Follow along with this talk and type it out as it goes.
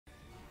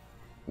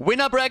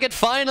Winner bracket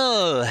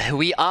final!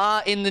 We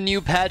are in the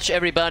new patch,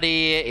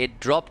 everybody. It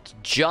dropped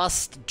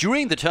just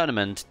during the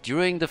tournament,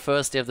 during the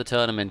first day of the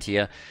tournament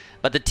here.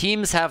 But the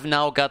teams have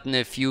now gotten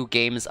a few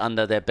games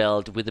under their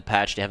belt with the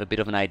patch. They have a bit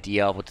of an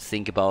idea of what to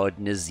think about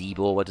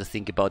Nazebo, what to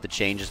think about the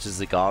changes to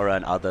Zagara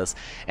and others.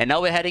 And now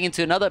we're heading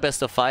into another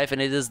best of 5,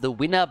 and it is the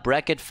winner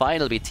bracket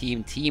final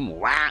between Team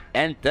Wah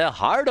and the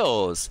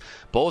Hardos.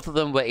 Both of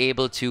them were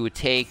able to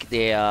take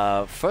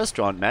their first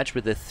round match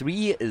with a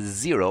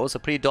 3-0, so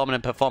pretty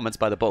dominant performance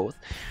by the both.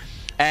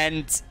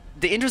 And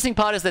the interesting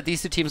part is that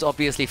these two teams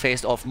obviously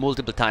faced off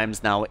multiple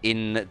times now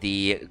in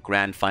the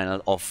grand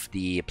final of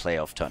the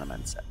playoff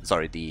tournaments.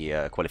 Sorry,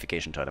 the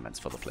qualification tournaments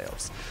for the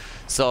playoffs.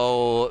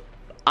 So,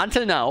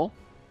 until now,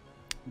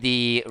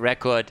 the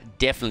record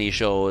definitely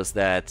shows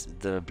that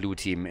the blue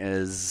team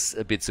is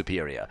a bit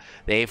superior.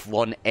 They've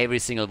won every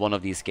single one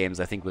of these games,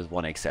 I think with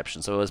one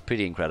exception, so it was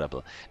pretty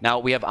incredible. Now,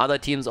 we have other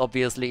teams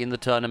obviously in the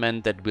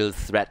tournament that will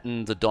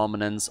threaten the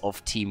dominance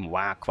of Team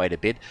Wah quite a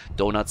bit.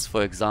 Donuts,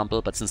 for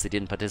example, but since they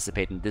didn't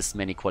participate in this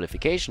many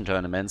qualification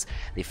tournaments,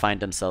 they find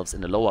themselves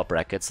in the lower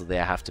bracket, so they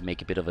have to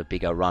make a bit of a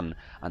bigger run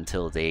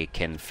until they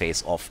can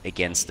face off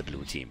against the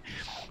blue team.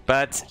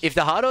 But if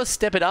the Hardos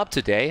step it up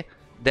today,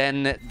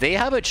 then they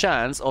have a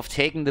chance of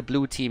taking the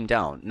blue team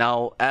down.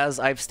 Now, as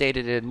I've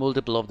stated in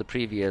multiple of the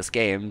previous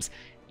games,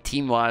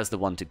 Team Wah is the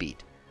one to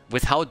beat.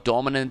 With how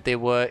dominant they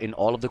were in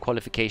all of the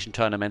qualification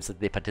tournaments that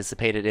they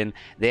participated in,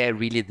 they're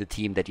really the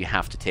team that you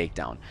have to take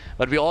down.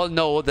 But we all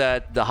know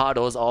that the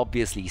Hardos are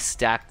obviously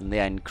stacked and they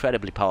are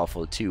incredibly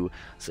powerful too,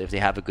 so if they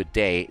have a good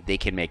day, they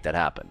can make that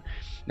happen.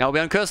 Now,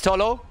 we're on Cursed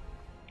Hollow.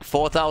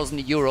 4,000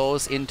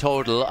 euros in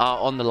total are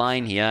on the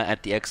line here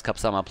at the XCup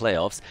Summer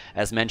Playoffs.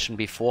 As mentioned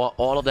before,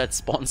 all of that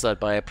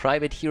sponsored by a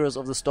private Heroes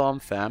of the Storm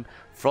fan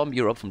from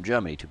Europe, from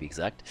Germany to be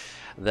exact,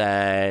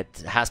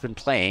 that has been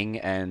playing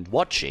and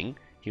watching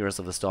Heroes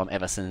of the Storm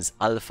ever since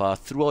Alpha,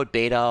 throughout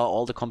Beta,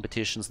 all the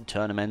competitions and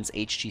tournaments,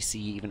 HGC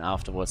even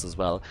afterwards as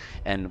well,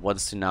 and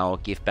wants to now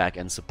give back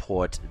and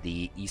support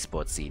the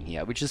esports scene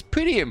here, which is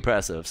pretty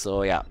impressive.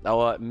 So yeah,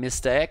 our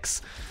Mr.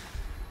 X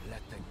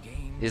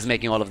is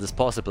making all of this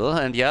possible.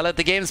 And yeah, let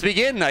the games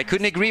begin. I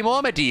couldn't agree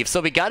more, Medivh.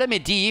 So we got a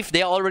Medivh.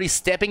 They're already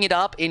stepping it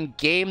up in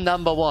game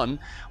number 1.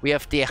 We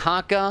have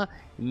Dehaka,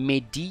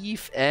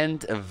 Medivh,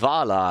 and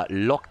Vala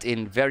locked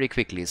in very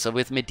quickly. So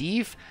with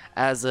Medivh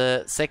as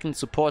a second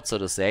support, so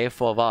to say,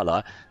 for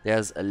Vala,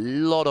 there's a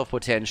lot of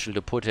potential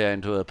to put her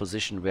into a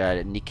position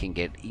where Nick can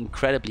get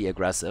incredibly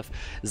aggressive.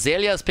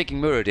 Zelia is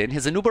picking Muradin.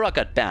 His Anubarak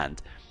got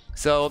banned.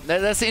 So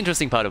that's the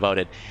interesting part about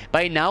it.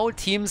 By now,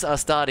 teams are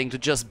starting to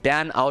just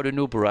ban out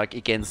Anubarak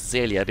against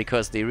Zelia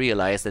because they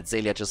realize that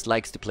Zelia just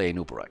likes to play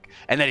Anubarak.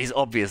 And that he's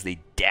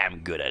obviously damn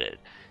good at it.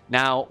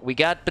 Now, we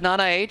got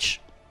Banana H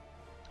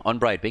on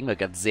Brightwing. We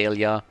got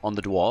Zelia on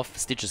the Dwarf.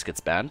 Stitches gets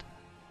banned.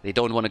 They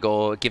don't want to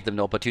go give them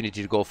the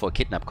opportunity to go for a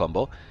Kidnap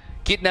combo.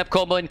 Kidnap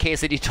combo, in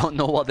case that you don't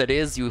know what that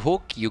is, you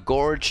hook, you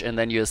gorge, and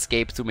then you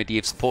escape through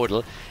Medivh's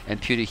portal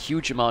and put a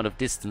huge amount of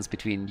distance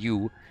between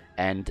you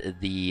and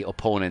the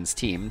opponent's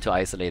team to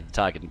isolate the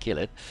target and kill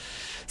it.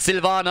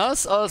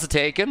 Sylvanas also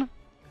taken.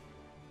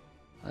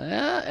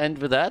 And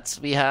with that,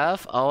 we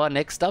have our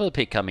next double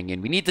pick coming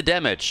in. We need the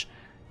damage.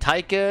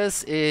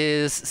 Tychus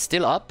is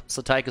still up,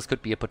 so Tychus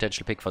could be a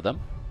potential pick for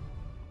them.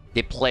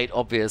 They played,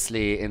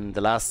 obviously, in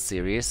the last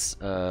series.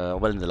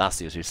 Well, in the last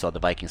series, we saw the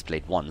Vikings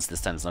played once.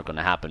 This time it's not going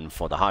to happen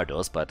for the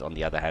Hardos, but on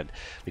the other hand,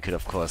 we could,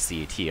 of course,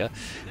 see it here.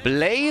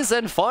 Blaze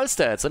and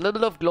Falstad. A little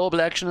bit of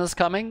global action is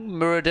coming.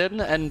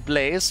 Muradin and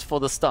Blaze for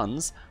the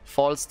stuns.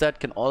 Falstad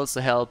can also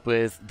help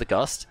with the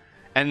Gust.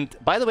 And,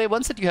 by the way,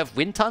 once that you have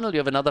Wind Tunnel, you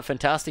have another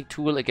fantastic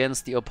tool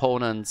against the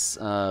opponent's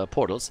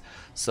portals.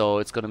 So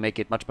it's going to make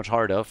it much, much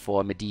harder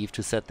for Medivh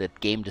to set that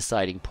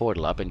game-deciding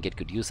portal up and get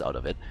good use out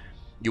of it.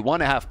 You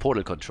want to have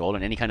portal control,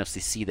 and any kind of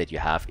CC that you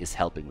have is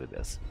helping with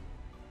this.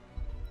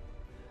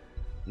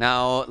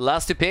 Now,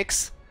 last two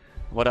picks.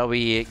 What are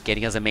we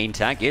getting as a main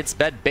tank? It's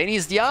Bad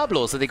Benny's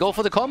Diablo. So they go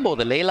for the combo,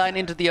 the ley line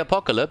into the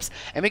Apocalypse,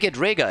 and we get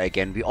Rhaegar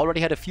again. We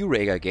already had a few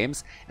Rhaegar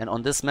games, and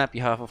on this map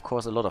you have, of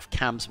course, a lot of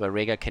camps where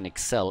Rhaegar can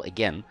excel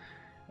again.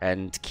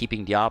 And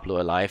keeping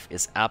Diablo alive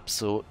is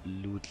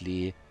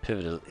absolutely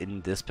pivotal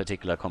in this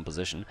particular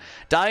composition.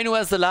 Dino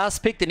as the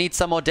last pick. They need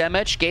some more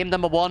damage. Game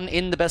number 1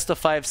 in the best of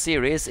 5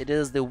 series. It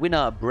is the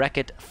winner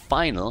bracket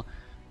final.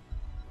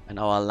 And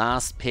our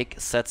last pick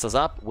sets us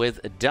up with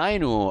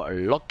Dino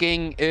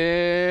locking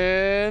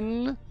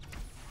in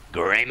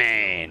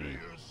Greymane.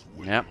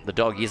 Yeah, the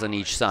doggies on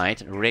each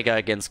side. Rhaegar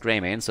against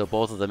Greymane, so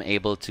both of them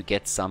able to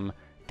get some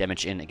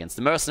damage in against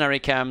the mercenary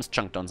camps,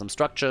 chunk down some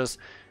structures,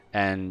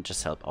 and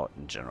just help out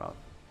in general.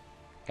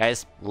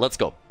 Guys, let's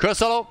go. Cursed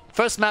Hollow,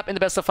 first map in the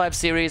best of 5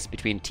 series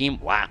between Team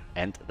Wah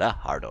and the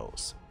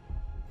Hardos.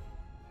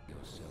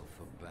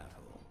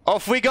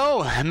 Off we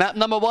go! Map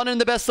number 1 in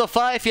the best of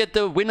 5, yet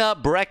the winner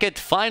bracket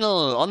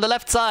final. On the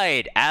left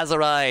side,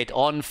 Azerite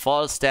on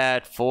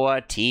Falstad for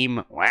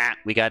Team Wah.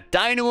 We got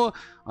Dino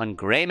on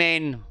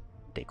Greymane,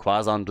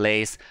 Dequaz on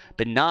Blaze,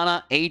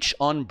 Banana H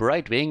on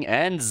Brightwing,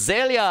 and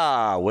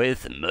Zelia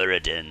with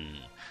Muradin.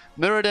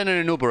 Mirrodin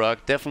and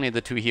Inubarak, definitely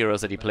the two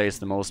heroes that he plays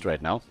the most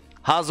right now.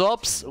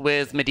 Hardos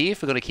with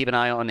Medivh, we're going to keep an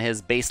eye on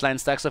his baseline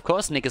stacks, of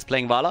course. Nick is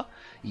playing Vala.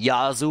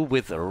 Yazu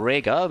with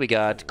Rega. We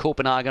got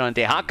Copenhagen on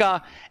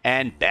Dehaka.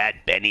 And Bad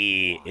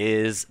Benny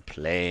is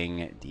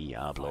playing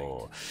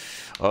Diablo.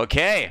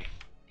 Okay,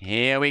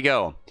 here we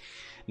go.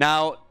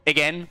 Now,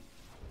 again,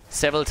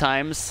 several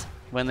times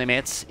when they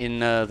met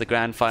in the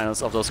grand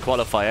finals of those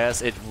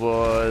qualifiers, it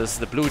was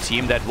the blue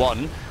team that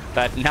won.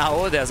 But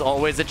now there's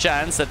always a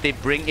chance that they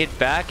bring it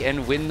back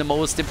and win the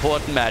most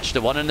important match, the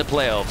one in the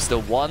playoffs, the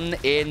one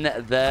in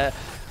the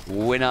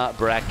winner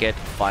bracket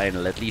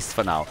final, at least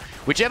for now.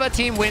 Whichever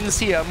team wins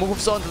here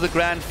moves on to the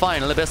grand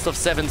final, a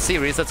best-of-7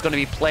 series that's going to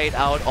be played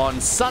out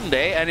on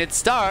Sunday, and it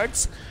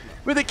starts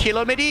with a kill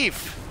on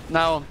Medivh.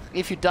 Now,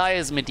 if you die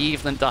as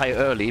Medivh, then die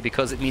early,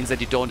 because it means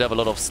that you don't have a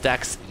lot of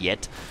stacks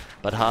yet.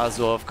 But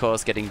Hazo, of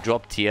course, getting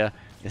dropped here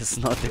is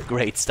not a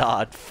great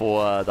start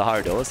for the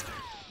Hardos.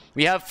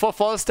 We have for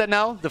Falstad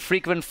now, the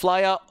frequent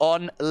flyer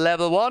on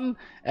level 1.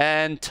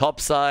 And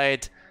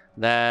topside,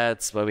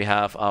 that's where we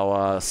have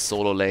our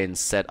solo lane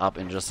set up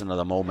in just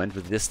another moment.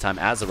 With this time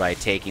Azerite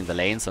taking the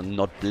lane, so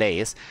not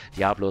Blaze.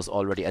 Diablo is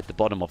already at the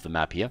bottom of the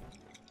map here.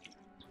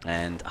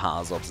 And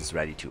Hazops is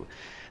ready too.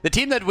 The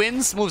team that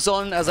wins moves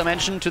on, as I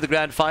mentioned, to the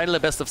grand final, a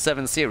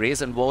best-of-7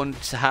 series, and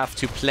won't have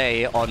to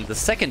play on the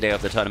second day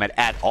of the tournament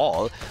at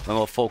all, when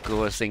we're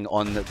focusing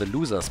on the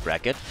losers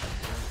bracket.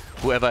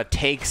 Whoever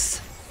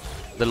takes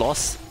the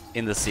loss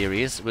in the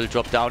series will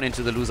drop down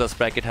into the losers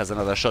bracket, has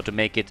another shot to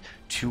make it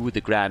to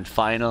the grand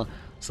final.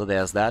 So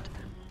there's that.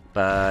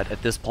 But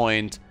at this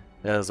point,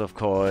 there's of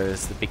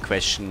course the big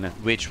question,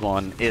 which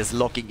one is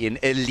locking in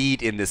a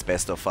lead in this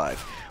best-of-5?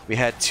 We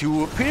had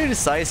two pretty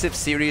decisive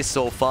series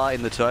so far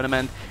in the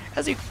tournament,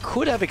 as you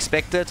could have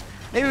expected.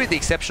 Maybe with the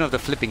exception of the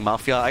Flipping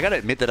Mafia. I gotta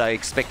admit that I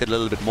expected a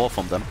little bit more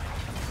from them.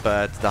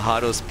 But the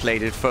Hardos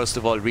played it first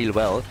of all real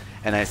well.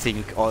 And I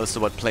think also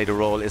what played a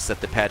role is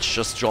that the patch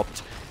just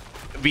dropped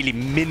really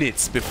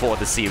minutes before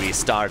the series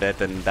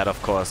started, and that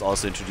of course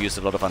also introduced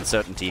a lot of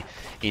uncertainty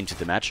into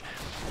the match.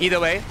 Either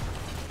way,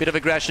 bit of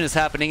aggression is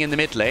happening in the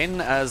mid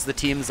lane as the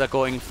teams are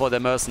going for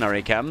their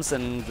mercenary camps,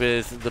 and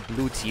with the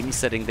blue team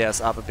setting theirs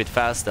up a bit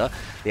faster,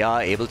 they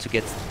are able to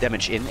get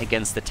damage in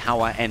against the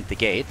tower and the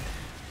gate.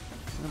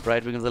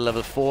 Brightwing is a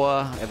level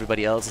 4,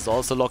 everybody else is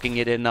also locking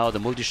it in now. The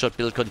multi-shot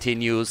build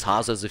continues,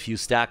 Hazo has a few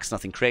stacks,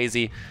 nothing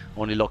crazy,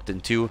 only locked in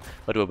 2,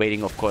 but we're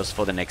waiting of course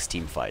for the next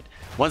team fight.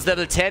 Once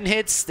level 10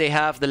 hits, they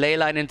have the ley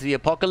line into the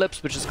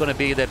Apocalypse, which is going to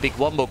be their big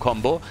wombo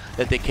combo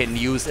that they can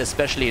use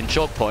especially in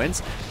choke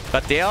points.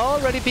 But they are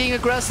already being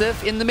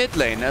aggressive in the mid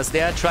lane as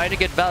they are trying to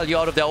get value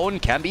out of their own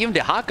camp. Even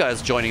the Haka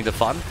is joining the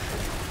fun.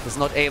 Was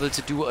not able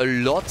to do a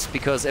lot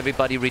because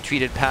everybody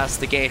retreated past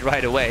the gate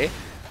right away.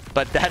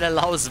 But that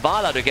allows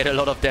Vala to get a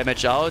lot of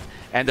damage out,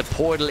 and the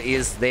portal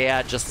is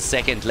there just a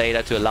second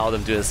later to allow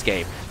them to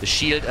escape. The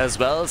shield as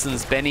well,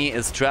 since Benny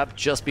is trapped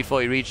just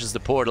before he reaches the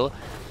portal.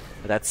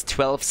 That's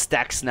 12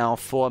 stacks now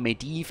for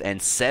Medivh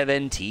and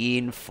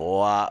 17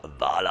 for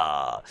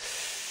Vala.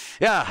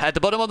 Yeah, at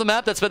the bottom of the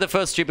map, that's where the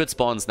first tribute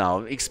spawns now.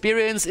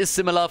 Experience is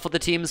similar for the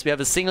teams. We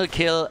have a single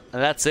kill,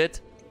 and that's it.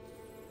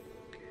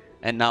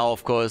 And now,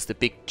 of course, the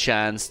big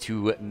chance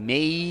to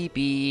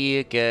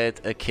maybe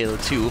get a kill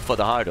too for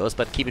the Hardos.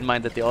 But keep in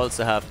mind that they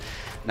also have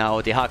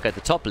now Dehaka at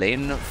the top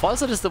lane.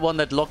 Falstad is the one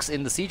that locks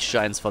in the siege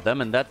giants for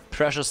them, and that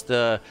pressures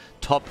the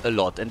top a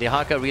lot. And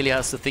Dehaka really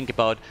has to think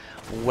about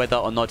whether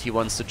or not he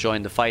wants to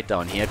join the fight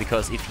down here.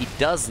 Because if he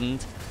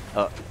doesn't,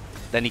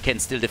 then he can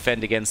still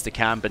defend against the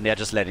camp, and they're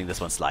just letting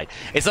this one slide.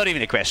 It's not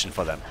even a question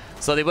for them.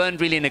 So they weren't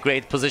really in a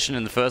great position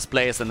in the first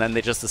place, and then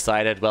they just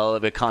decided, well,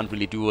 we can't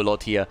really do a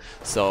lot here,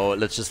 so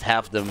let's just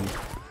have them,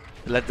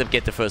 let them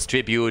get the first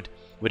tribute.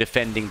 We're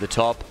defending the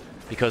top,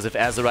 because if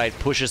Azerite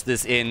pushes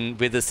this in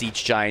with the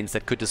siege giants,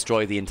 that could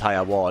destroy the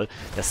entire wall.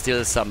 There's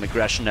still some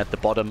aggression at the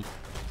bottom.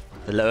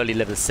 The early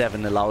level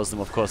 7 allows them,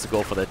 of course, to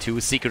go for that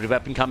too. Secret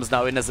Weapon comes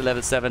now in as a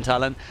level 7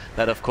 talent.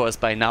 That, of course,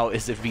 by now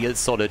is a real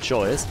solid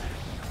choice.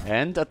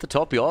 And at the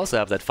top, you also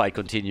have that fight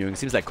continuing.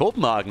 Seems like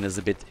Copenhagen is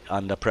a bit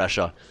under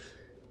pressure.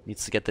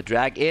 Needs to get the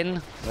drag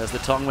in. Where's the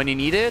tongue when you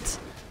need it?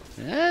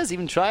 Yeah, he's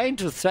even trying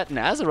to threaten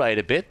Azerite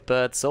a bit,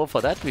 but so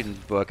far that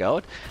didn't work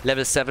out.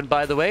 Level 7,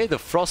 by the way. The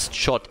Frost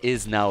Shot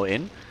is now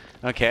in.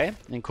 Okay,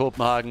 and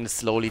Copenhagen is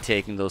slowly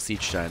taking those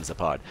siege giants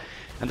apart.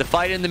 And the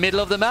fight in the middle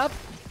of the map?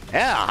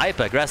 Yeah,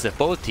 hyper-aggressive,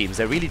 both teams.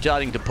 They're really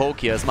starting to poke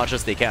here as much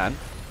as they can.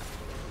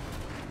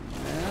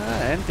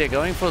 Yeah, and they're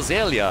going for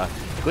Zelia.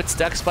 Good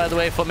stacks, by the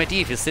way, for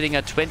Medivh. He's sitting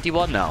at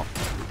 21 now.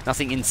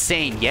 Nothing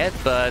insane yet,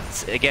 but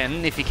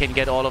again, if he can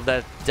get all of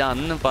that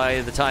done by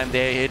the time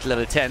they hit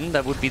level 10,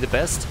 that would be the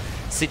best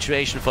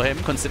situation for him,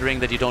 considering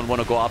that you don't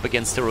want to go up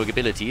against heroic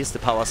abilities. The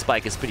power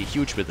spike is pretty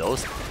huge with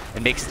those.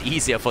 It makes it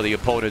easier for the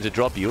opponent to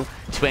drop you.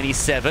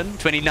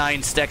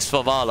 29 stacks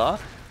for Vala.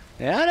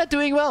 Yeah, they're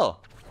doing well.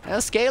 They're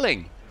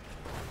scaling.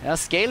 They're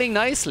scaling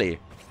nicely.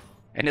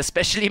 And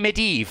especially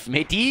Medivh.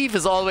 Medivh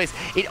is always...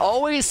 It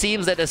always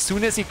seems that as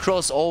soon as you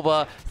cross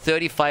over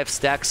 35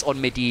 stacks on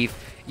Medivh,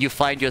 you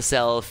find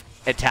yourself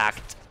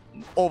attacked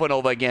over and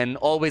over again,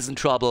 always in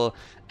trouble,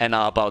 and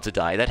are about to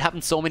die. That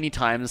happened so many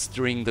times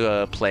during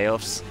the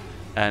playoffs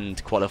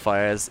and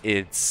qualifiers.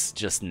 It's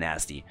just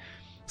nasty.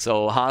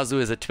 So Hazu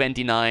is at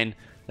 29.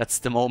 That's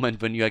the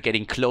moment when you are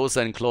getting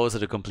closer and closer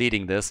to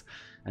completing this.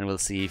 And we'll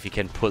see if he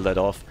can pull that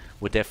off.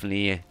 Would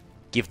definitely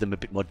give them a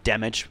bit more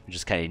damage, which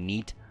is kind of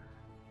neat.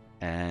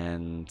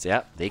 And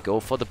yeah, they go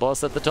for the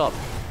boss at the top.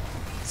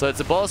 So it's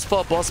a boss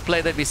for boss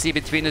play that we see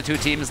between the two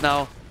teams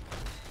now.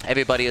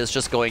 Everybody is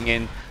just going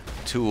in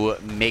to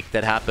make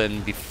that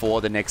happen before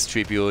the next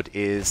tribute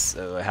is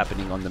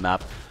happening on the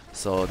map.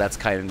 So that's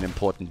kind of an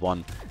important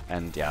one.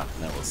 And yeah,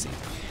 now we'll see.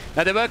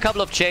 Now there were a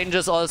couple of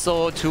changes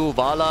also to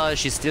Vala.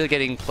 She's still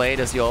getting played,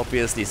 as you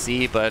obviously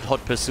see, but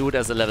Hot Pursuit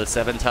as a level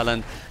 7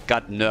 talent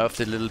got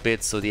nerfed a little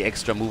bit, so the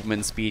extra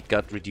movement speed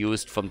got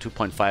reduced from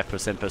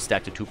 2.5% per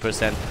stack to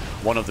 2%.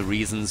 One of the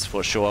reasons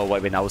for sure why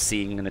we're now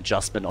seeing an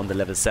adjustment on the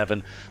level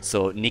 7.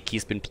 So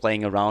Nikki's been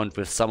playing around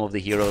with some of the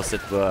heroes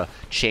that were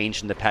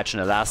changed in the patch in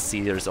the last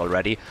series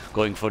already,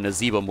 going for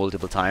Nazebo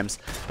multiple times,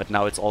 but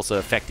now it's also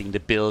affecting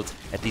the build,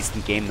 at least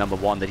in game number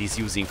 1, that he's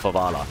using for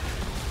Vala.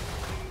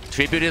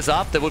 Tribute is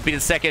up. That would be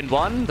the second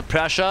one. The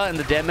pressure and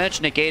the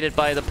damage negated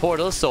by the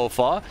portal so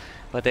far.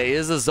 But there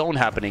is a zone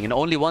happening, and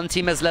only one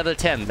team has level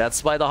 10.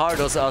 That's why the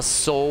Hardos are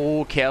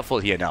so careful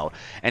here now.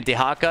 And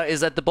Dehaka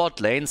is at the bot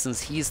lane,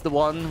 since he's the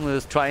one who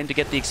is trying to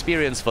get the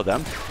experience for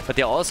them. But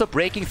they're also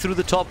breaking through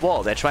the top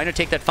wall. They're trying to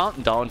take that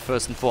fountain down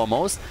first and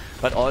foremost,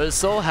 but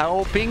also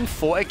hoping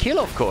for a kill,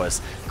 of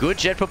course. Good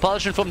jet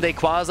propulsion from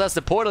Dequazas.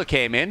 The portal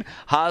came in.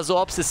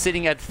 Hazops is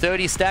sitting at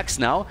 30 stacks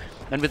now.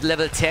 And with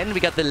level 10, we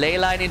got the ley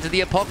line into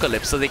the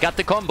Apocalypse, so they got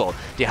the combo.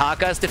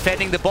 Dehaka is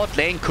defending the bot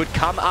lane, could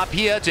come up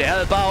here to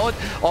help out.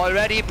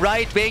 Already,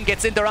 Brightwing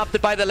gets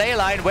interrupted by the ley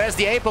line. Where's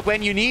the Apoc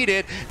when you need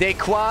it?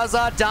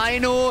 Dequaza,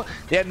 Dino,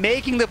 they're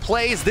making the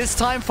plays this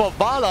time for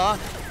Vala.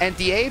 And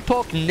the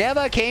Apoc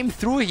never came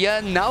through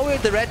here. Now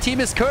the red team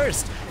is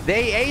cursed.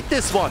 They ate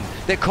this one.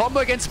 The combo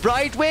against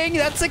Brightwing,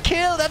 that's a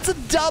kill. That's a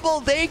double.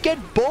 They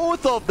get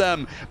both of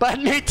them. But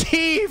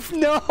Medivh,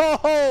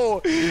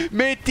 no!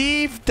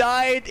 Medivh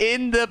died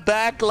in the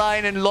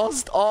backline and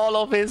lost all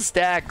of his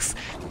stacks.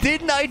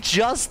 Didn't I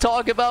just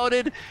talk about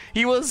it?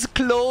 He was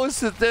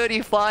close to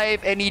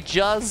 35 and he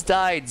just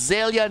died.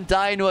 Zelia and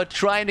Dino are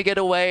trying to get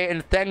away,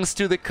 and thanks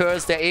to the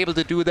curse, they're able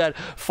to do that.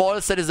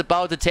 Falstad is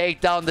about to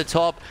take down the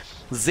top.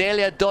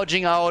 Zelia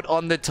dodging out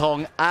on the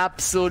tongue.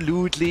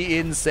 Absolutely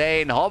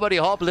insane. Hoppity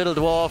hop, little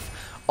dwarf.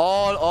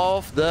 All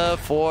of the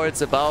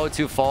forts about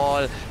to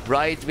fall.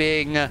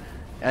 Brightwing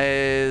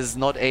is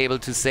not able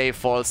to save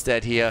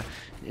Falstad here.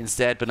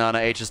 Instead, Banana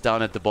H is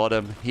down at the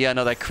bottom. Here,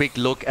 another quick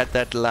look at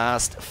that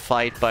last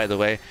fight, by the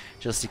way,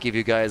 just to give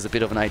you guys a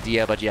bit of an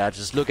idea. But yeah,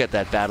 just look at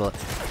that battle.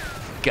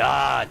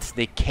 God,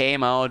 they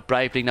came out.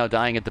 Brightwing now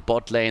dying at the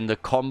bot lane. The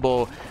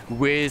combo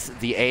with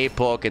the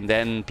Apoc, and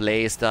then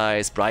Blaze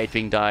dies,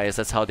 Brightwing dies.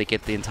 That's how they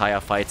get the entire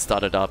fight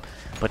started up.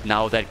 But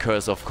now that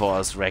curse, of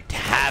course, wreaked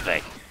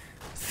havoc.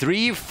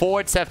 3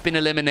 forts have been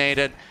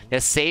eliminated. They're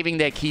saving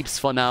their keeps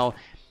for now.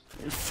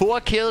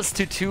 4 kills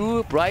to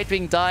 2.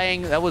 Brightwing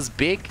dying, that was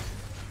big.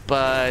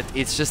 But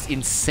it's just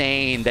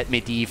insane that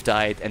Medivh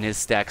died and his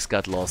stacks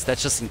got lost.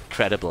 That's just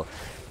incredible.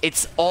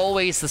 It's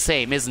always the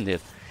same, isn't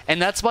it?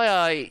 And that's why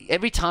I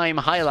every time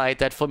highlight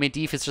that for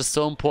Medivh it's just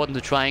so important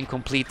to try and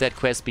complete that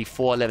quest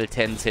before level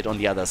 10s hit on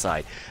the other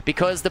side.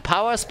 Because the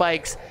power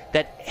spikes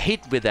that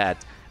hit with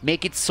that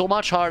make it so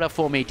much harder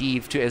for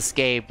Medivh to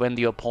escape when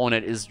the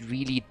opponent is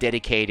really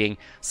dedicating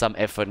some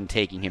effort and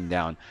taking him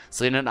down.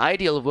 So in an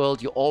ideal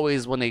world, you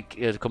always want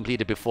to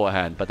complete it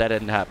beforehand, but that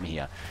didn't happen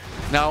here.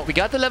 Now, we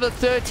got the level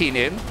 13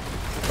 in.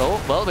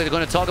 Oh, well, we're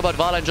going to talk about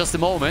Vala in just a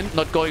moment.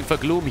 Not going for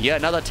Gloom here.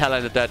 Another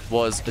talent that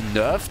was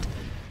nerfed.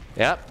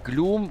 Yeah,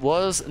 Gloom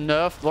was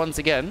nerfed once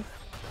again.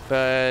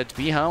 But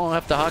we now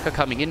have the Haka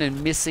coming in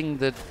and missing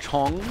the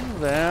Tong.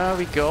 There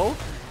we go.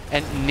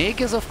 And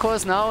Nick is, of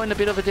course, now in a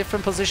bit of a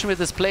different position with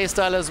his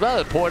playstyle as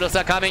well. Portals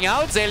are coming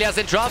out. Zelia's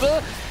in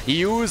trouble. He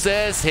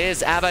uses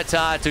his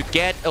avatar to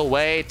get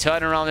away.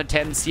 Turn around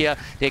attempts here.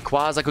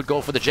 Dequaza could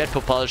go for the jet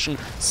propulsion.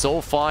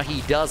 So far,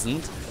 he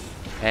doesn't.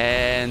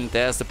 And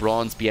there's the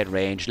bronze be at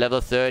range.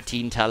 Level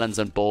 13 talents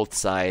on both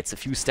sides. A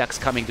few stacks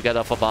coming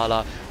together for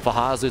Vala. For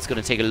Hazu, it's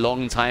going to take a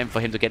long time for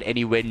him to get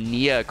anywhere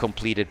near a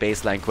completed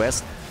baseline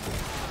quest.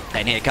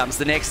 And here comes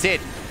the next hit.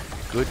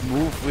 Good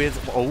move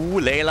with... Oh,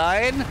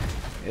 Leyline.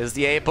 Is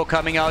the Apoc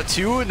coming out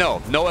too? No.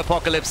 No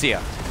Apocalypse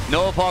here.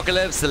 No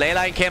Apocalypse. The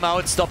Leyline came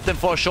out, stopped them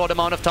for a short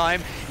amount of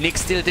time. Nick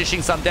still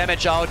dishing some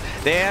damage out.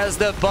 There's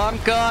the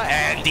bunker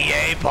and the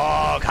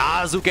Apoc.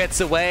 Hazu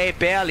gets away,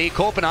 barely.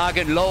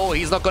 Copenhagen low.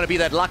 He's not going to be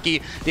that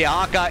lucky. The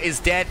Arca is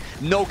dead.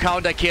 No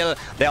counter kill.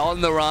 They're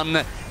on the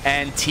run.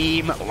 And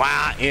Team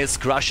Wah is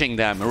crushing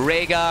them.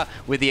 Rega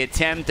with the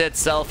attempted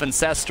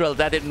self-ancestral.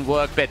 That didn't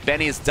work. But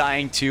Benny is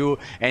dying too.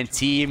 And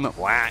Team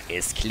Wah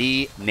is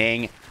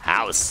cleaning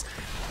house.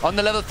 On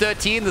the level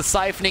 13, the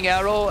siphoning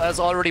arrow, as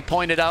already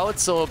pointed out,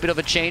 so a bit of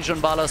a change on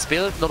Vala's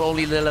build. Not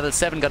only the level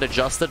 7 got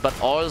adjusted, but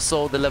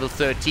also the level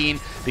 13,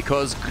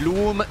 because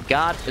Gloom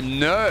got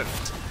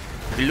nerfed.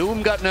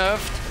 Gloom got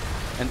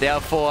nerfed, and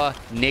therefore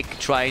Nick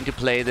trying to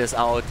play this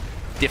out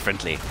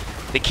differently.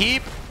 The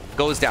keep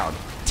goes down.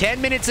 10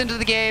 minutes into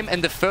the game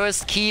and the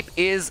first keep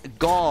is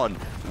gone.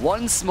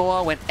 Once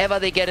more, whenever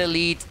they get a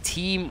lead,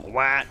 Team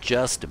Wah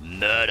just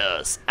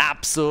murders.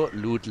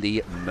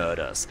 Absolutely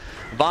murders.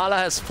 Vala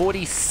has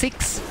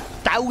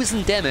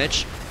 46,000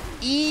 damage.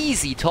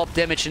 Easy top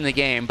damage in the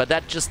game, but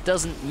that just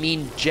doesn't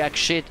mean jack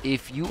shit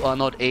if you are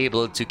not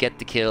able to get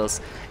the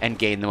kills and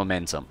gain the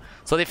momentum.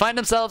 So they find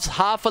themselves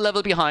half a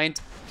level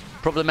behind.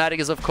 Problematic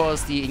is, of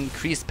course, the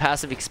increased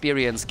passive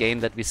experience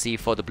gain that we see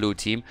for the blue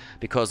team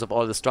because of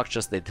all the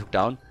structures they took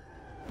down.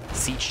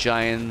 Siege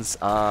Giants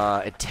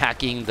are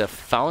attacking the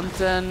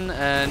fountain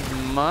and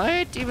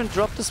might even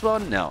drop this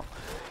one. No.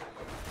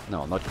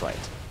 No, not quite.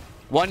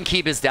 One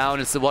keep is down.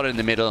 It's the one in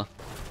the middle.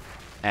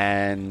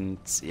 And,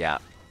 yeah.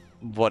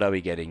 What are we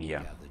getting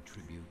here?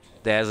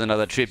 There's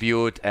another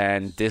tribute,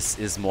 and this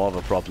is more of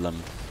a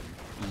problem.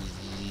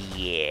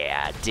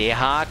 Yeah.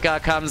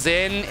 Dehaka comes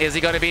in. Is he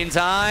going to be in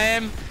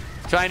time?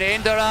 Trying to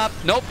interrupt.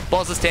 Nope.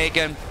 Boss is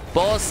taken.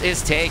 Boss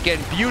is taken.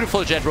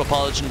 Beautiful jet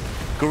propulsion.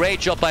 Great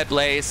job by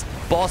Blaze.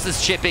 Boss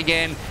is chipping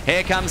in.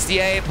 Here comes the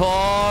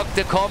APOC.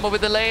 The combo with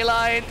the ley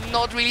line.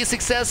 Not really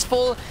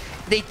successful.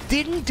 They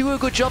didn't do a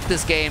good job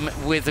this game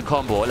with the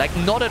combo. Like,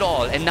 not at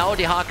all. And now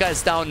Dehaka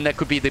is down, and that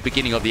could be the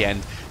beginning of the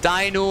end.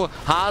 Dainu,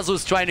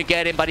 Hazu's trying to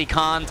get him, but he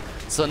can't.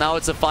 So now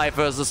it's a 5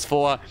 versus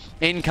 4.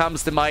 In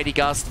comes the Mighty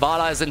Gust.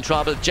 Vala is in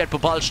trouble. Jet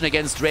propulsion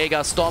against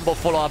Rhaegar. Stormbow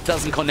follow-up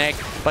doesn't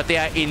connect, but they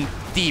are in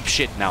deep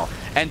shit now.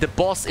 And the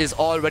boss is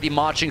already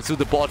marching through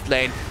the bot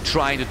lane,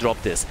 trying to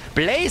drop this.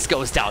 Blaze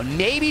goes down.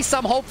 Maybe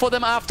some hope for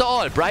them after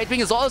all. Brightwing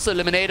is also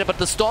eliminated, but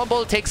the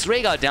Stormbolt takes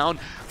Rhaegar down.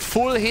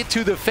 Full hit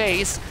to the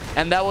face,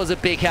 and that was a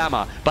big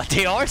hammer. But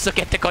they also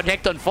get the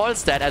connect on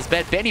Falstad as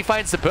Bad Benny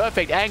finds the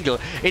perfect angle.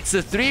 It's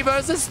a 3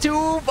 versus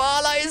 2.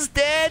 Vala is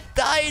dead.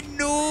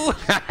 Dainu.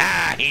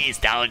 He's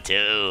down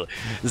too.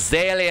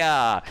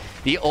 Zelia,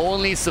 the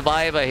only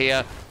survivor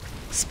here.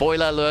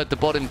 Spoiler alert, the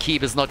bottom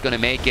keep is not going to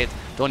make it.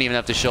 Don't even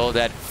have to show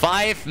that.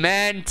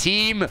 5-man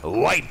team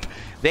wipe.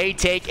 They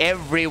take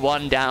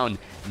everyone down.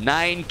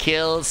 9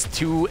 kills,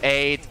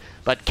 2-8.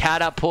 But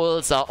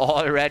catapults are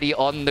already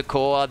on the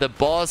core. The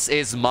boss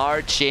is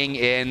marching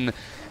in.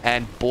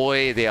 And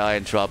boy, they are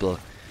in trouble.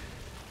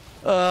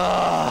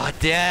 Oh,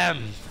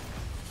 damn.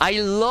 I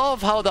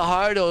love how the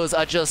Hardos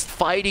are just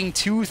fighting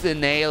tooth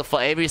and nail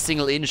for every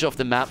single inch of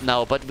the map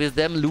now. But with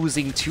them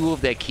losing 2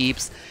 of their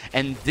keeps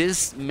and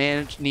this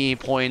many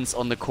points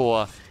on the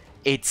core,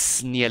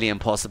 it's nearly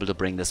impossible to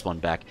bring this one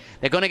back.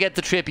 They're gonna get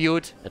the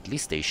tribute. At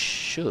least they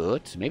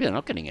should. Maybe they're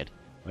not getting it.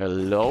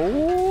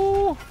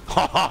 Hello?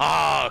 Ha ha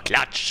ha!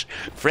 Clutch!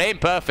 Frame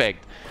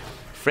perfect.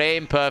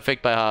 Frame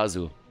perfect by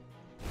Hazu.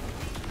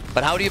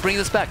 But how do you bring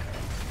this back?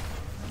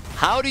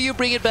 How do you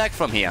bring it back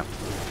from here?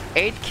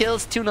 8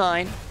 kills to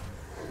 9.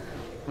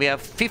 We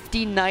have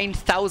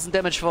 59,000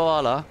 damage for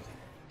Vala.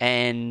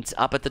 And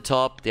up at the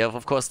top, they have,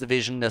 of course, the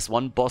vision. There's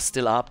one boss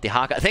still up.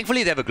 Dehaka.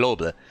 Thankfully, they have a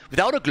global.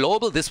 Without a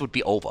global, this would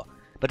be over.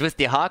 But with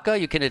Dehaka,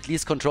 you can at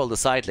least control the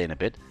side lane a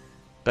bit.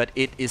 But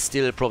it is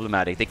still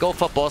problematic. They go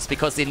for boss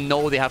because they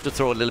know they have to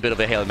throw a little bit of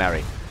a Hail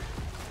Mary.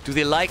 Do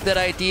they like that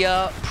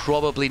idea?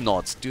 Probably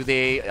not. Do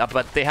they?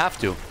 But they have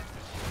to.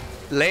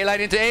 Leyline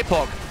into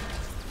APOC.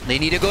 They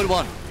need a good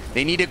one.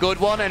 They need a good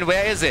one, and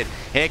where is it?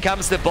 Here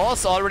comes the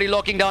boss, already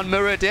locking down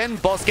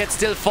Muradin. Boss gets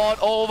still fought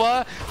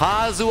over.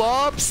 Hazu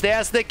ops,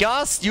 there's the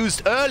gust,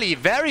 used early,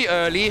 very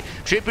early.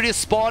 Tribute is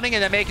spawning,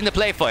 and they're making the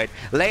play for it.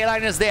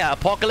 Leyline is there,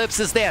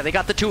 Apocalypse is there. They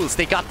got the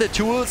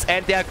tools,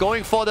 and they're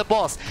going for the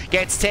boss.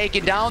 Gets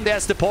taken down,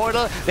 there's the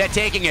portal, they're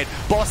taking it.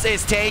 Boss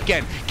is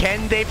taken.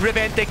 Can they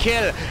prevent the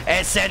kill?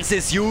 Essence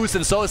is used,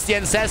 and so is the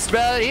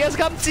Ancestral. Here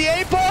comes the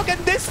APOC,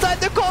 and this time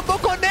the combo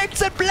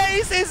connects, and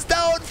Blaze is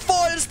down.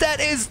 Falstad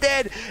is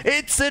dead.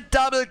 It's a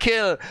double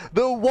kill.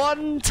 The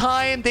one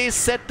time they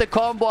set the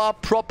combo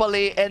up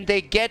properly and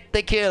they get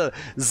the kill.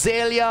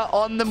 Zelia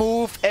on the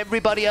move.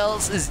 Everybody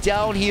else is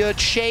down here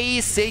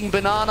chasing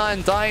Banana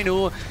and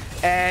Dainu.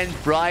 And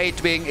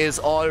Brightwing is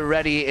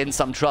already in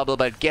some trouble,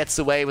 but gets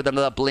away with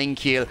another blink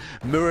heal.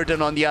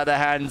 Muradin on the other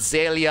hand.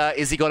 Zelia,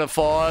 is he gonna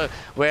fall?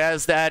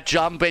 Where's that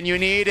jump when you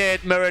need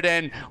it,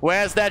 Muradin?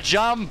 Where's that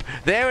jump?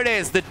 There it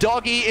is. The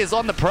doggy is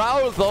on the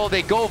prowl, though.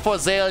 They go for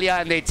Zelia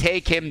and they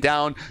take him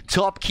down.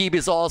 Top keep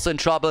is also in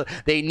trouble.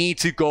 They need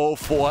to go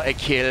for a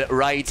kill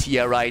right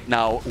here, right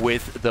now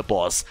with the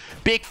boss.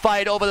 Big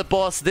fight over the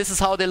boss. This is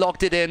how they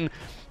locked it in.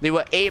 They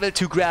were able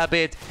to grab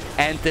it,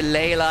 and the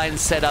leyline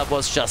setup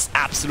was just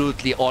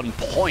absolutely on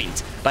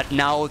point. But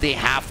now they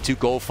have to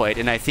go for it,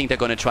 and I think they're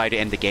going to try to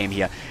end the game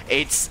here.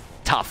 It's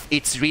tough.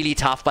 It's really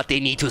tough, but they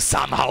need to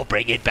somehow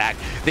bring it back.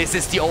 This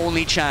is the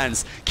only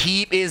chance.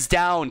 Keep is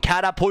down.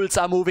 Catapults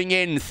are moving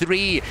in.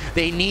 3.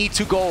 They need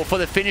to go for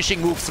the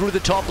finishing move through the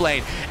top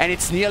lane, and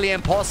it's nearly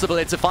impossible.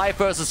 It's a 5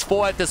 versus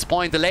 4 at this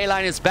point. The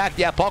leyline is back.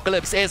 The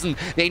Apocalypse isn't.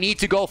 They need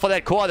to go for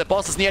that core. The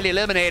boss is nearly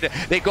eliminated.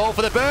 They go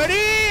for the birdie,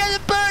 and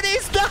the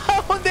birdie's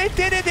down. they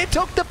did it! They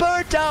took the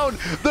bird down!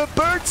 The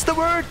bird's the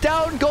word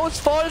down goes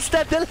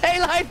Falstad, the ley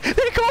line!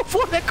 They go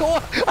for the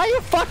core! Are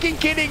you fucking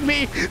kidding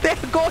me? They're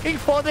going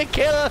for the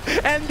kill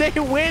and they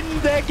win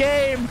the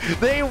game!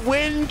 They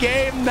win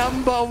game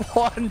number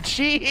 1!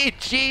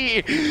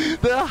 GG!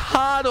 The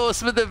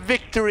Hardos with the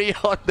victory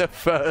on the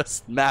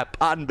first map.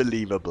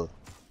 Unbelievable.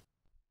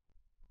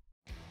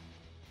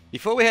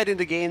 Before we head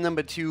into game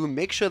number 2,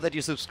 make sure that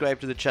you subscribe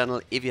to the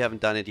channel if you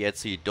haven't done it yet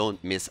so you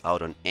don't miss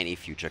out on any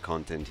future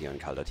content here on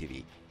Khaldor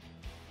TV.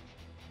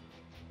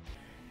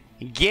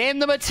 Game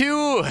number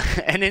 2,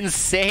 an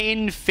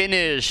insane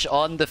finish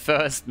on the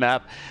first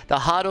map. The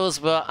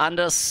Hardos were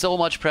under so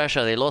much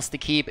pressure. They lost the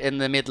keep in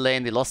the mid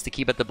lane, they lost the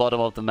keep at the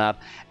bottom of the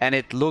map, and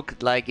it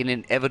looked like an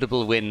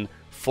inevitable win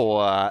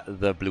for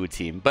the blue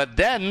team. But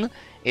then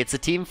it's a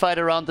team fight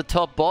around the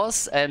top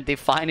boss, and they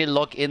finally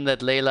lock in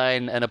that ley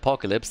line and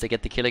Apocalypse. They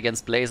get the kill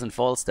against Blaze and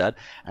Falstad,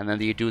 and then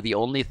they do the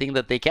only thing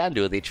that they can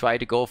do. They try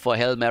to go for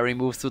Hail Mary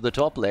moves through the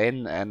top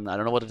lane, and I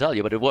don't know what to tell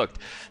you, but it worked.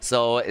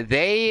 So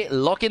they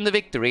lock in the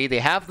victory. They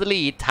have the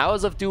lead.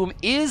 Towers of Doom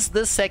is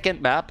the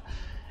second map,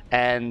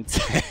 and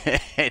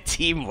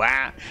Team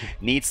Wah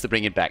needs to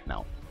bring it back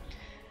now.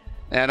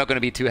 They're not going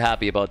to be too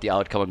happy about the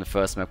outcome on the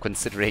first map,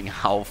 considering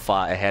how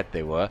far ahead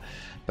they were.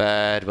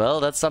 But, well,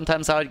 that's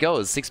sometimes how it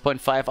goes.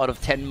 6.5 out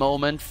of 10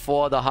 moment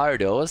for the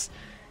Hardos.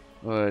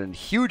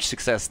 Huge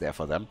success there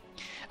for them.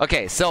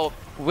 Okay, so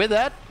with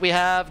that, we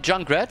have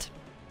Junkrat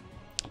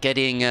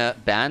getting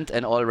banned,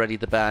 and already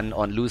the ban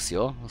on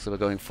Lucio. So we're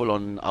going full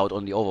on out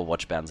on the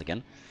Overwatch bans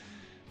again.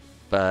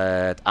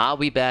 But are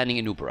we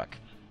banning Inubarak?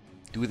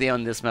 Do they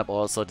on this map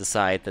also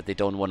decide that they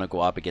don't want to go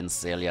up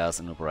against Zelias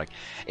and Nubarak?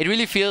 It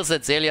really feels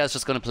that Zelia is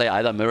just going to play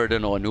either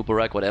Mirrodin or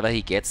Nubarak, whatever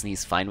he gets, and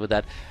he's fine with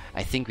that.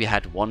 I think we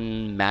had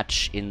one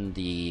match in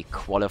the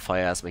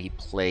qualifiers where he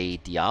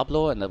played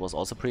Diablo, and that was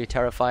also pretty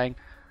terrifying.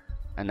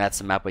 And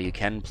that's a map where you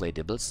can play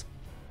Dibbles.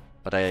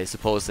 But I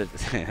suppose that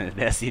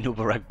there's the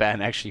Nubarak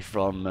ban actually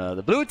from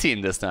the blue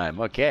team this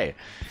time. Okay.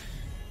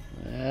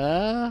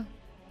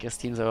 Guess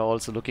teams are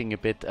also looking a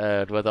bit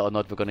at whether or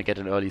not we're going to get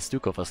an early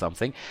Stukov or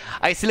something.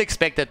 I still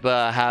expect that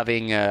we're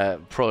having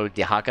probably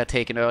the Haka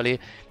taken early.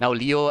 Now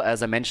Leo,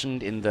 as I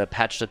mentioned in the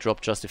patch that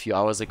dropped just a few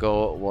hours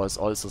ago, was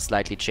also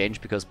slightly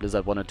changed because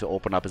Blizzard wanted to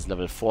open up his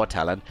level 4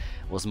 talent.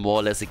 It was more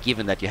or less a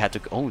given that you had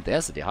to... Oh,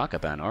 there's the Haka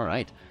ban,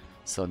 alright.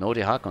 So no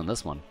Haka on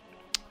this one.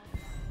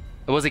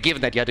 It was a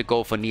given that you had to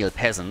go for Neil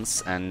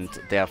Peasants, and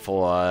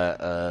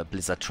therefore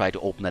Blizzard tried to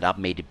open that up,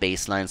 made a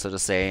baseline, so to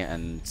say,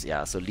 and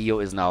yeah, so Leo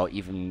is now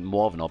even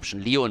more of an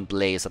option. Leo and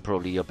Blaze are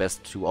probably your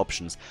best two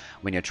options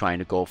when you're trying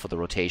to go for the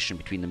rotation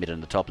between the mid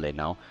and the top lane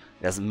now.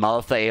 There's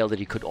Malthael that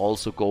you could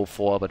also go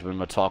for, but when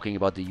we're talking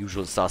about the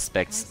usual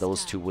suspects,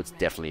 those two would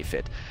definitely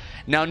fit.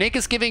 Now Nick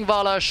is giving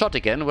Vala a shot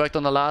again, worked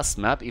on the last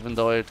map, even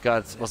though it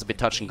was a bit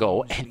touch and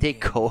go, and they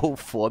go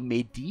for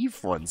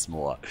Medivh once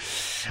more.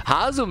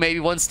 Hazu maybe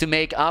wants to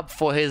make up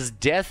for his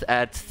death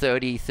at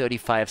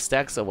 30-35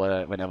 stacks,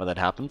 or whenever that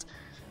happened.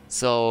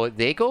 So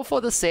they go for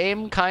the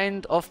same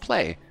kind of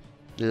play,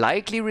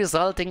 likely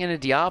resulting in a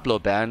Diablo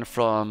ban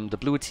from the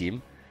blue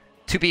team.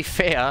 To be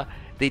fair,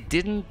 they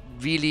didn't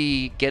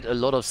really get a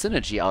lot of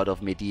synergy out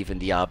of Medivh and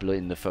Diablo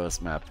in the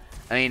first map.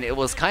 I mean, it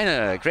was kind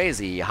of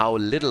crazy how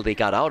little they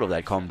got out of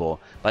that combo.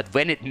 But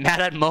when it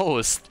mattered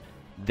most,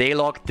 they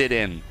locked it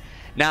in.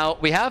 Now,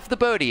 we have the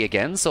birdie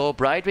again, so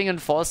Brightwing and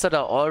Falstad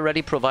are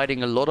already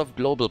providing a lot of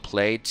global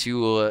play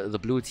to the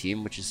blue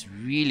team, which is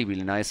really,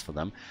 really nice for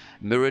them.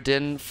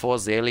 Mirrodin for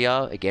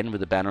Zelia, again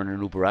with the ban on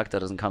Nubarak, that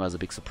doesn't come as a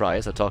big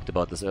surprise. I talked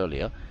about this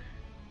earlier.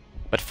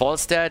 But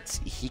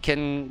Falstad, he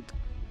can...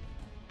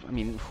 I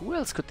mean, who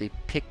else could they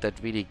pick that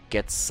really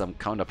gets some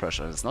counter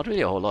pressure? It's not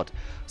really a whole lot.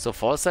 So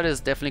Falstad is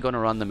definitely going to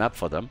run the map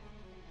for them.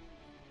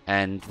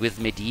 And with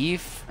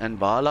Medivh and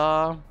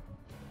Vala,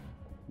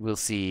 we'll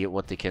see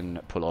what they can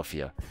pull off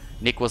here.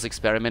 Nick was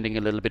experimenting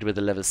a little bit with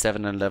the level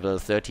 7 and level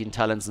 13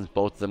 talents, and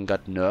both of them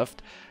got nerfed.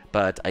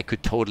 But I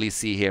could totally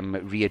see him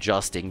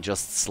readjusting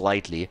just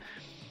slightly.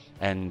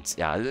 And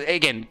yeah,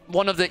 again,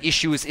 one of the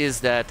issues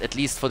is that, at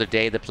least for the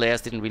day, the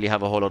players didn't really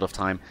have a whole lot of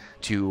time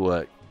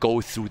to go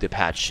through the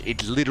patch.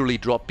 It literally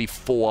dropped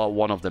before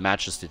one of the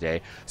matches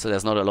today, so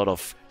there's not a lot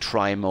of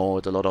try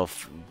mode, a lot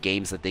of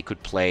games that they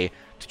could play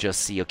to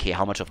just see, okay,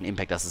 how much of an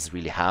impact does this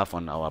really have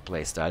on our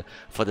playstyle.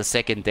 For the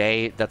second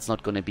day, that's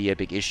not going to be a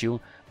big issue,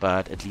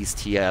 but at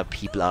least here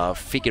people are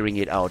figuring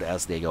it out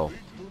as they go.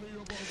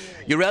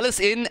 Urel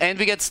is in, and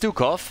we get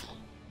Stukov.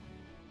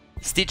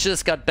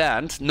 Stitches got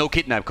banned, no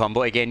kidnap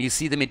combo. Again, you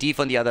see the Medivh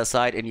on the other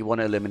side and you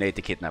want to eliminate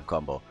the kidnap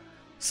combo.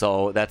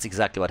 So that's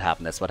exactly what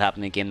happened. That's what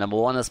happened in game number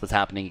 1, that's what's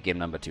happening in game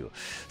number 2.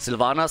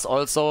 Sylvanas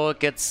also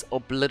gets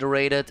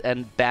obliterated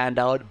and banned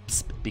out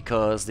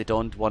because they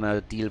don't want to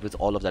deal with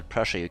all of that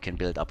pressure you can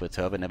build up with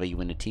her whenever you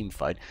win a team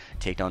fight.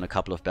 Take down a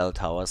couple of bell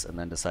towers and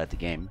then decide the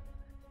game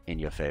in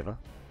your favor.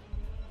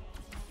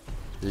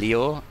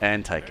 Leo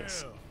and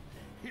Tychus.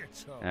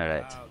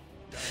 Alright.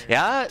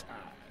 Yeah,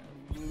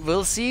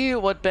 we'll see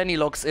what Benny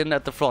locks in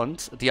at the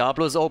front.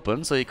 Diablo is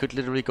open, so he could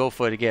literally go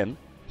for it again.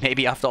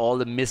 maybe after all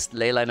the missed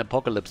Leyline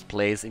Apocalypse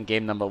plays in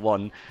game number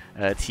 1,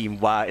 Team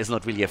Wa is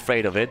not really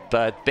afraid of it.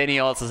 But Benny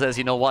also says,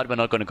 you know what, we're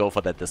not going to go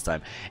for that this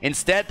time.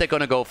 Instead, they're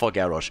going to go for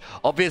Garrosh.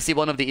 Obviously,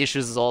 one of the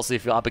issues is also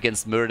if you're up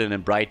against Murden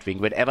and Brightwing,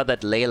 whenever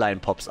that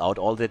Leyline pops out,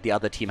 all that the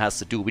other team has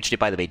to do, which they,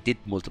 by the way, did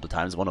multiple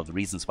times, one of the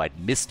reasons why it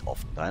missed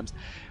oftentimes,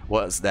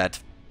 was that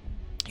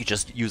you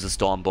just use a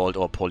Stormbolt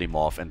or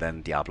Polymorph and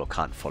then Diablo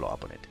can't follow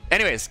up on it.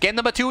 Anyways, game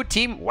number 2,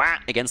 Team Wa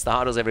against the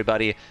Hardos,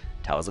 everybody.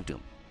 Towers of Doom.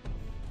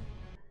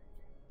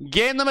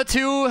 Game number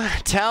 2,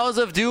 Towers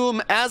of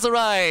Doom,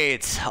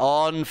 Azerite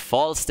on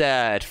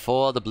Falstad.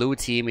 For the blue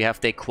team, we have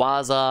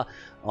Dequaza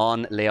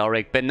on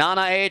Leoric,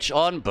 Banana Age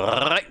on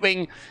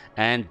Brightwing,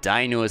 and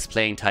Dino is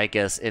playing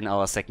Tychus in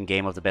our second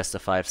game of the best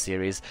of 5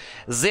 series.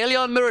 Zelia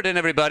on Mirrodin,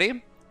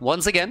 everybody.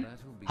 Once again,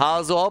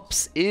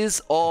 Hardos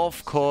is,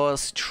 of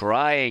course,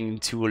 trying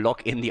to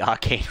lock in the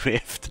Arcane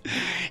Rift.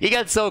 He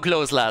got so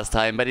close last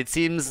time, but it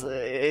seems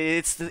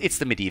it's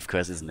the Medivh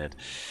curse, isn't it?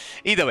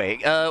 Either way,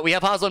 we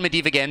have Hardos on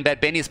Medivh again.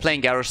 Bad Benny is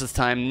playing Garrosh this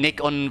time.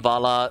 Nick on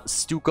Vala.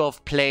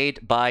 Stukov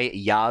played by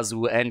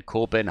Yasu, and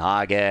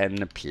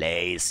Copenhagen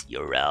plays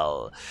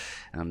Urel.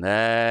 And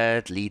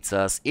that leads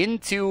us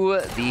into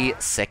the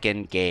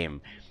second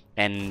game.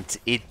 And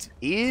it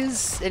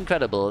is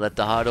incredible that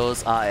the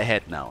Hardos are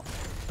ahead now.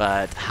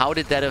 But how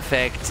did that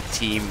affect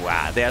Team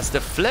Wa? There's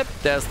the flip,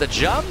 there's the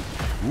jump.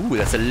 Ooh,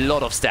 that's a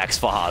lot of stacks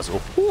for Hazo.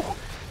 Ooh,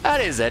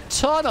 that is a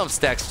ton of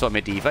stacks for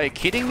Medivh. Are you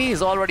kidding me?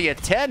 He's already at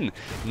 10.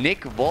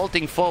 Nick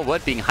vaulting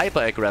forward, being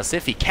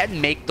hyper-aggressive. He can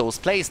make those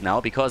plays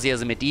now because he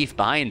has a Medivh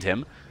behind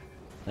him.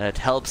 That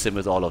helps him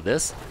with all of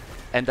this.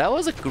 And that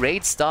was a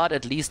great start,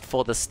 at least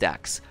for the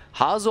stacks.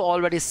 Hazo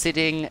already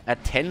sitting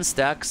at 10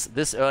 stacks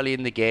this early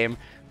in the game.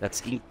 That's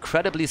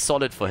incredibly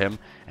solid for him.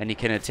 And he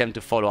can attempt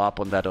to follow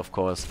up on that, of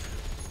course.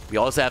 We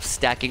also have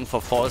stacking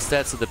for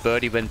Falstad, so the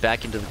Birdie went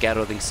back into the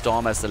Gathering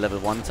Storm as the level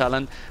 1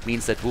 talent.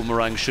 Means that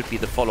Boomerang should be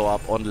the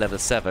follow-up on level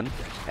 7.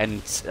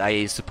 And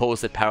I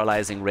suppose that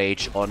Paralyzing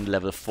Rage on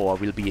level 4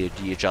 will be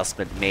the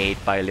adjustment made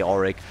by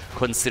Leoric,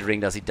 considering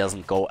that he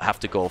doesn't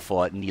have to go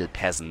for Neil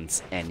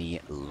Peasants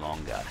any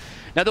longer.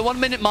 Now the 1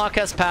 minute mark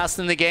has passed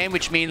in the game,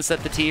 which means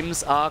that the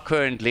teams are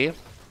currently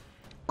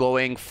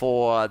going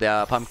for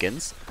their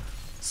pumpkins.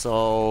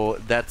 So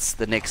that's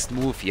the next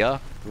move here,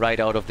 right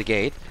out of the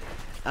gate.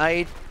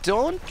 I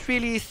don't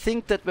really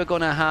think that we're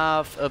gonna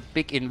have a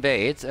big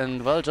invade,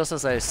 and well, just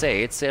as I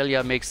say,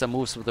 Celia makes some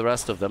moves with the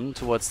rest of them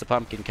towards the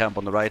pumpkin camp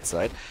on the right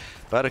side.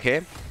 But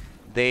okay,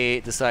 they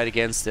decide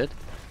against it.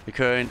 We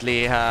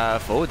currently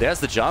have... Oh, there's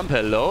the jump.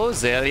 Hello,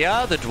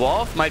 Zelia. The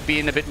dwarf might be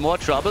in a bit more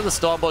trouble. The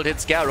Stormbolt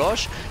hits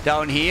Garrosh.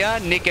 Down here,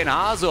 Nick and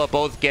Hazo are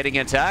both getting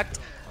attacked.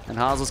 And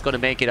Hazo's going to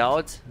make it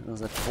out.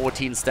 There's at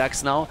 14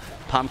 stacks now.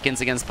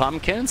 Pumpkins against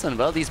pumpkins. And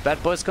well, these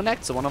bad boys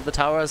connect. So one of the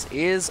towers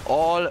is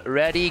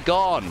already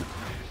gone.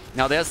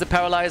 Now there's the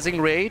Paralyzing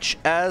Rage,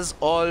 as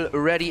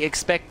already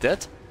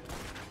expected.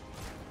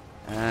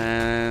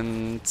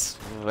 And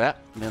yeah,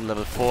 in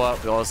level 4,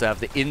 we also have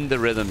the In the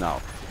Rhythm now.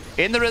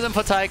 In the Rhythm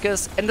for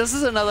Tychus, and this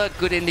is another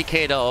good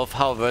indicator of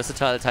how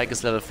versatile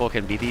Tychus level 4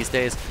 can be these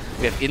days.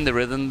 We have In the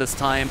Rhythm this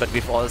time, but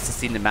we've also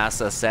seen the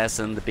Master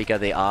Assassin, the bigger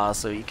they are,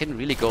 so you can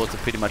really go to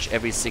pretty much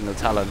every single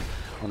talent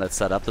on that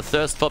setup. The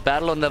Thirst for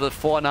Battle on level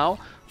 4 now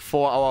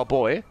for our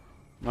boy.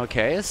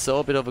 Okay, so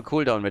a bit of a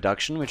cooldown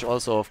reduction, which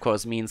also of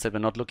course means that we're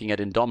not looking at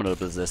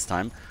Indomitables this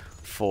time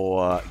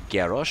for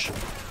Garrosh.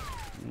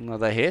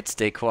 Another hit,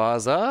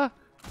 Dequaza.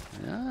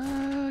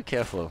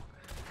 Careful.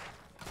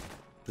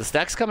 The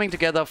stacks coming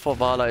together for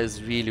Vala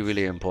is really,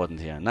 really important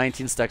here.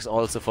 19 stacks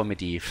also for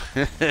Medivh.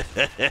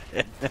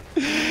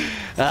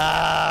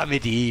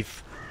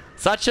 Medivh.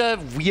 Such a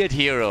weird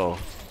hero.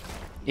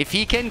 If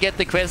he can get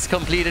the quest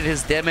completed,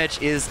 his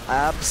damage is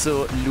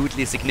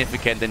absolutely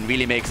significant and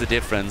really makes a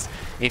difference.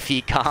 If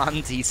he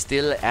can't, he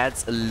still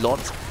adds a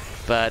lot,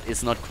 but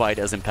it's not quite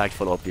as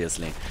impactful,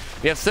 obviously.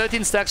 We have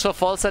 13 stacks for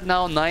Falstad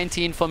now,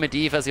 19 for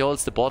Medivh as he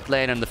holds the bot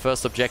lane, and the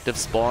first objective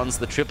spawns.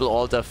 The triple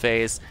altar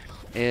phase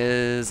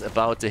is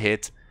about to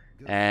hit,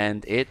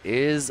 and it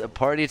is a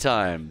party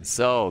time.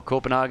 So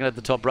Copenhagen at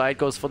the top right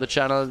goes for the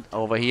channel.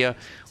 Over here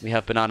we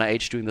have Banana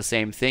H doing the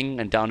same thing,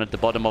 and down at the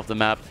bottom of the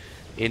map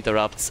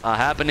interrupts are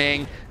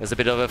happening. There's a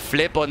bit of a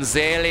flip on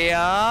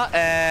Zelia,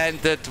 and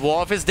the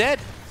dwarf is dead.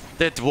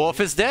 The dwarf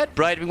is dead.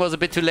 Brightwing was a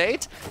bit too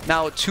late.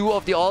 Now 2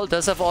 of the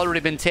altars have already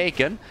been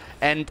taken,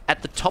 and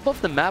at the top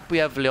of the map we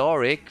have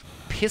Leoric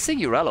pissing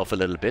Urel off a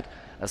little bit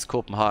as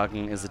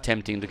Copenhagen is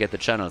attempting to get the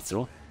channel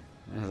through.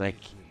 Like,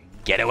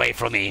 get away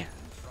from me.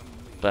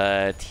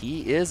 But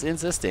he is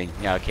insisting.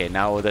 Yeah, okay,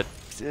 now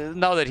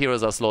that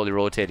heroes are slowly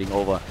rotating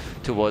over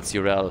towards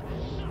Urel,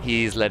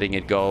 he's letting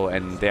it go,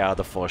 and there are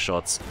the 4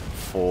 shots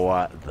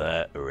for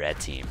the red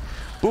team.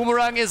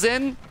 Boomerang is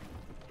in.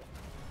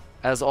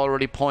 As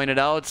already pointed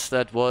out,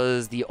 that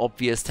was the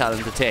obvious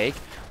talent to take.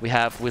 We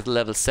have with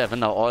level 7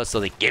 now also,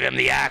 they give him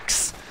the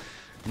axe.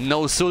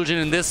 No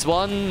Suljin in this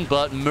one,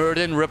 but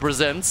Murden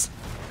represents.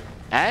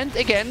 And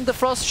again, the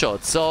Frost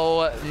Shot,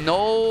 so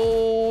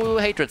no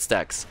Hatred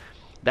stacks.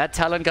 That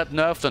talent got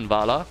nerfed on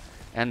Vala.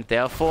 And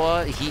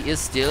therefore, he is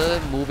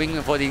still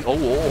moving for the...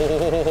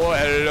 Oh,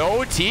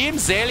 hello, team.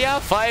 Zelia,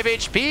 5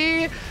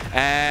 HP.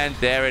 And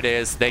there it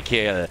is, the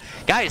kill.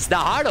 Guys, the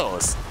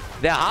Hardos.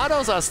 The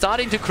Hardos are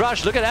starting to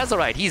crush. Look at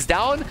Azerite. He's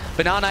down.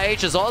 Banana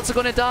H is also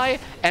going to die.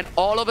 And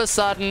all of a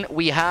sudden,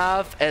 we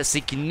have a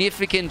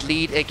significant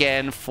lead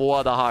again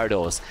for the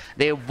Hardos.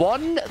 They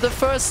won the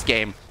first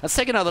game. Let's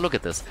take another look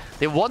at this.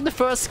 They won the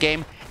first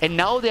game. And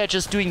now they're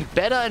just doing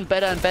better and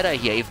better and better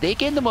here. If they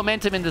gain the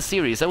momentum in the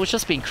series, that would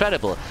just be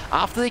incredible.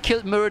 After they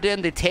killed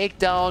Muradin, they take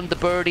down the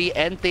Birdie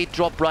and they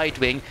drop right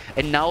wing.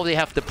 And now they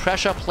have the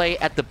pressure play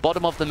at the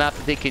bottom of the map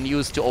that they can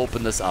use to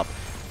open this up.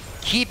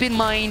 Keep in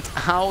mind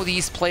how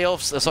these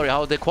playoffs,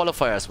 how the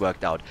qualifiers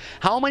worked out.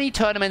 How many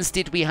tournaments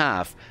did we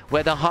have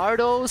where the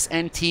Hardos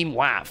and Team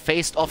WA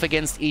faced off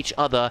against each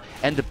other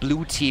and the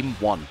blue team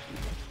won?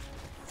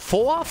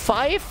 4?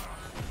 5?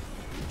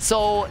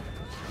 So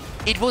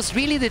it was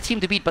really the team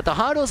to beat, but the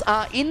Hardos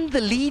are in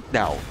the lead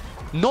now.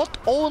 Not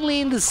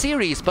only in the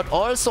series, but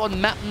also on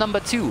map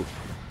number 2.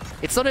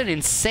 It's not an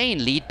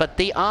insane lead, but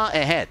they are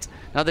ahead.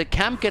 Now the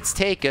camp gets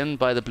taken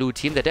by the blue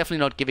team. They're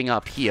definitely not giving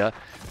up here.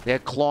 They're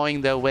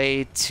clawing their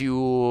way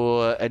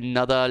to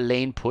another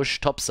lane push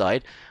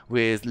topside,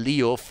 with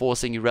Leo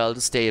forcing Urel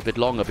to stay a bit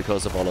longer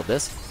because of all of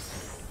this.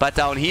 But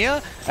down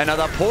here,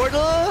 another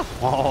portal.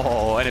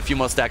 Oh, and a few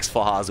more stacks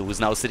for Hazu,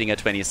 who's now sitting at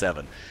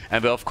 27.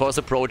 And we're of course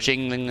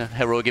approaching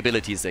heroic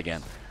abilities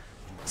again.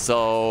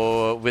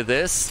 So with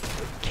this,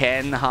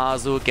 can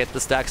Hazu get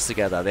the stacks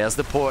together? There's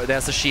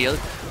the shield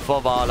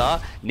for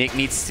Vala. Nick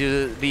needs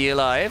to be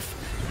alive.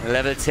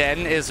 Level 10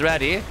 is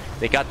ready.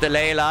 They got the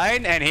ley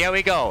line, and here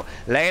we go.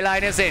 Ley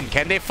line is in.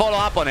 Can they follow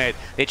up on it?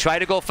 They try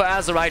to go for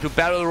Azerite, who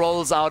barrel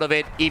rolls out of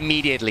it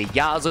immediately.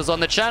 Yasu's on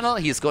the channel.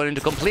 He's going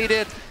to complete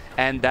it.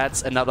 And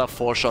that's another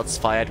 4 shots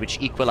fired, which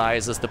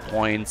equalizes the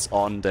points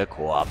on the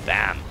core.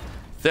 Bam.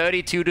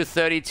 32 to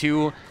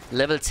 32.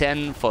 Level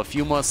 10 for a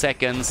few more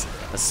seconds.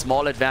 A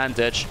small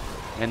advantage.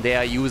 And they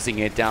are using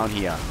it down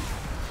here.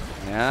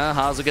 Yeah,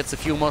 Hazu gets a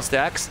few more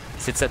stacks.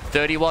 Sits at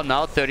 31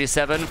 now.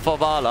 37 for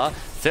Vala.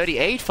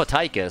 38 for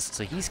Tychus,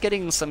 so he's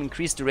getting some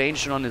increased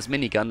duration on his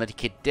minigun that he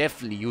could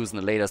definitely use in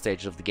the later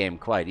stages of the game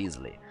quite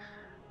easily.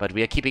 But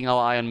we are keeping our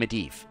eye on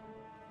Medivh.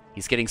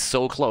 He's getting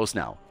so close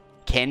now.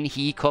 Can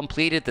he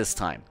complete it this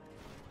time?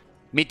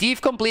 Medivh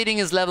completing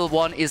his level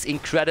 1 is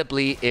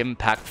incredibly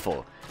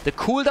impactful. The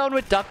cooldown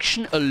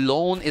reduction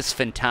alone is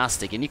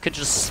fantastic, and you can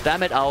just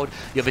spam it out.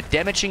 You have a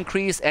damage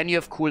increase and you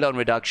have cooldown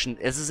reduction.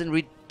 This is a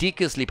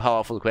ridiculously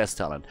powerful quest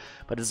talent,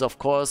 but it's of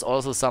course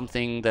also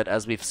something that,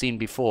 as we've seen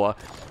before,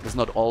 is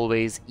not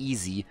always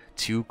easy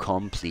to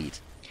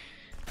complete.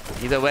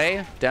 Either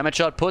way,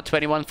 damage output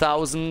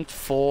 21,000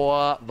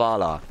 for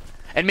Vala.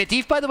 And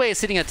Medivh, by the way, is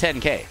sitting at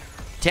 10k.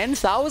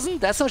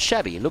 10,000? That's not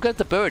shabby. Look at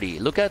the Birdie.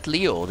 Look at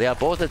Leo. They are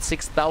both at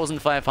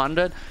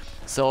 6,500.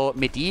 So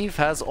Medivh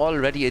has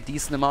already a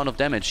decent amount of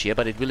damage here,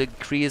 but it will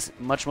increase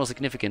much more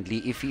significantly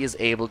if he is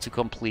able to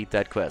complete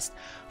that quest.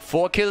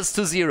 4 kills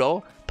to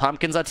 0.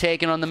 Pumpkins are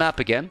taken on the map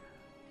again.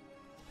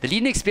 The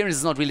leading experience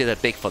is not really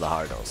that big for the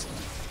Hardos.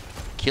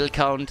 Kill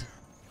count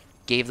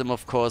gave them,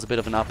 of course, a bit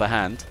of an upper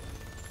hand.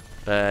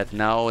 But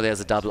now there's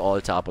a double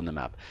altar up on the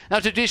map. Now,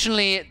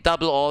 traditionally,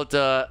 double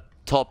altar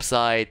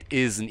topside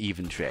is an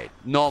even trade.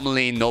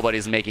 Normally,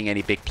 nobody's making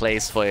any big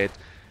plays for it.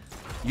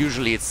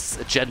 Usually it's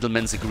a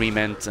gentleman's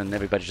agreement and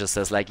everybody just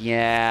says like,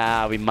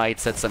 yeah, we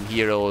might set some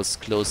heroes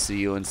close to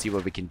you and see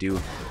what we can do.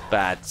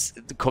 But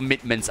the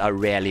commitments are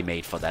rarely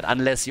made for that,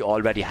 unless you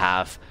already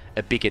have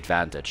a big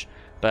advantage.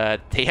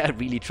 But they are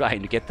really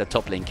trying to get that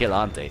top lane kill,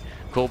 aren't they?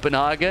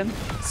 Copenhagen,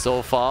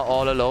 so far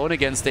all alone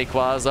against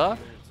Equaza.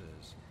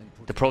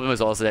 The problem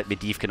is also that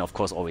Medivh can, of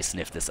course, always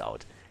sniff this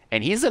out.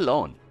 And he's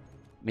alone.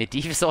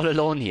 Medivh is all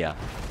alone here.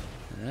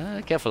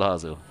 Careful,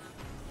 Hazu.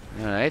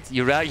 Alright,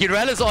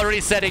 Urel is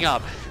already setting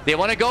up. They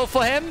want to go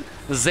for him.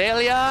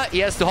 Zelia, he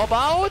has to hop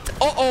out.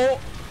 Uh-oh.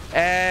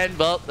 And,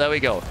 well, there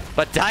we go.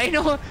 But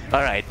Dino,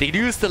 alright, they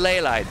use the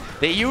ley line.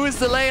 They use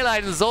the ley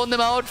line and zone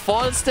them out.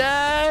 False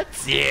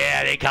stats.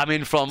 Yeah, they come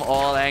in from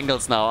all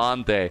angles now,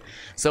 aren't they?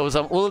 So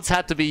some ults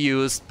had to be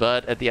used,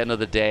 but at the end of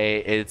the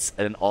day, it's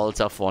an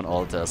altar for an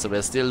altar. So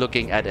we're still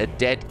looking at a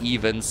dead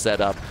even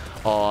setup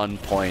on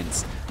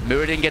points.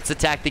 Muradin gets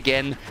attacked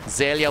again.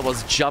 Zelia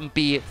was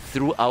jumpy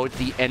throughout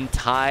the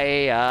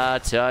entire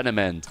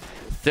tournament.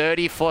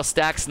 34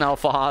 stacks now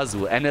for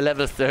Hazu and a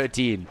level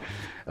 13.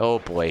 Oh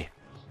boy.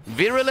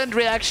 Virulent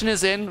Reaction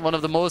is in, one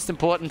of the most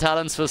important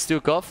talents for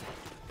Stukov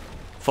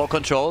for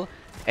control.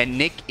 And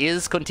Nick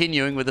is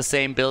continuing with the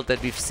same build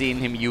that we've seen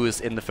him use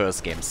in the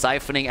first game.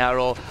 Siphoning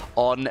Arrow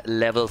on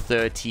level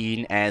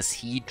 13 as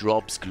he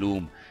drops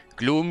Gloom.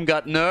 Gloom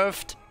got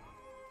nerfed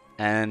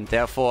and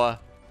therefore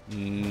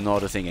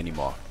not a thing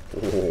anymore.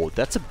 Oh,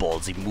 that's a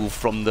ballsy move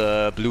from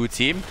the blue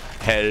team.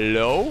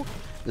 Hello?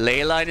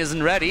 Leyline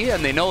isn't ready,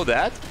 and they know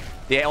that.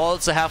 They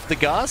also have the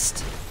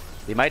Gust.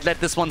 They might let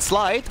this one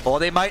slide, or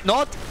they might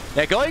not.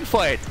 They're going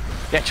for it.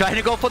 They're trying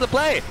to go for the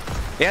play.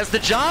 There's the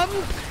jump.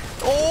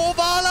 Oh,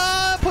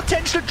 Vala!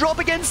 potential drop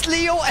against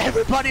Leo.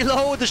 Everybody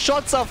low. The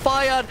shots are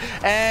fired.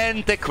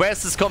 And the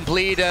quest is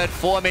completed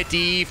for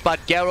Medivh. But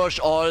Garrosh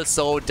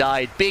also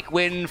died. Big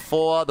win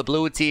for the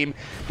blue team.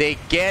 They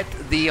get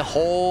the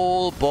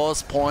whole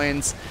boss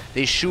points.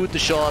 They shoot the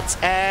shots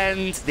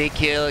and they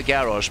kill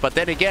Garrosh. But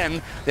then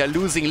again, they're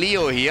losing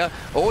Leo here.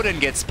 Odin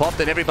gets popped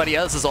and everybody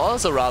else is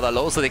also rather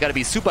low. So they got to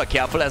be super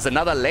careful as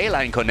another ley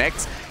line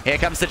connects. Here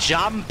comes the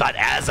jump. But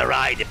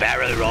Azarai, the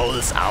barrel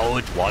rolls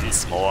out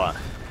once more.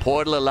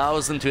 Portal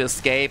allows them to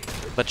escape,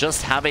 but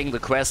just having the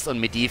quest on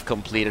Medivh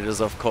completed is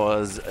of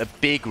course a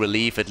big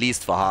relief, at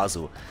least for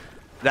Hazu.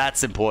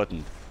 That's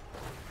important.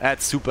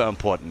 That's super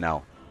important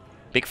now.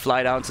 Big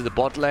fly down to the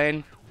bot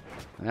lane.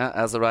 Yeah,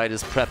 Azarai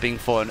is prepping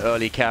for an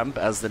early camp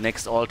as the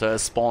next altar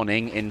is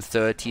spawning in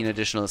 13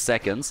 additional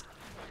seconds.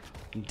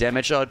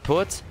 Damage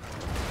output.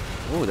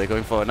 Oh, they're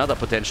going for another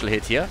potential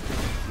hit here.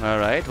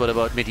 Alright, what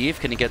about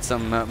Medivh? Can he get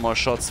some more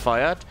shots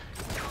fired?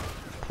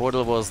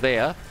 Portal was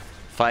there.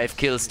 5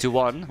 kills to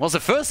 1. Was the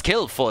first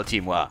kill for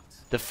Team Wa.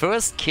 The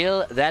first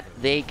kill that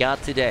they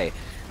got today.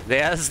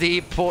 There's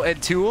the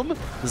Entomb.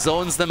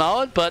 Zones them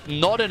out, but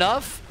not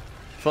enough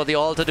for the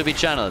altar to be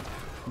channeled.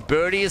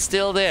 Birdie is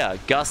still there.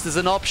 Gust is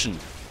an option.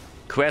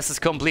 Quest is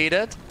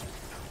completed.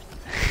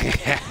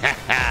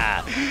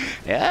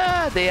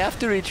 Yeah, they have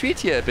to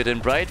retreat here a bit.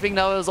 And Brightwing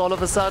now is all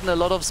of a sudden a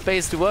lot of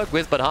space to work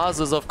with. But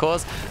Hazu is, of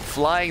course,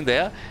 flying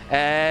there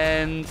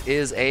and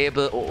is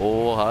able...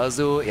 Oh,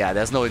 Hazu. Yeah,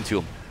 there's no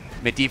Entomb.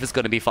 Medivh is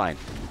going to be fine.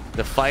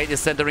 The fight is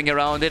centering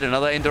around it.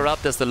 Another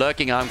interrupt as the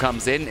lurking arm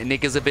comes in.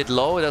 Nick is a bit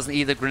low. Doesn't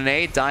eat the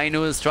grenade.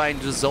 Dino is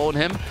trying to zone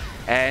him.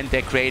 And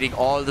they're creating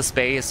all the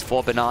space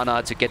for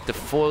Banana to get the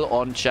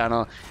full-on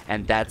channel.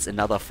 And that's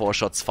another 4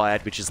 shots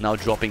fired, which is now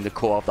dropping the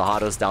core of the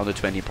Hardos down to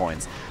 20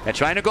 points. They're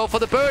trying to go for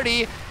the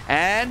birdie.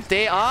 And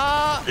they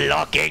are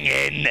locking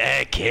in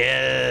a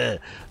kill.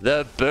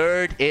 The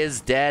bird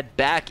is dead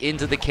back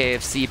into the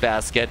KFC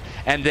basket.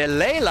 And the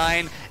ley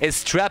line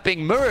is trapping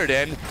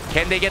Muradin.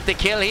 Can they get the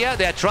kill here?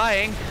 They're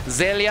trying.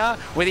 Zelia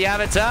with the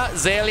avatar.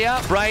 Zelia,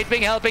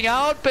 Brightwing helping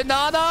out.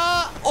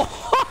 Banana.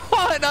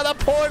 Oh, another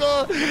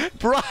portal.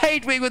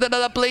 Brightwing with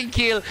another blink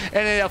kill. And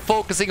they're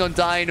focusing on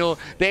Dino.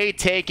 They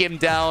take him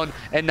down.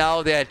 And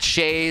now they're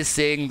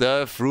chasing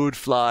the fruit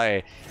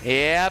fly.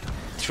 Yep.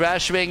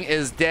 Trashwing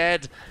is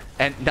dead.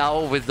 And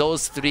now with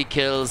those 3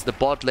 kills, the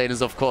bot lane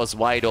is of course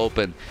wide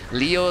open.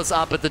 Leo's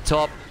up at the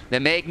top.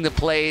 They're making the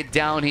play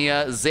down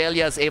here.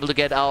 Zelia is able to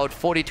get out.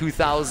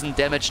 42,000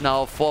 damage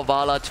now for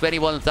Vala.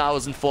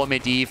 21,000 for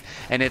Medivh.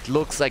 And it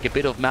looks like a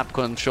bit of map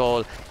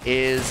control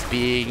is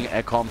being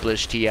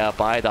accomplished here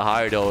by the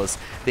Hardos.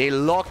 They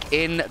lock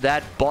in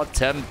that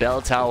bottom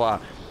bell tower.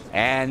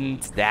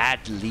 And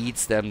that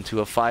leads them to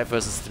a 5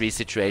 versus 3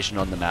 situation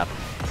on the map.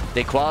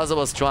 Quasar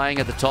was trying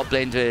at the top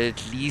lane to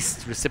at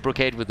least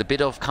reciprocate with a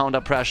bit of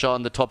counter pressure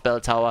on the top bell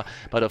tower.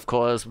 But of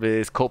course,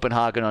 with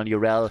Copenhagen on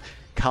Urel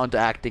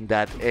counteracting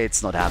that,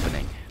 it's not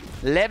happening.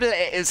 Level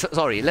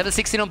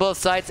 16 on both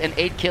sides and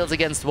 8 kills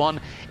against 1.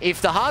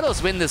 If the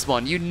Hardos win this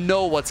one, you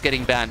know what's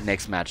getting banned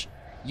next match.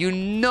 You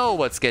know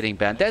what's getting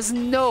banned. There's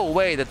no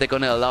way that they're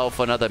going to allow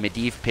for another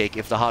Medivh pick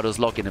if the Hardos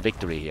lock in a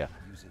victory here.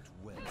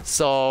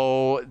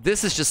 So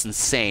this is just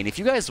insane. If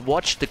you guys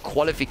watch the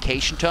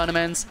qualification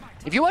tournaments,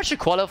 if you watch the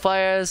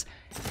qualifiers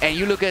and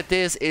you look at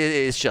this, it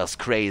is just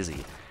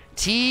crazy.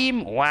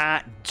 Team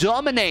Wa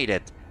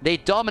dominated. They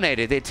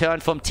dominated. They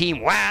turned from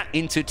Team Wa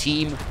into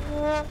Team...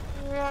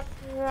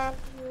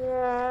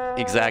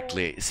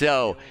 Exactly.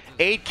 So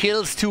 8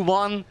 kills to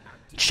 1.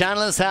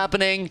 Channel is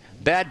happening.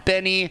 Bad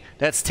Benny.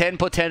 That's 10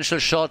 potential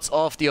shots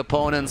off the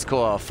opponent's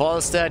core.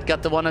 Falstad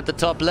got the one at the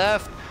top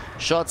left.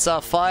 Shots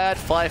are fired,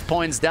 5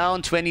 points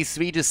down,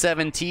 23 to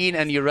 17,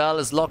 and Urel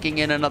is locking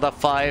in another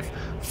 5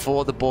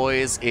 for the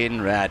boys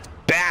in red.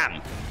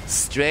 Bam!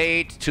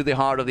 Straight to the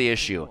heart of the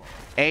issue.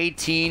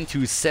 18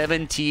 to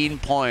 17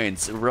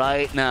 points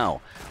right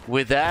now.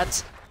 With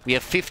that, we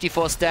have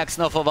 54 stacks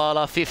now for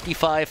Vala,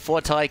 55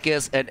 for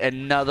Tychus, and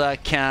another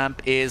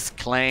camp is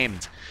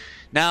claimed.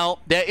 Now,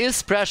 there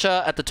is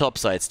pressure at the top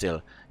side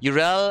still.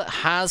 Urel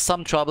has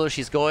some trouble.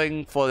 She's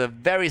going for the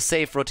very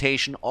safe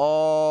rotation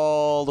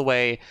all the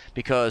way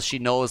because she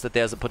knows that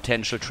there's a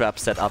potential trap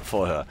set up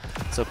for her.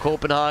 So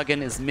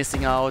Copenhagen is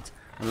missing out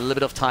a little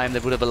bit of time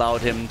that would have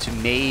allowed him to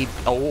maybe...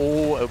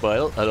 Oh,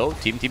 well, hello.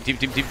 Team.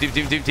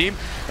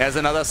 There's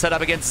another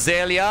setup against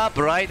Zelia.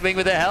 Brightwing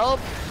with the help.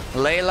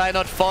 Leyline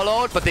not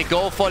followed, but they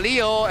go for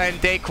Leo, and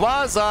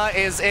Quasar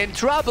is in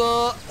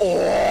trouble.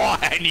 Oh,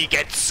 and he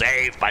gets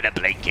saved by the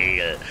blink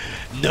kill.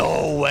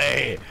 No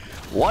way.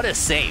 What a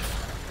save.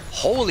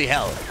 Holy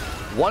hell.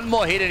 One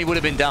more hit and he would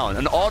have been down.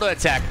 An auto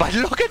attack. But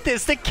look at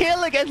this. The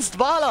kill against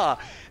Vala.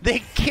 The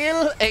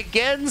kill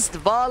against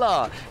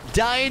Vala.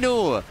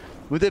 Dino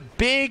with a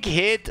big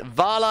hit.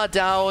 Vala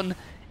down.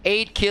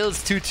 8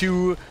 kills to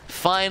 2.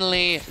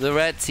 Finally, the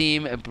red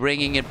team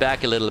bringing it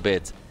back a little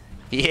bit.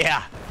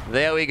 Yeah,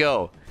 there we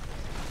go.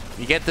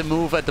 You get the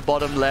move at the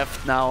bottom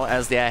left now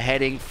as they are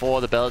heading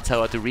for the bell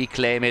tower to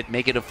reclaim it,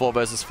 make it a 4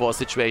 versus 4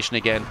 situation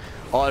again.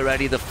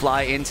 Already the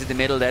fly into the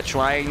middle. They're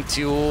trying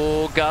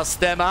to gust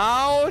them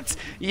out.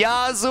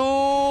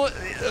 Yasu.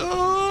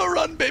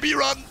 Run, baby,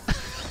 run.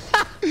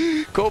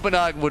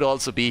 Copenhagen would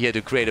also be here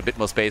to create a bit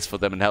more space for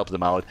them and help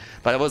them out.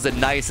 But it was a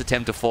nice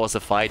attempt to force a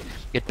fight.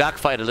 It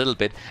backfired a little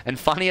bit. And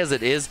funny as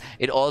it is,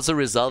 it also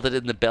resulted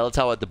in the bell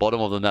tower at the bottom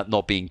of the map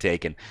not being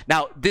taken.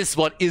 Now, this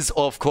one is,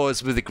 of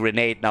course, with a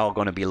grenade now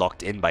going to be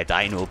locked in by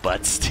Dino.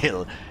 But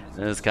still,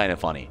 it's kind of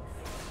funny.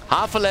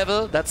 Half a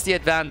level, that's the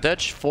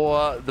advantage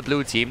for the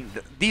blue team.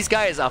 These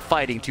guys are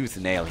fighting tooth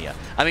and nail here.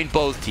 I mean,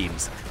 both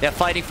teams. They're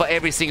fighting for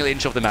every single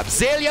inch of the map.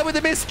 Zelia with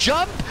a missed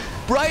jump.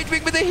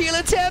 Brightwing with a heal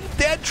attempt.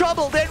 They're in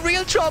trouble. They're in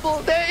real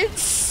trouble. They're in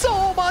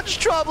so much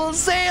trouble.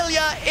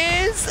 Zelia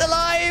is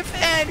alive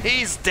and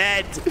he's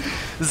dead.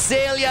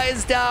 Zelia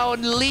is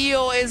down.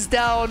 Leo is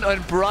down.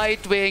 And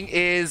Brightwing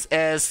is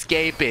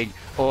escaping.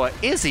 Or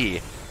is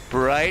he?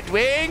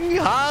 Brightwing.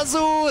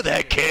 Hazu.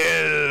 The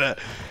kill.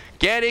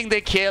 Getting the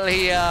kill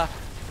here.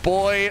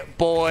 Boy,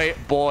 boy,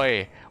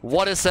 boy.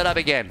 What a setup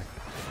again.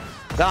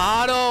 The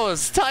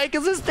Hardos.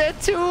 Tigers is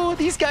dead too.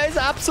 These guys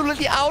are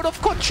absolutely out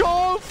of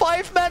control.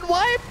 5-man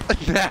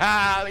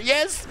wipe.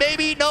 Yes,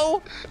 maybe,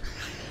 no.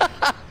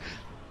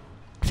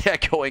 They're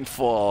going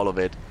for all of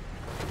it.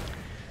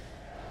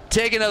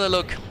 Take another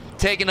look.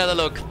 Take another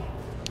look.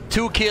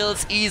 2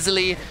 kills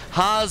easily.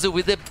 Hazu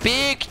with a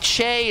big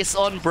chase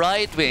on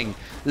Brightwing.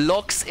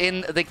 Locks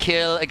in the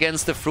kill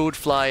against the fruit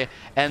fly,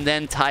 and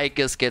then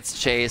Tigers gets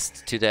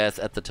chased to death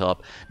at the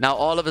top. Now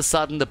all of a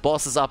sudden the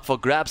boss is up for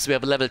grabs. We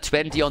have a level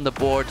 20 on the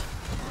board.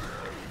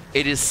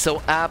 It is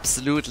so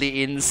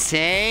absolutely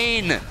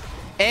insane.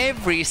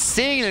 Every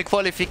single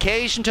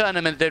qualification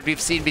tournament that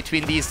we've seen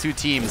between these two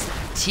teams,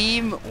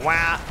 Team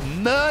Wow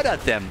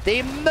murdered them.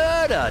 They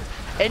murdered.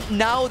 And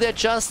now they're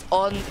just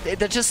on, they're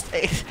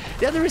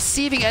the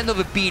receiving end of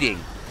a beating.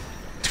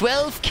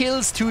 12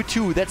 kills to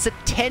 2. That's a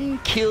 10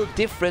 kill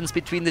difference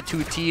between the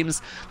two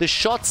teams. The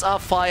shots are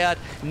fired,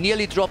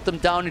 nearly dropped them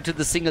down into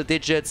the single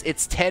digits.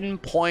 It's 10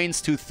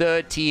 points to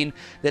 13.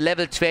 The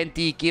level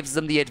 20 gives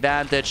them the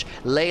advantage.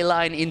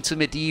 Leyline into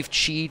Medivh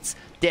cheats.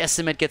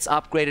 Decimate gets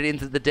upgraded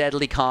into the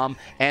Deadly Calm.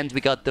 And we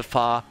got the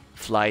Far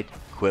Flight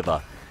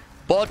Quiver.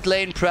 Bot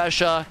lane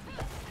pressure.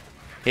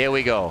 Here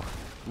we go.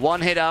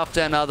 One hit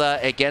after another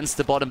against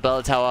the bottom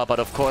bell tower, but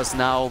of course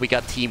now we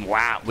got Team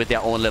Wow with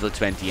their own level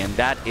 20, and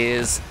that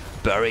is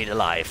buried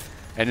alive.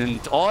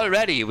 And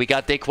already we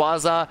got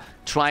Dequaza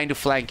trying to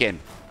flank in.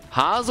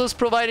 Hazu's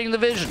providing the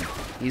vision.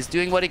 He's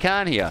doing what he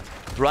can here.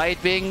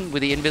 Brightwing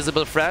with the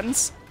invisible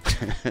friends.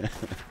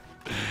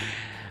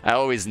 I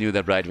always knew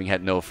that Brightwing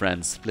had no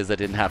friends. Blizzard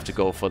didn't have to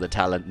go for the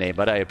talent name,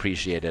 but I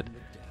appreciate it.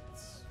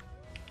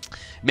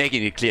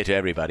 Making it clear to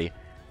everybody.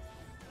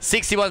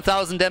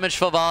 61,000 damage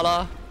for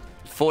Vala.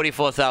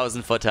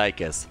 44,000 for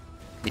Tigers.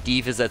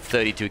 Medivh is at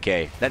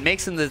 32k. That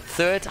makes him the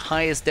 3rd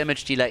highest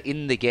damage dealer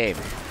in the game.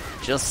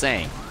 Just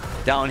saying.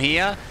 Down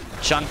here,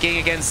 chunking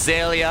against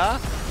Zelia.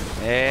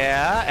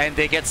 Yeah, and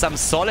they get some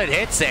solid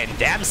hits in.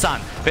 Damn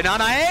son.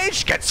 Banana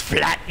Age gets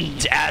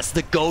flattened as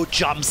the goat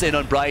jumps in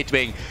on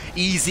Brightwing.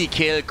 Easy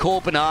kill.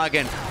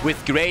 Copenhagen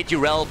with great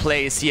URL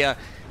plays here.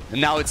 And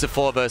now it's a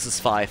 4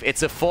 versus 5.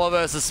 It's a 4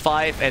 versus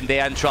 5 and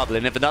they are in trouble.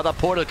 And if another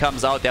portal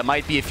comes out, there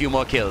might be a few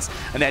more kills.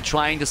 And they're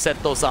trying to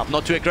set those up.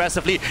 Not too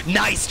aggressively.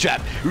 Nice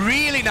trap.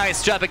 Really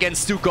nice trap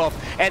against Stukov.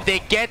 And they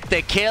get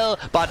the kill,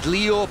 but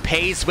Leo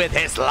pays with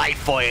his life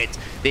for it.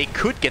 They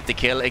could get the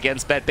kill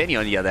against Bad Benny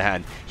on the other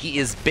hand. He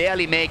is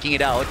barely making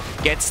it out.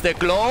 Gets the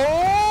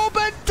globe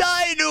and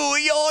Dino.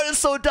 He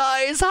also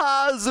dies.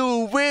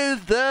 Hazu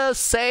with the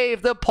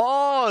save. The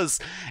pause.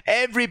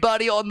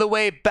 Everybody on the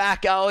way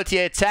back out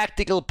here.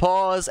 Tactical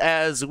pause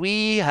as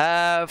we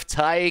have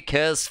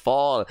Tigers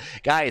fall.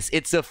 Guys,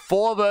 it's a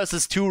 4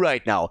 versus 2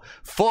 right now.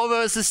 4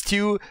 versus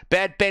 2.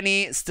 Bad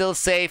Benny still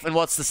safe. And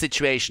what's the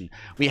situation?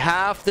 We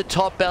have the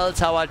top bell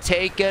tower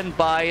taken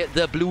by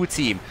the blue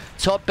team.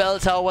 Top bell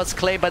tower was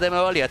claimed by them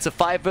earlier. It's a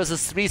 5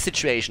 versus 3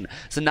 situation.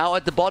 So now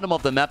at the bottom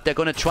of the map, they're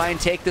going to try and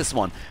take this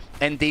one.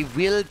 And they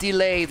will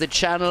delay the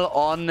channel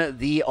on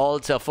the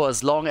altar for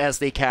as long as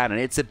they can. And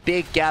it's a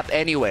big gap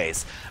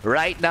anyways.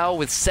 Right now,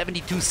 with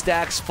 72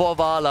 stacks for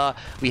Vala,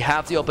 we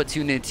have the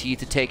opportunity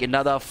to take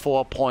another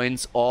 4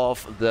 points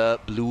off the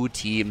blue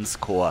team's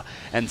core.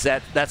 And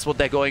that's what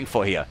they're going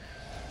for here.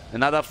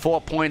 Another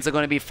 4 points are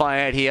going to be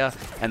fired here.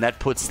 And that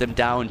puts them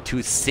down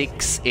to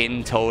 6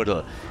 in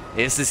total.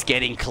 This is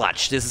getting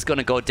clutch. This is going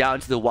to go down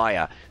to the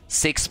wire.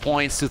 6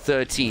 points to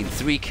 13.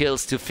 3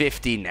 kills to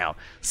 15 now.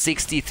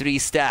 63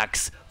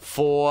 stacks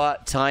for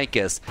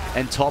Tigers.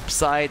 And top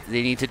side,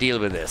 they need to deal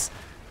with this.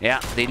 Yeah,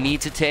 they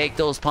need to take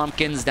those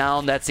pumpkins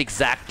down. That's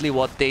exactly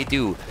what they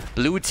do.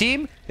 Blue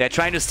team, they're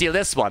trying to steal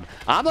this one.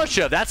 I'm not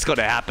sure if that's going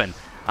to happen.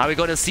 Are we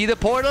going to see the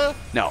portal?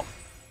 No.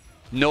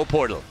 No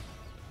portal.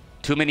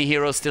 Too many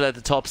heroes still at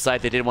the top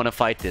side. They didn't want to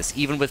fight this.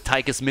 Even with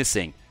Tigers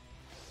missing.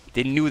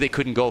 They knew they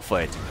couldn't go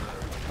for it.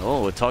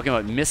 Oh, we're talking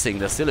about missing.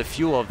 There's still a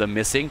few of them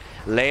missing.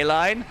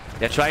 Leyline,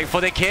 they're trying for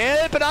the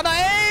kill. Banana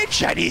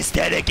Age, and he's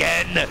dead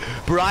again.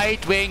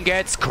 Brightwing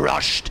gets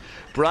crushed.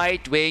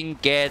 Brightwing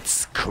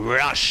gets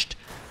crushed.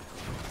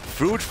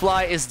 Fruit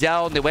Fly is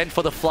down. They went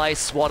for the Fly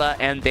Swatter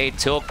and they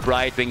took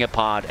Brightwing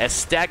apart. A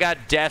staggered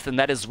death, and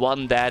that is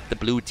one that the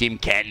blue team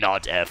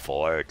cannot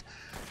afford.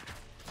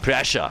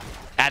 Pressure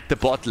at the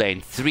bot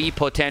lane. 3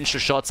 potential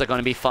shots are going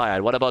to be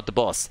fired. What about the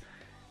boss?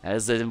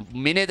 As a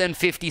minute and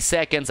 50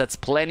 seconds, that's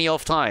plenty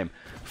of time.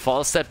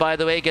 Falstad, by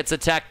the way, gets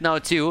attacked now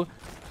too.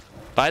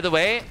 By the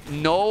way,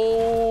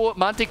 no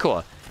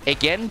Manticore.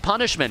 Again,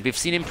 punishment. We've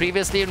seen him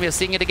previously and we're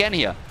seeing it again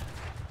here.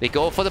 They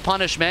go for the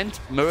punishment.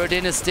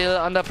 Muradin is still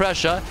under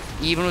pressure,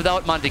 even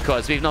without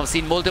Manticores. We've now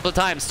seen multiple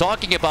times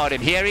talking about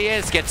him. Here he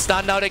is, gets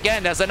stunned out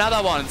again. There's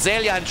another one.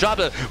 Zelia in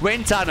trouble.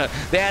 Wind Tunnel.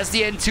 There's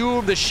the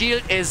Entomb. The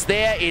shield is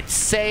there. It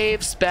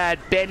saves Bad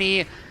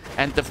Benny.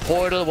 And the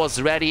portal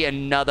was ready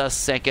another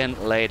second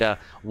later.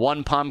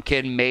 1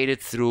 pumpkin made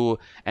it through,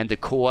 and the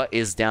core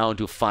is down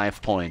to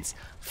 5 points.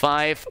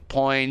 5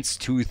 points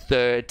to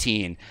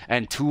 13.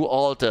 And 2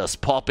 altars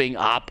popping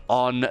up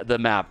on the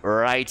map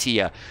right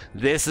here.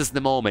 This is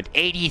the moment.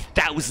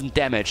 80,000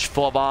 damage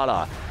for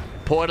Vala.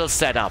 Portal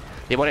setup.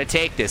 They want to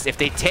take this. If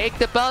they take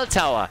the bell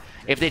tower,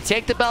 and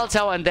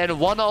then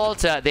 1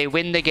 altar, they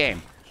win the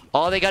game.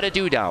 All they got to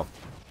do now.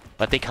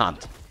 But they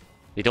can't.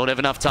 They don't have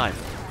enough time.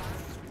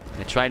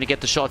 They're trying to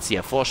get the shots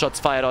here. 4 shots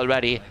fired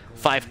already.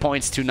 5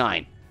 points to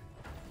 9.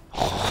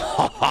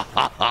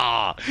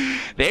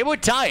 They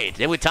would tie it.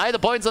 They would tie the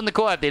points on the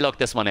core if they locked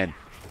this one in.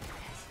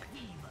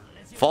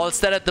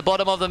 Falstad at the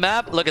bottom of the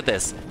map. Look at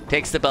this.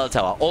 Takes the bell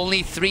tower.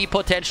 Only 3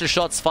 potential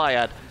shots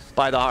fired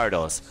by the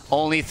Hardos.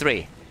 Only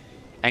 3.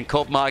 And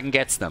Copenhagen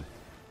gets them.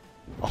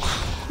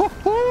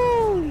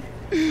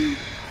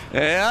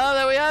 Yeah,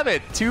 there we have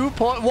it.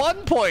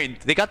 1 point.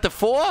 They got the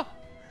 4.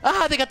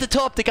 Ah, they got the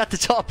top. They got the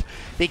top.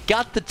 They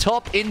got the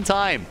top in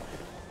time.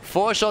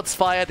 4 shots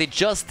fired. They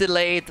just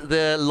delayed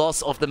the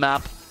loss of the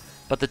map.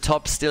 But the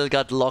top still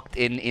got locked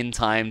in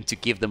time to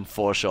give them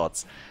 4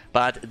 shots.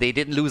 But they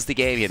didn't lose the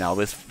game here now.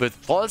 With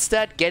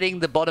Falstad getting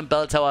the bottom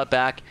bell tower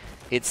back,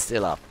 it's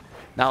still up.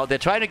 Now, they're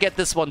trying to get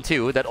this one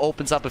too. That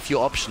opens up a few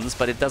options,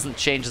 but it doesn't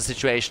change the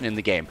situation in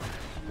the game.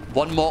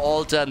 1 more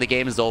altar and the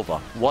game is over.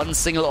 1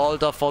 single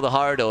altar for the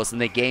Hardos and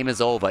the game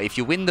is over. If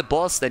you win the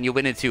boss, then you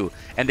win it too.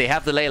 And they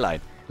have the ley line.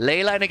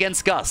 Leyline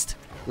against Gust.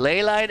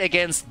 Leyline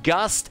against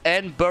Gust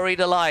and Buried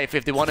Alive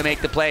if they want to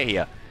make the play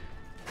here.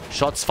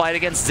 Shots fired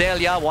against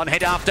Zelia. 1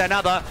 hit after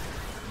another.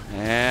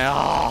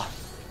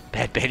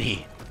 Bad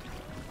Benny.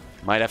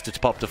 Might have to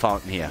pop the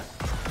fountain here.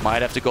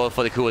 Might have to go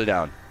for the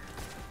cooldown.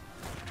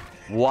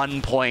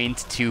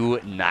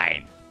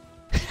 1.29.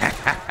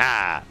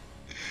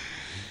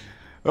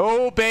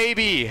 Oh,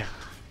 baby.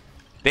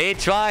 They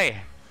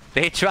try.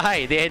 They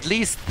try. They at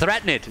least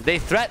threaten it. They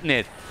threaten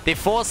it. They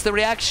force the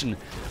reaction.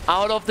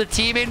 Out of the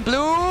team in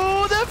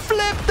blue, the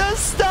flip, the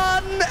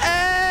stun,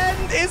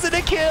 and is it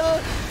a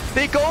kill?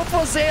 They go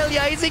for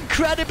Zelia. He's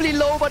incredibly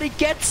low, but he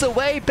gets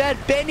away. Bad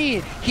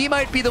Benny, he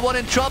might be the one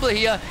in trouble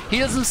here. He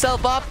heals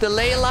himself up. The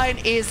ley line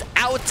is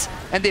out,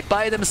 and they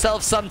buy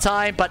themselves some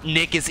time, but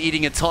Nick is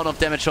eating a ton of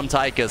damage from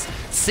Tychus.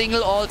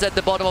 Single ult at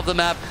the bottom of the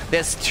map.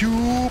 There's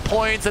 2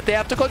 points that they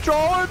have to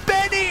control.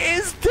 Benny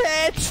is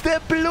dead. The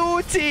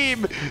blue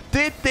team.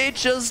 Did they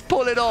just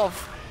pull it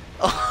off?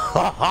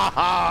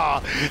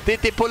 Did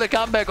they pull a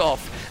comeback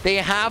off? They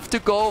have to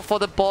go for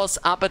the boss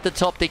up at the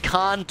top. They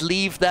can't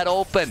leave that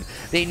open.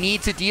 They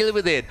need to deal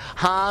with it.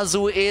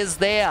 Hazu is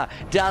there.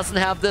 Doesn't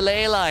have the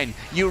ley line.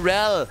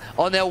 Urel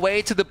on their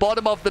way to the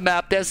bottom of the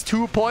map. There's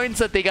 2 points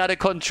that they gotta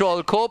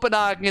control.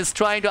 Copenhagen is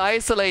trying to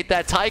isolate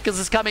that. Tychus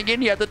is coming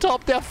in here at the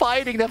top. They're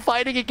fighting. They're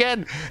fighting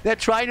again. They're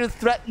trying to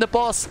threaten the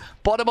boss.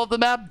 Bottom of the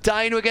map.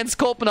 Dino against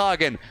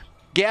Copenhagen.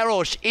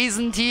 Garrosh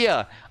isn't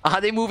here.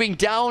 Are they moving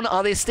down?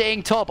 Are they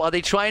staying top? Are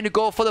they trying to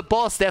go for the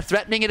boss? They're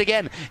threatening it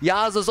again.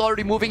 Yasuo's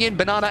already moving in.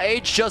 Banana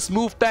H just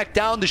moved back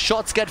down. The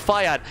shots get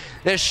fired.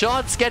 The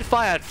shots get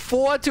fired.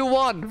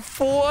 4-1.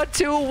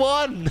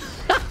 4-1.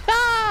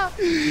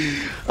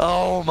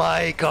 Oh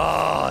my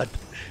god.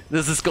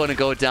 This is going to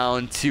go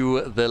down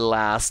to the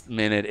last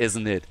minute,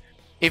 isn't it?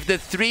 If the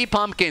 3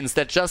 pumpkins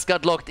that just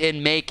got locked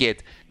in make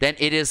it, then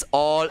it is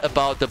all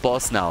about the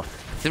boss now.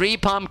 3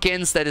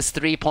 pumpkins, that is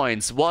 3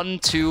 points. 1,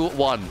 2,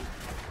 1.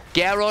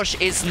 Garrosh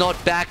is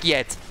not back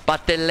yet,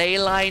 but the ley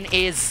line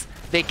is.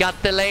 They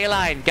got the ley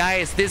line.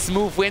 Guys, this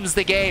move wins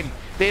the game.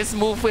 This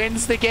move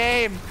wins the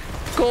game.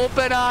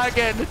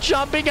 Copenhagen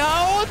jumping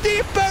out.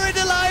 The Buried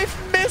Alive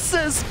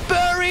misses.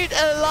 Buried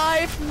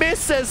Alive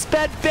misses.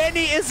 Bad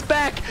Benny is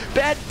back.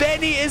 Bad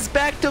Benny is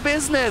back to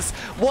business.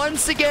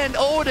 Once again,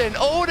 Odin.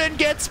 Odin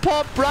gets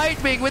popped.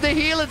 Brightwing with a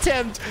heal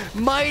attempt.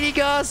 Mighty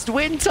Gust.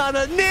 Wind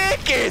Tunnel.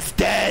 Nick is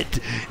dead.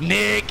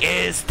 Nick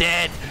is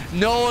dead.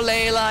 No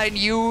ley line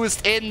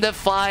used in the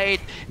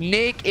fight.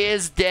 Nick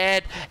is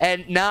dead.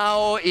 And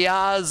now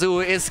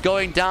Yasuo is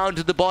going down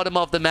to the bottom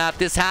of the map.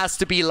 This has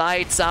to be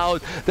lights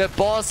out. The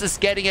boss is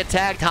getting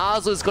attacked.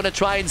 Hazu is going to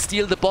try and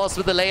steal the boss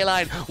with the ley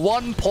line.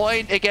 1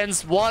 point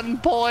against 1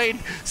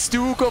 point.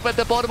 Stukov at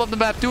the bottom of the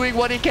map doing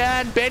what he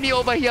can. Benny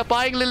over here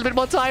buying a little bit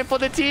more time for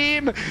the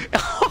team.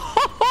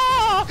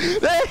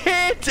 The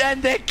hit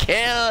and the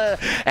kill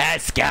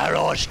as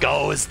Garrosh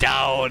goes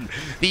down.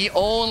 The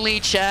only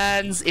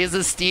chance is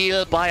a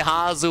steal by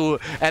Hazu,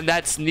 and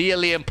that's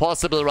nearly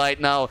impossible right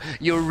now.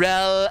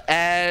 Urel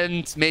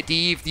and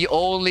Medivh, the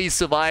only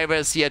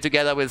survivors here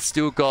together with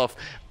Stukov.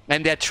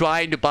 And they're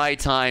trying to buy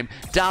time.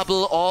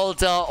 Double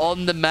altar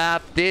on the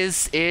map.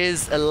 This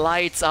is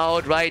lights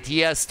out right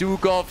here.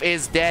 Stukov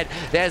is dead.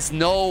 There's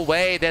no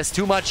way. There's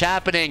too much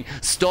happening.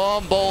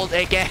 Stormbolt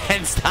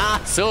against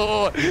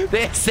Hazu.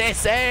 This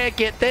is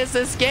it. This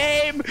is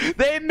game.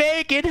 They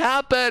make it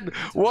happen.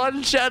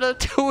 1 channel,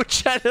 2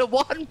 channel,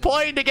 1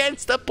 point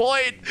against a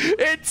point.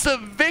 It's a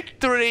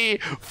victory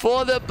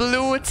for the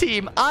blue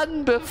team.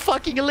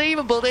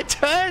 Unfucking-believable. They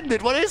turned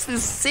it. What is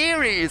this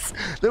series?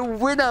 The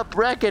winner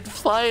bracket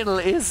final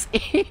is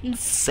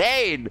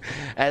insane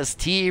as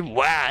Team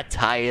WA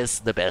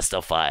ties the best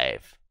of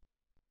 5.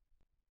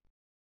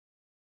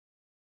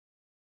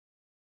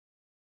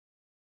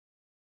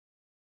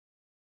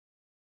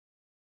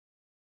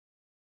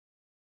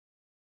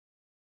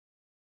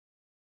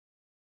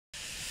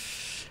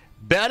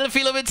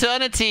 Battlefield of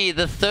Eternity,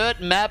 the 3rd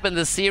map in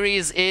the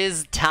series,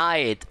 is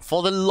tied.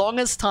 For the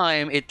longest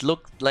time, it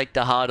looked like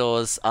the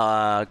Hardos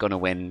are gonna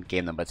win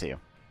game number 2.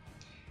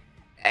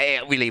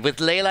 Really, with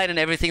Leyline and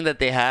everything that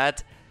they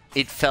had,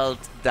 it felt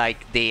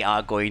like they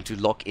are going to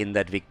lock in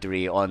that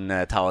victory on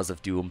Towers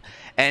of Doom.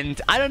 And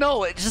I don't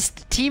know,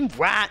 just Team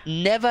WA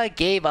never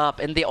gave up,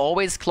 and they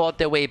always clawed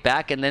their way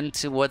back, and then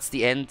towards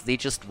the end, they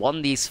just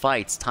won these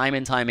fights time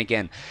and time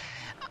again.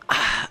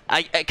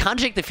 I can't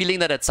shake the feeling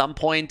that at some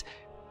point,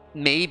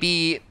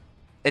 maybe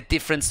a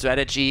different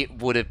strategy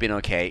would have been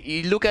okay.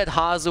 You look at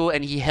Hazu,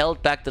 and he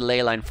held back the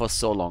ley line for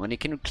so long, and you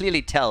can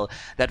clearly tell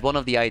that one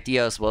of the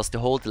ideas was to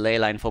hold the ley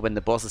line for when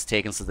the boss is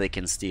taken so they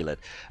can steal it.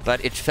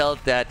 But it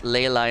felt that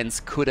ley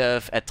lines could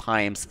have at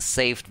times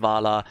saved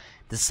Vala,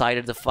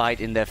 decided the fight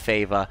in their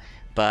favor,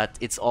 but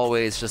it's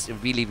always just a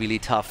really, really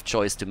tough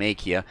choice to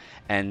make here.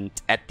 And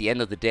at the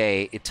end of the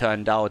day, it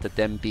turned out that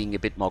them being a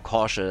bit more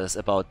cautious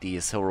about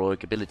these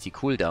heroic ability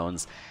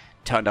cooldowns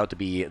turned out to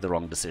be the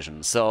wrong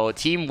decision. So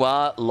Team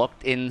WA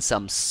locked in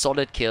some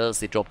solid kills.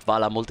 They dropped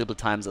Vala multiple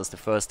times as the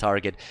first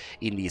target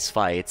in these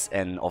fights,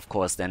 and of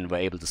course then were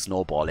able to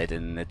snowball it,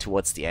 and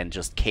towards the end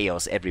just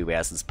chaos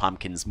everywhere since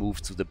Pumpkins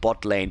moved to the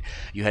bot lane.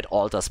 You had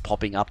altars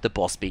popping up, the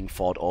boss being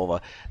fought over.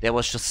 There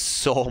was just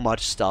so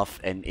much stuff,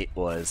 and it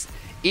was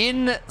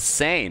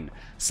insane.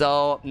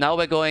 So now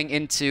we're going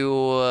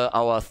into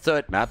our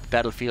 3rd map,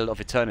 Battlefield of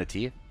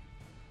Eternity,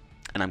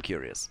 and I'm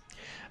curious.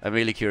 I'm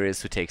really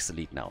curious who takes the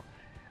lead now.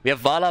 We have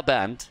Vala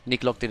banned.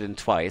 Nick locked it in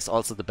twice.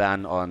 Also the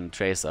ban on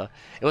Tracer.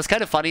 It was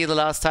kind of funny the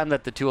last time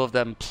that the two of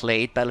them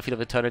played Battlefield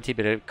of Eternity,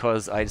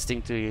 because I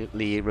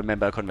distinctly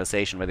remember a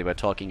conversation where they were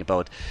talking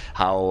about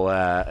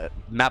how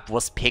map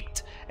was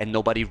picked and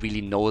nobody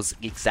really knows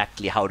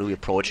exactly how to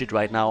approach it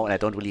right now, and I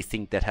don't really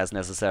think that has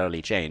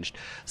necessarily changed.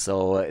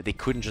 So they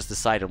couldn't just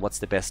decide on what's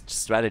the best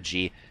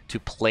strategy to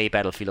play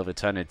Battlefield of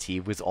Eternity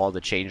with all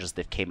the changes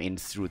that came in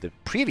through the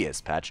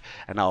previous patch,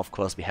 and now of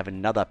course we have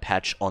another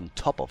patch on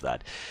top of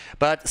that.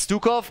 But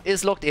Stukov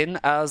is locked in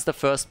as the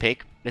first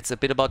pick. It's a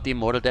bit about the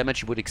immortal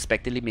damage. You would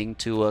expect Li Ming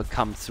to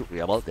come through.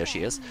 Yeah, well, there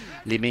she is.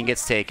 Li Ming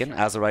gets taken.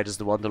 Azerite is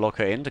the one to lock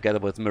her in, together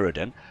with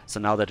Muradin.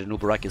 So now that the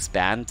Nubarak is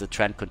banned, the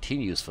trend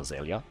continues for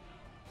Xaylia.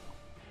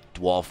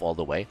 Dwarf all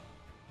the way.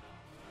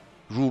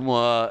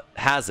 Rumor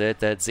has it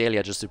that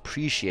Xaylia just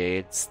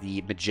appreciates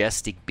the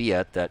majestic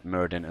beard that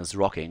Muradin is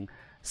rocking,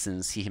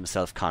 since he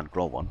himself can't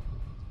grow one.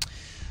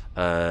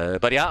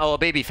 But yeah, our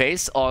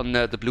babyface on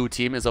the blue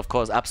team is of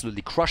course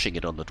absolutely crushing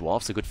it on the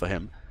dwarf, so good for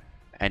him.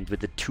 And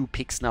with the 2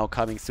 picks now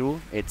coming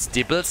through, it's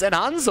Dibbles and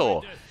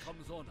Hanzo.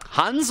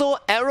 Hanzo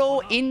arrow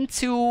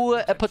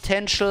into a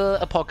potential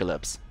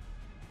apocalypse.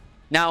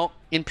 Now,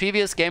 in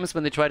previous games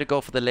when they try to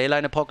go for the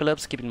leyline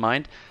apocalypse, keep in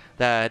mind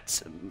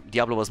that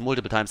Diablo was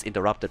multiple times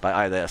interrupted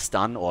by either a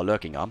stun or a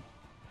lurking arm.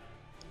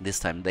 This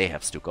time they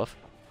have Stukov.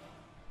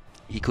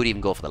 He could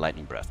even go for the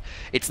lightning breath.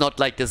 It's not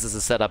like this is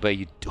a setup where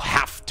you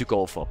have to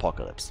go for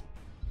apocalypse.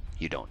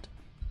 You don't.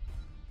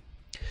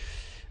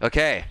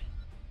 Okay.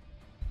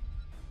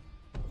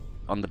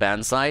 On the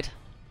ban side,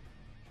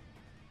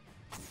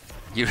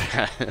 you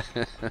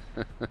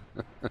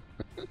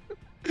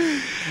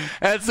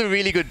that's a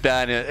really good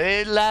ban.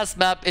 Last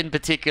map in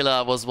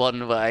particular was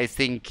one where I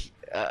think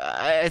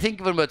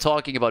when we're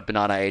talking about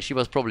Banana Age, he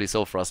was probably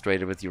so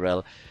frustrated with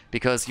Urel,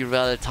 because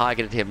Urel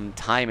targeted him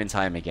time and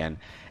time again.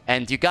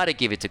 And you gotta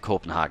give it to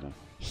Copenhagen.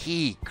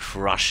 He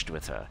crushed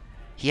with her.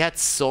 He had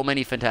so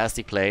many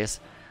fantastic plays.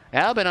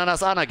 Yeah,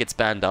 Bananas Ana gets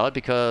banned out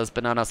because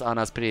Bananas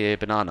Ana's pretty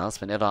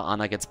bananas. Whenever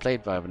Ana gets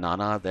played by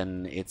Banana,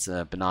 then it's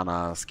a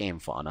bananas game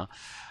for Ana.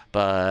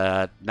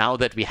 But now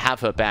that we have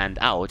her banned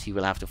out, he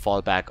will have to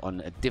fall back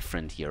on a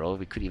different hero.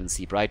 We could even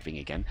see Brightwing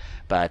again.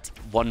 But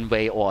one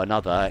way or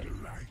another,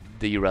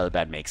 the Urel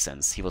ban makes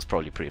sense. He was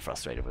probably pretty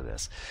frustrated with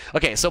this.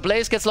 Okay, so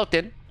Blaze gets locked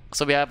in.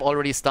 So we have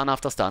already stun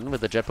after stun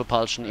with the Jet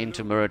Propulsion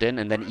into Muradin,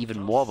 and then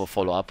even more of a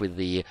follow-up with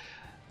the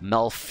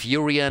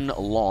Malfurion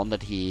Lawn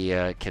that he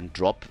can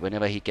drop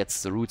whenever he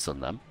gets the roots on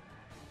them.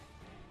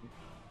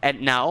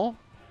 And now,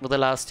 with the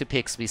last 2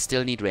 picks, we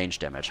still need range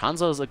damage.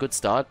 Hanzo is a good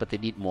start, but they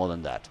need more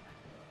than that.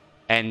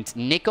 And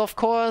Nick, of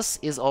course,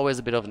 is always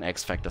a bit of an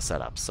X-Factor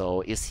setup.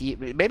 So is he...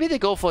 Maybe they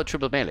go for a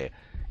triple melee.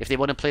 If they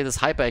want to play this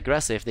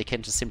hyper-aggressive, they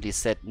can just simply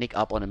set Nick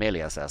up on a melee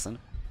assassin.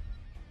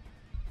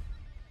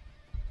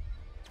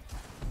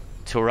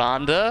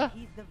 Tyrande.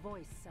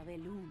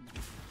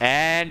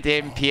 And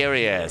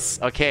Imperious.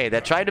 Okay,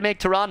 they're trying to make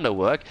Tyrande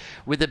work.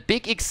 With the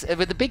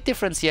big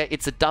difference here,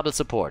 it's a double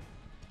support.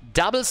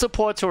 Double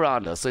support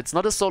Tyrande. So it's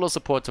not a solo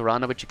support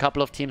Tyrande, which a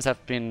couple of teams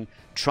have been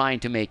trying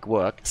to make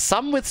work.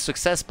 Some with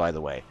success, by the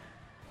way.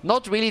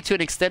 Not really to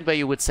an extent where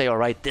you would say,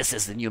 alright, this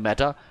is the new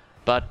meta.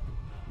 But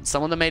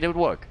some of them made it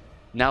work.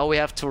 Now we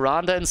have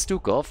Tyrande and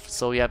Stukov.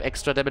 So you have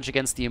extra damage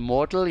against the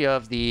Immortal. You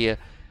have the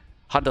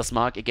Hunter's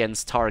Mark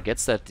against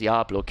targets that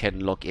Diablo can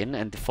lock in.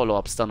 And the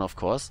follow-up stun, of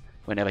course,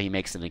 whenever he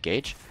makes an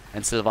engage.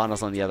 And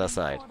Sylvanas on the other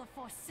side.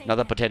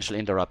 Another potential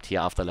interrupt here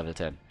after level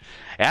 10.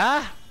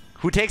 Yeah?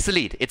 Who takes the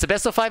lead? It's a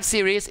best of 5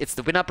 series. It's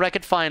the winner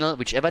bracket final.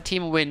 Whichever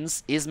team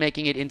wins is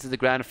making it into the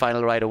grand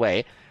final right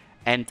away.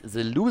 And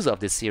the loser of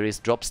this series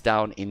drops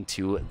down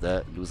into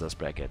the losers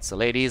bracket. So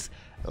ladies,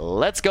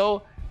 let's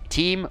go.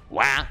 Team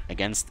Wah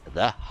against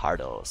the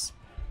Hardos.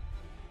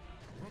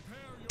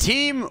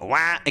 Team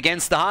Wah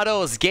against the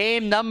Hardos.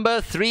 Game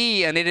number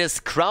 3. And it is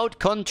Crowd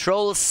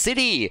Control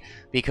City.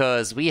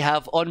 Because we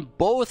have on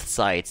both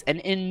sides an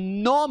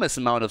enormous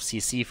amount of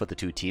CC for the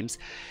 2 teams.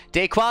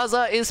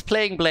 Dequaza is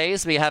playing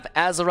Blaze. We have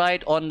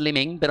Azerite on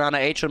Liming, Banana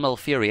H on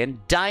Malfurion,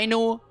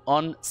 Dino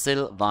on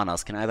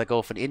Sylvanas. Can either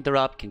go for the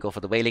interrupt, can go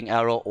for the Wailing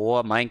Arrow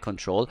or Mind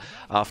Control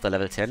after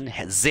level 10.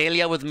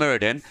 Zelia with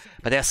Muradin.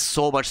 But there's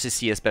so much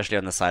CC, especially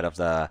on the side of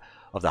the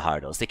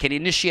Hardos. They can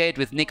initiate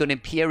with Nick on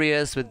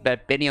Imperious, with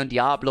Bad Benny on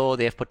Diablo.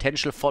 They have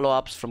potential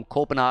follow-ups from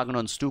Copenhagen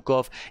on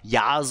Stukov,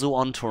 Yasu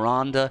on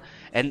Tyrande,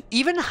 and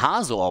even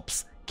Hazo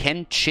Ops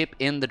can chip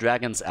in the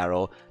Dragon's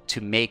Arrow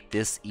to make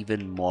this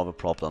even more of a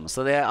problem.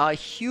 So there are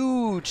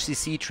huge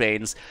CC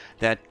trains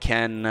that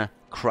can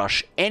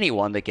crush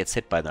anyone that gets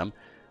hit by them.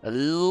 A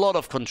lot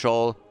of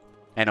control.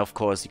 And of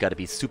course, you got to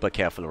be super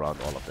careful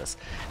around all of this.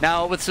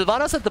 Now, with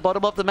Sylvanas at the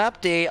bottom of the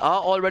map, they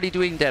are already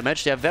doing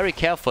damage. They're very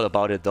careful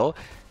about it, though,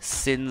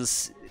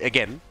 since,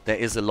 again, there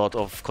is a lot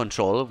of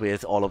control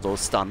with all of those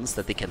stuns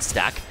that they can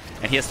stack.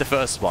 And here's the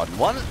first one.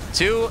 1,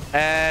 2,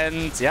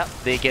 and yeah,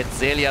 they get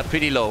Zelia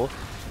pretty low.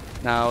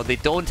 Now, they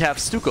don't have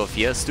Stukov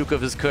here.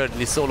 Stukov is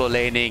currently solo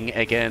laning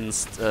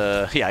against,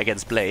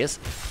 against Blaze.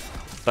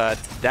 But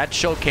that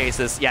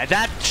showcases,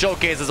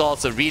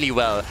 also really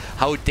well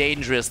how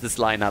dangerous this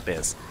lineup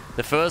is.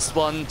 The first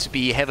one to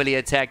be heavily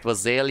attacked was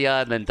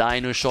Zelia, and then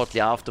Dino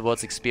shortly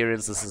afterwards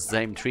experiences the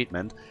same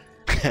treatment.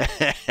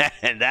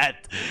 And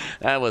that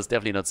was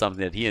definitely not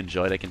something that he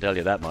enjoyed, I can tell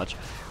you that much.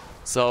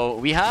 So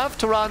we have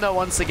Tyrande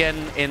once again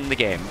in the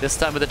game, this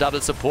time with a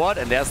double support,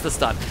 and there's the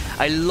stun.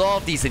 I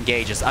love these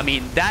engages. I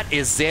mean, that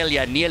is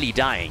Zelia nearly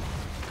dying.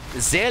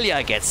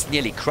 Zelia gets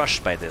nearly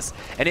crushed by this.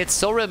 And it's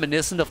so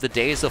reminiscent of the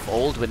days of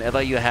old whenever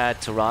you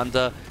had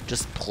Tyrande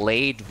just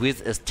played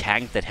with a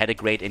tank that had a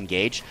great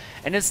engage.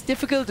 And it's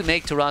difficult to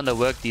make Tyrande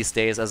work these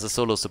days as a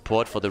solo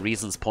support for the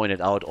reasons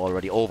pointed out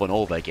already over and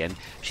over again.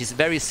 She's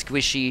very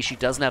squishy, she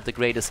doesn't have the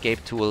great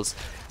escape tools,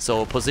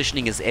 so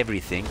positioning is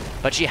everything.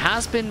 But she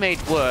has been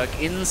made work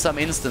in some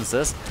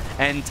instances,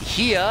 and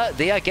here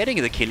they are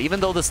getting the kill,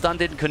 even though the stun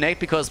didn't connect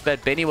because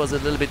Bad Benny was a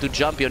little bit too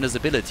jumpy on his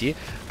ability.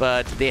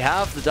 But they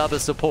have the double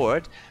support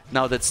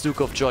now that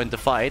Stukov joined the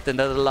fight, and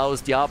that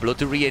allows Diablo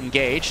to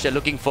re-engage. They're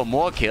looking for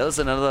more kills,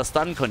 and another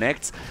stun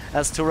connects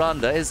as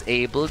Tyrande is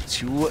able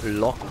to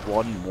lock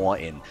one more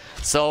in.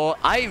 So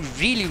I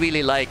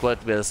really like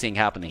what we're seeing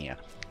happening here.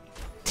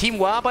 Team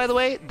Wa, by the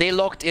way, they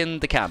locked in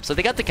the camp. So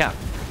they got the camp.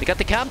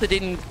 They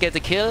didn't get the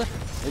kill.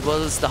 It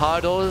was the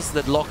Hardos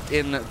that locked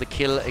in the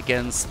kill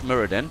against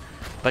Muradin.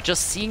 But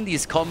just seeing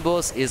these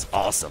combos is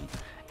awesome.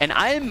 And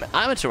I'm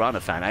a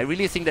Tyrande fan. I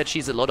really think that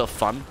she's a lot of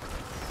fun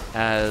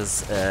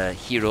as a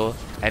hero,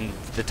 and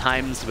the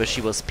times where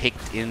she was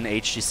picked in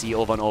HGC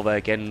over and over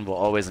again were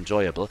always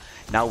enjoyable.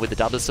 Now with the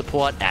double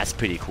support, that's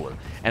pretty cool.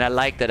 And I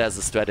like that as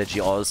a strategy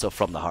also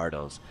from the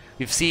Hardos.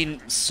 We've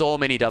seen so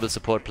many double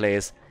support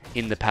plays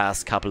in the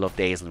past couple of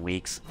days and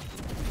weeks,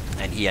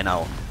 and here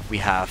now we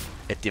have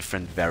a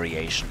different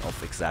variation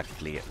of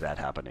exactly that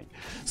happening.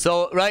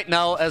 So right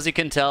now, as you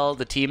can tell,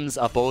 the teams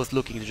are both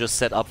looking to just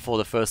set up for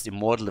the first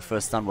Immortal. The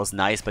first stun was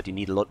nice, but you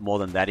need a lot more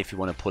than that if you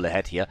want to pull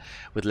ahead here.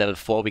 With level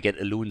 4 we get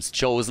Elune's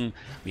Chosen.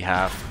 We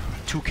have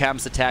 2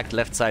 camps attacked,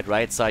 left side,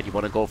 right side. You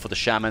want to go for the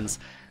Shamans.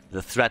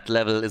 The threat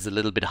level is a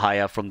little bit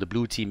higher from the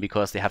blue team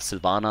because they have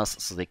Sylvanas,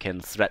 so they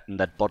can threaten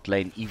that bot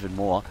lane even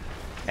more.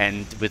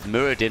 And with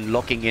Muradin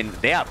locking in,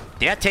 they are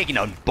taking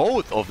on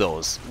both of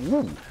those.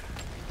 Ooh.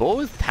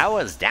 Both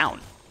towers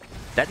down.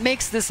 That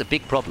makes this a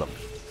big problem.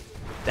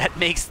 That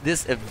makes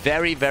this a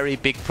very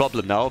big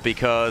problem now,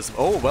 because,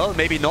 oh, well,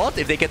 maybe not.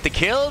 If they get the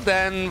kill,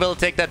 then we'll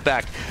take that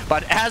back.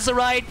 But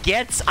Azerite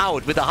gets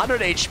out with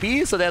 100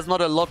 HP, so there's not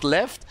a lot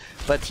left,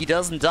 but he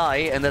doesn't die,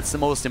 and that's the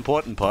most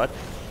important part.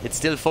 It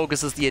still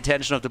focuses the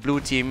attention of the blue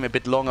team a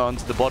bit longer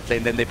onto the bot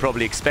lane than they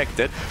probably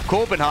expected.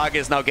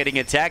 Copenhagen is now getting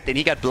attacked, and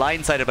he got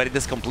blindsided by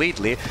this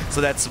completely. So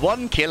that's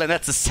 1 kill, and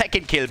that's the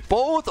 2nd kill.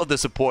 Both of the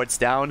supports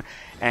down.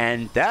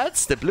 And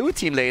that's the blue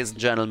team, ladies and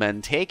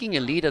gentlemen, taking a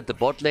lead at the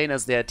bot lane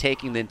as they're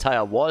taking the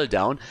entire wall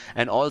down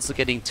and also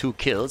getting 2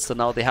 kills. So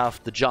now they have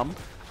the jump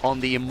on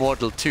the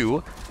Immortal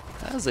 2.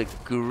 That's a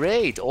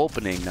great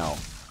opening now.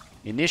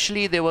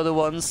 Initially, they were the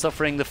ones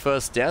suffering the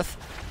first death,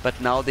 but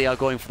now they are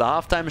going for the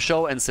halftime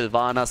show, and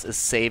Sylvanas is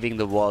saving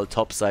the wall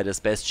topside as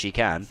best she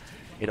can.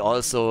 It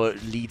also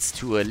leads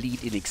to a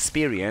lead in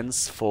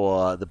experience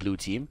for the blue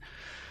team.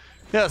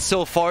 Yeah,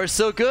 so far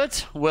so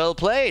good. Well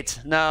played.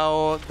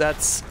 Now,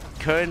 that's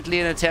currently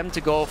an attempt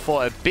to go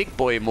for a big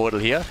boy Immortal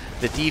here.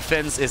 The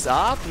defense is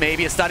up.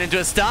 Maybe a stun into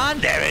a stun.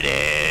 There it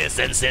is.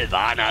 And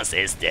Sylvanas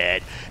is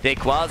dead.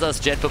 Rayquaza's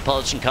jet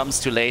propulsion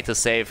comes too late to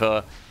save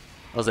her.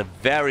 That was a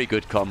very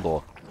good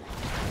combo.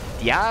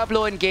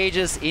 Diablo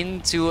engages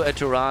into a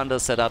Tyrande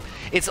setup.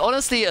 It's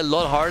honestly a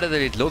lot harder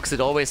than it looks. It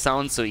always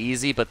sounds so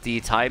easy, but the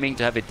timing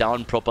to have it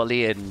down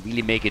properly and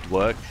really make it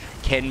work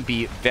can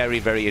be very,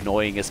 very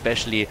annoying,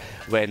 especially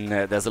when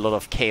there's a lot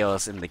of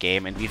chaos in the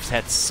game. And we've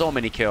had so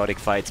many chaotic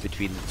fights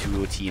between the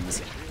two teams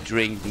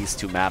during these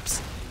 2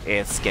 maps.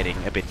 It's getting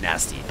a bit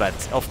nasty.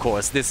 But of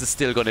course, this is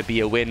still going to be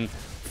a win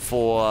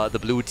for the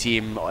blue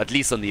team, at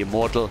least on the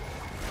Immortal.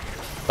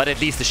 But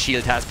at least the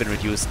shield has been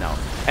reduced now.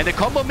 And the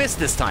combo missed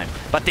this time.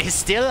 But they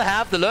still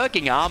have the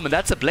lurking arm, and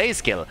that's a blaze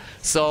kill.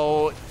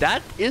 So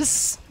that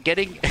is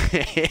getting...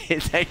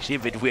 it's actually a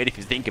bit weird if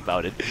you think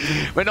about it.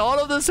 When all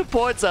of the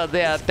supports are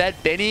there, Bad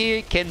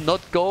Benny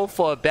cannot go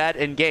for a bad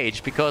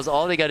engage, because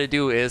all they gotta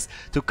do is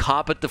to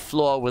carpet the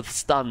floor with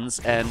stuns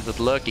and with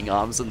lurking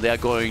arms, and they're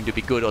going to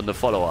be good on the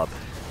follow-up.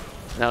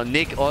 Now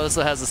Nick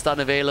also has a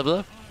stun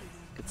available.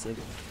 It's a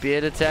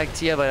bit attacked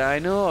here, but I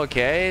know,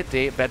 okay,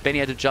 Bad Benny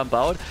had to jump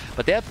out,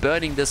 but they're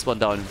burning this one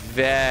down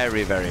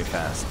very, very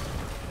fast.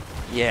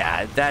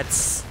 Yeah,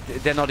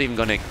 they're not even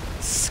gonna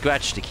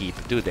scratch the keep,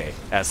 do they?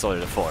 As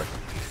Solid 4.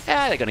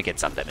 Yeah, they're gonna get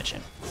some damage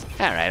in.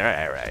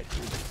 Alright.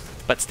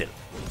 But still,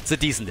 it's a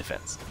decent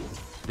defense.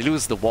 They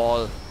lose the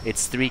wall,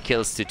 it's 3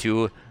 kills to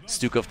 2.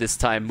 Stukov this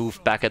time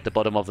moved back at the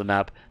bottom of the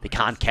map. They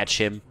can't catch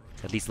him,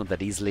 at least not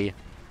that easily.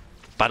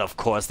 But of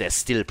course, there's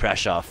still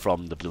pressure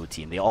from the blue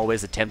team. They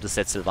always attempt to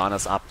set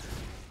Sylvanas up,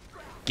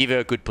 give her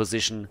a good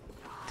position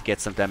to get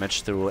some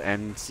damage through.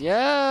 And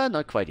yeah,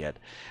 not quite yet.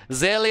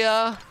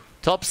 Zelia,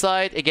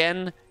 topside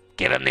again.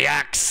 Give him the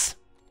axe.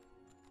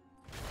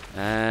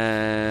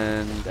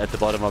 And at the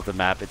bottom of the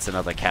map, it's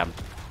another camp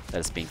that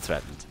is being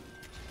threatened.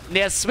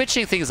 They're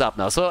switching things up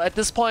now. So at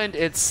this point,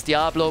 it's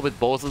Diablo with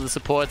both of the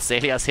supports.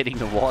 Zelia's hitting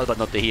the wall, but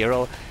not the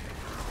hero.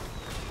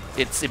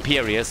 It's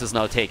Imperius who's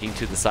now taking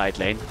to the side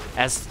lane,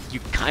 as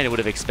you kind of would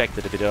have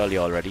expected a bit earlier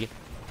already.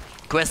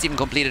 Quest even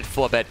completed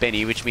for Bad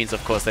Benny, which means,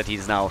 of course, that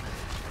he's now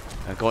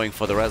going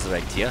for the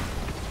Resurrect here.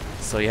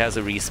 So he has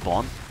a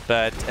respawn.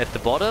 But at the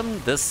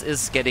bottom, this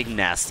is getting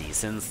nasty,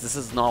 since this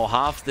is now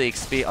half the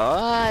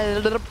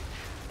XP.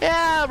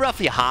 Yeah,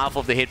 roughly half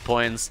of the hit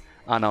points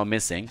are now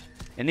missing.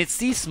 And it's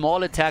these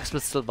small attacks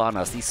with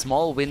Sylvanas, these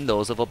small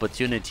windows of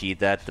opportunity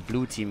that the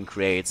blue team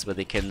creates, where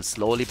they can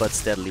slowly but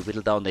steadily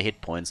whittle down the hit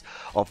points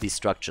of these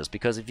structures.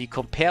 Because if you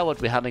compare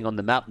what we're having on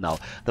the map now,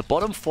 the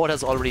bottom fort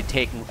has already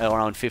taken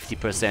around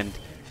 50%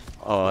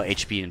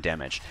 HP and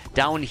damage.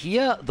 Down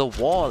here, the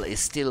wall is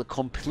still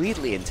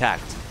completely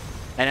intact.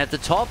 And at the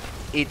top,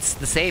 it's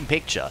the same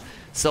picture.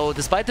 So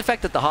despite the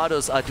fact that the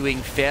Hardos are doing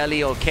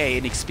fairly okay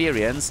in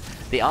experience,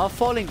 they are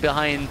falling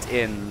behind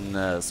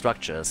in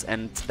structures.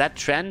 And that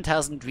trend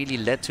hasn't really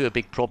led to a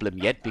big problem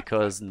yet,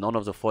 because none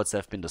of the forts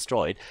have been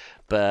destroyed.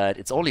 But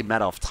it's only a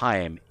matter of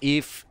time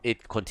if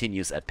it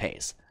continues at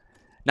pace.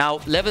 Now,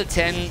 level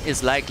 10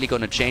 is likely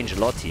going to change a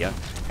lot here,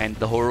 and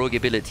the heroic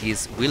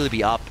abilities will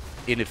be up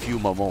in a few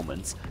more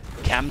moments.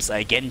 Camps are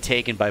again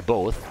taken by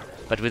both.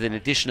 But with an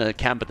additional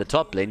camp at the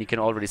top lane, you can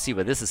already see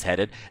where this is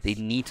headed. They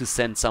need to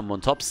send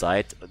someone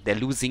topside. They're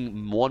losing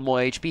more and more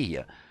HP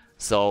here.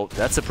 So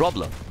that's a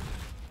problem.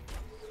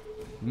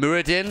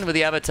 Muradin with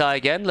the Avatar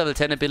again. Level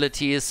 10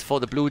 abilities for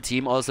the blue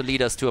team also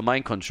lead us to a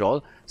mind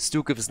control.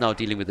 Stukov is now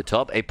dealing with the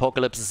top.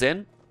 Apocalypse is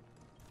in.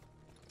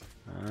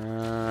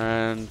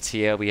 And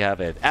here we have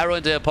it. Arrow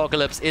into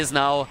Apocalypse is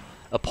now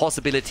a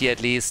possibility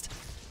at least.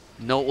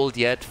 No ult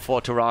yet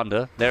for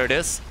Tyrande. There it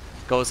is.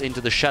 Goes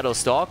into the Shadow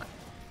Stalk.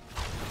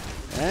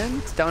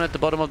 And down at the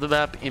bottom of the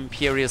map,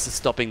 Imperius is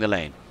stopping the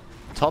lane.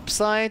 Top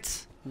side,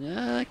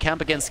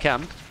 camp against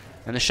camp.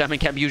 And the Shaman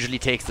camp usually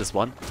takes this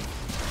one.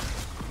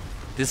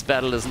 This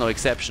battle is no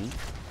exception.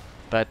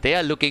 But they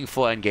are looking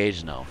for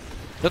engage now.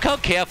 Look how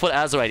careful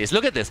Azurite is.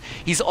 Look at this.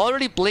 He's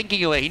already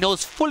blinking away. He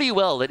knows fully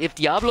well that if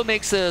Diablo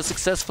makes a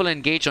successful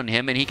engage on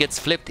him and he gets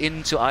flipped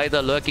into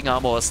either lurking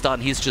armor or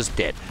stun, he's just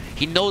dead.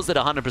 He knows that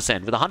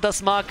 100%. With a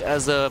Hunter's Mark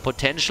as a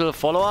potential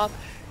follow-up,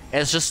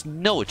 there's just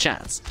no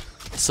chance.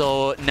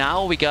 So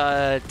now we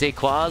got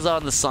Rayquaza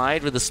on the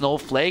side with the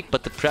Snowflake,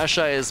 but the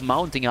pressure is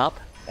mounting up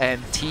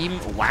and Team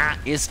Wah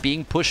is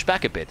being pushed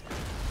back a bit.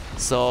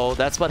 So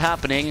that's what's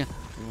happening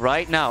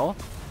right now.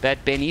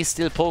 Bad Benny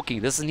still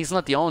poking. He's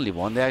not the only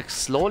one. They're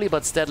slowly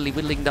but steadily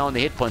whittling down the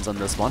hit points on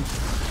this one.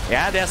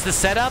 Yeah, there's the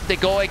setup. They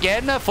go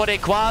again for the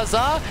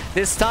Quasar.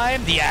 This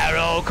time, the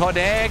arrow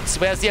connects.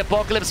 Where's the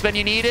Apocalypse when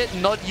you need it?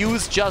 Not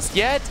used just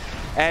yet.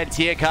 And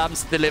here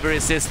comes the delivery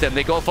system.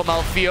 They go for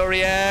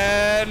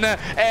Malfurion.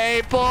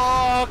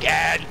 Apoc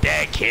and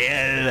the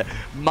kill.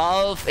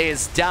 Malf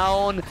is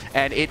down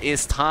and it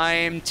is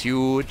time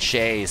to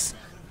chase.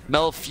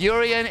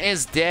 Malfurion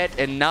is dead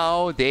and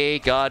now they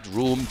got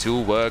room to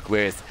work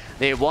with.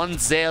 They want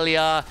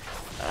Xayah.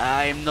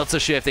 I'm not so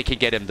sure if they can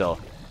get him though.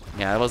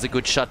 Yeah, that was a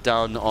good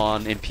shutdown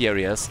on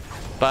Imperius.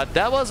 But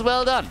that was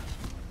well done.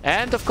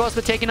 And of course,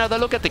 we take another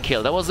look at the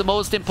kill. That was the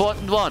most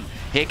important one.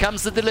 Here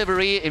comes the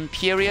delivery.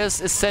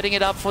 Imperius is setting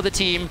it up for the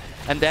team.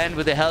 And then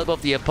with the help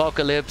of the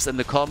Apocalypse and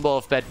the combo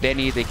of Bad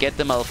Benny, they get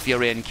the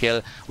Malfurion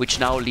kill, which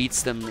now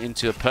leads them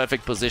into a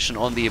perfect position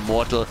on the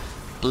Immortal.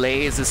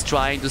 Blaze is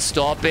trying to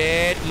stop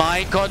it.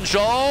 Mind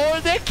control,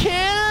 the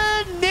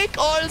kill! Nick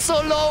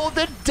also low,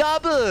 the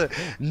double!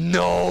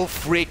 No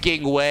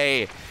freaking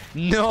way.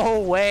 No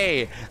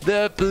way.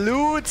 The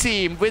blue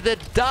team with a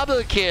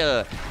double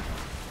kill.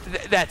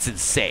 That's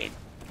insane.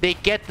 They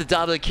get the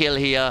double kill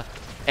here,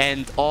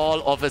 and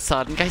all of a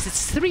sudden, guys,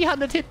 it's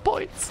 300 hit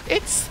points.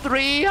 It's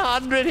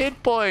 300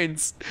 hit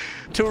points.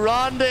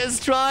 Tyrande is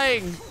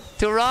trying.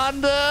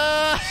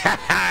 Tyrande!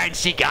 And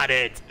she got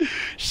it.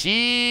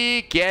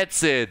 She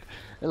gets it.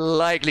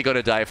 Likely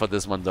gonna die for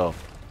this one, though.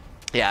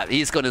 Yeah,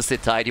 he's gonna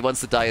sit tight. He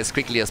wants to die as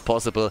quickly as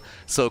possible.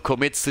 So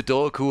commits to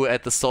Doku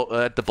at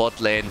the bot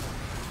lane.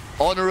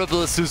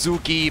 Honorable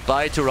Suzuki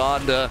by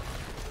Tyrande.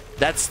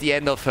 That's the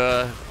end of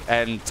her.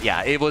 And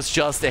yeah, it was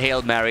just a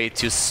Hail Mary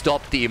to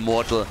stop the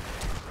Immortal.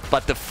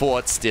 But the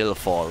fort still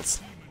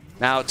falls.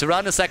 Now,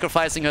 Tyrande is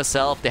sacrificing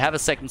herself. They have a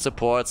second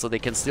support, so they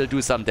can still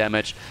do some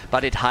damage.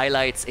 But it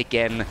highlights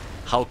again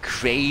how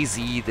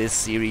crazy this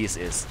series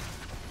is.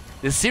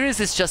 This series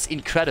is just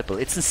incredible.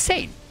 It's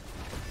insane.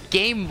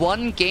 Game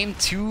 1, Game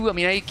 2, I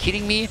mean, are you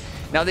kidding me?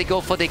 Now they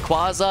go for the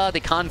Quasar. They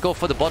can't go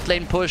for the bot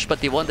lane push,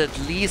 but they want at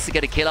least to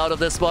get a kill out of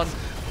this one.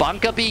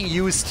 Bunker being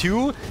used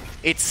too.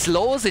 It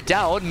slows it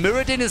down.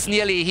 Mirrodin is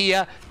nearly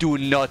here. Do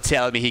not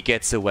tell me he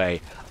gets away.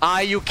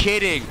 Are you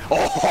kidding?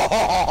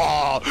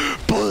 Oh,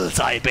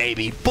 bullseye,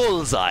 baby.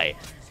 Bullseye.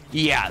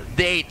 Yeah,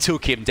 they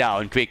took him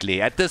down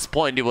quickly. At this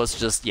point, it was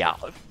just, yeah,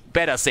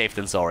 better safe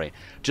than sorry.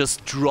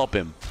 Just drop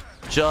him.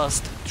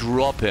 Just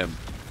drop him.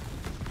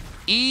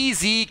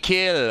 Easy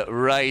kill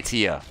right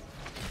here.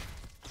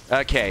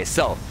 Okay,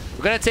 so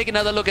we're gonna take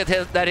another look at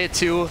that hit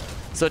too.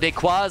 So the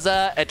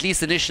Quasar, at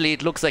least initially,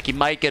 it looks like he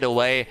might get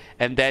away,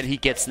 and then he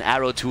gets an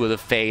arrow to the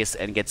face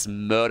and gets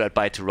murdered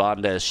by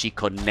Tyrande as she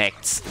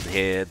connects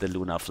the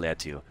Lunar Flare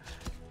too.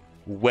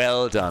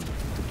 Well done.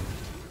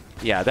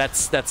 Yeah,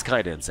 that's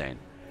kind of insane.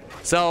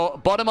 So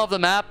bottom of the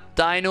map,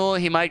 Dino,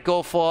 he might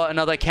go for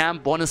another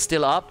camp. One is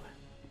still up,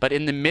 but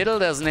in the middle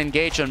there's an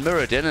engage on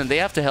Mirrodin, and they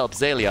have to help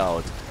Xayah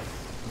out.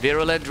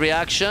 Virulent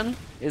Reaction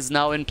is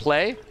now in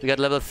play. We got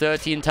level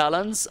 13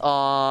 talents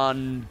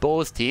on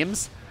both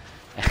teams.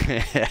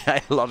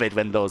 I love it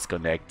when those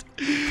connect.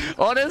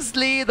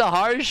 Honestly, the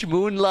Harsh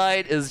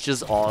Moonlight is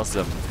just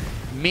awesome.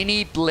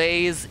 Mini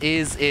Blaze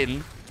is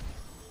in.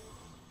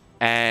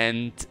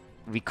 And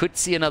we could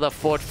see another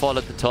fort fall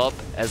at the top,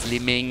 as Li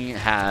Ming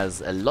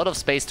has a lot of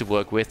space to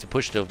work with to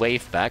push the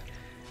wave back.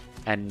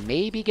 And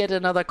maybe get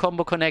another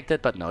combo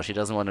connected, but no, she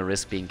doesn't want to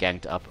risk being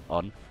ganked up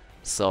on.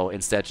 So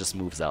instead just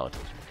moves out.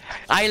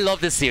 I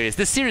love this series.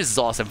 This series is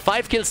awesome.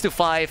 5 kills to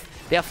 5.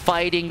 They're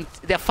fighting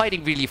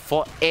really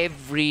for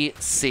every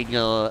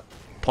single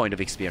point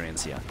of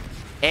experience here.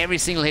 Every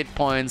single hit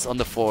points on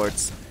the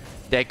forts.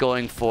 They're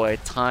going for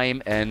it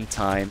time and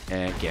time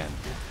again.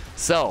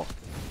 So,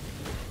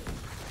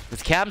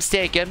 with camps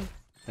taken,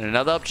 and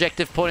another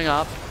objective pulling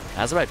up,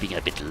 Azerite being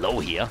a bit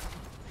low here.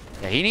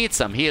 Yeah, he needs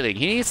some healing.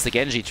 He needs the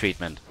Genji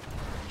treatment.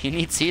 He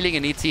needs healing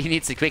and he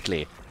needs it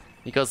quickly.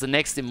 Because the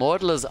next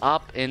Immortal is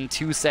up in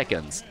 2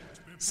 seconds.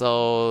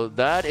 So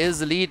that is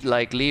the lead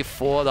likely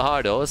for the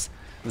Hardos.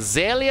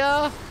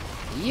 Xayah,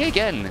 he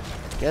again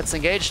gets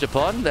engaged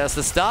upon. There's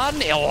the stun.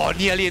 Oh,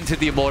 nearly into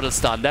the Immortal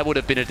stun. That would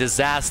have been a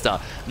disaster.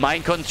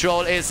 Mind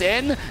control is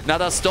in.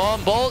 Another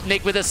Storm Bolt.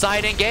 Nick with a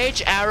side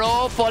engage.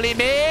 Arrow for Li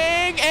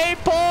Ming.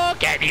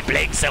 Apoc. And he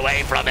blinks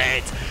away from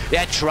it.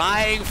 They're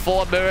trying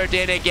for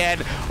Mirrodin again.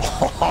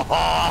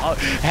 Oh,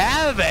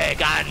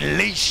 Havoc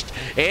unleashed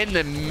in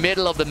the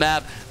middle of the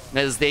map.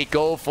 As they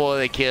go for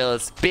the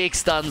kills. Big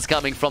stuns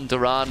coming from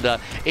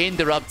Tyrande.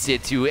 Interrupts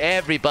it too.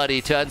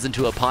 Everybody turns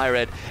into a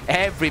pirate.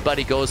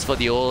 Everybody goes for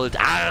the ult.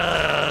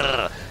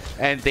 Arrgh!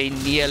 And they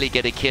nearly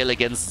get a kill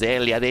against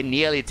Xayah. They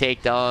nearly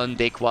take down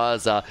the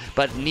Quasar.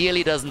 But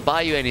nearly doesn't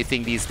buy you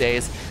anything these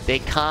days. They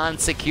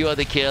can't secure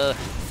the kill.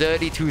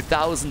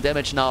 32,000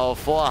 damage now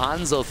for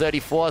Hanzo.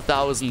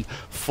 34,000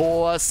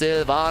 for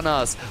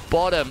Sylvanas.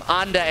 Bottom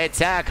under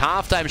attack.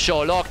 Halftime show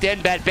locked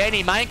in. Bad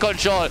Benny mind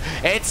control.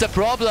 It's a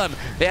problem.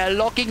 They're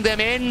locking them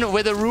in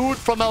with a root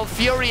from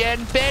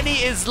Malfurion.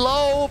 Benny is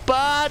low,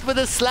 but with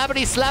a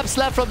slappity slap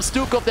from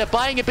Stukov, they're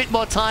buying a bit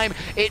more time.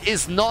 It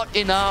is not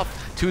enough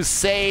to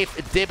save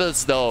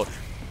Dibbles though.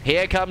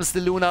 Here comes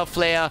the Lunar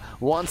Flare.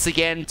 Once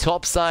again,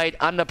 topside,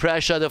 under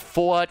pressure. The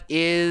fort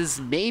is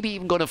maybe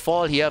even going to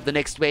fall here if the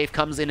next wave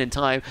comes in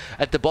time.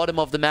 At the bottom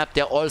of the map,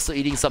 they're also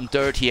eating some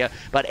dirt here.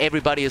 But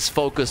everybody is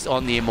focused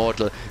on the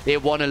Immortal. They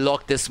want to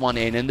lock this one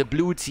in. And the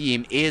blue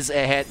team is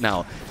ahead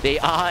now. They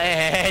are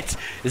ahead.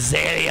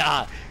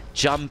 Zelia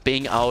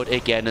jumping out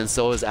again, and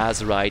so is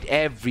Azerite.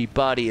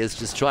 Everybody is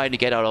just trying to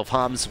get out of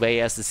harm's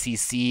way as the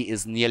CC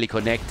is nearly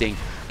connecting.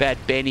 Bad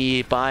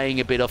Benny buying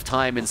a bit of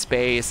time and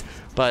space,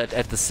 but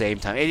at the same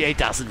time, it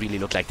doesn't really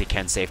look like they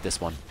can save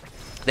this one.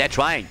 They're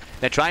trying.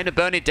 They're trying to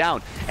burn it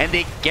down, and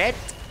they get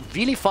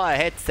really far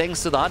ahead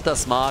thanks to the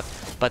Hunter's Mark,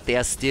 but they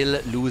are still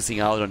losing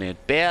out on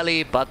it.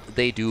 Barely, but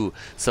they do.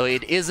 So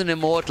it is an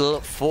Immortal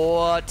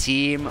for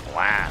Team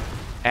Wow.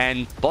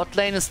 And bot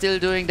lane is still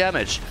doing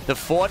damage. The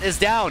fort is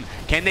down.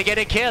 Can they get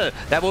a kill?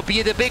 That will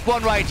be the big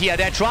one right here.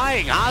 They're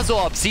trying.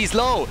 Azorps, he's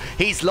low.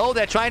 He's low.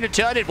 They're trying to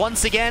turn it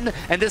once again.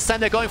 And this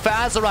time they're going for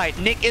Azerite.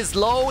 Nick is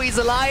low. He's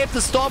alive. The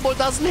Stormbolt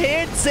doesn't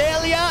hit.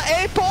 Zelia,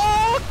 a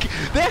poke!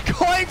 They're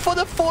going for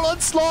the full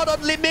onslaught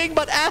on Liming,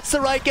 but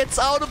Azerite gets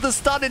out of the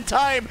stun in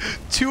time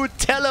to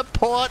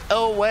teleport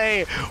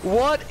away.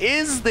 What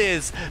is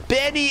this?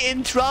 Benny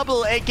in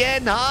trouble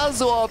again.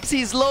 Azorps,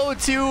 he's low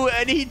too,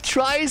 and he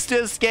tries to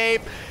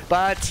escape,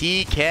 but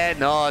he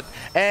cannot.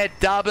 A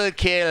double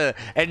kill,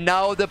 and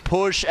now the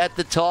push at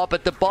the top,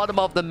 at the bottom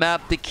of the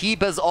map. The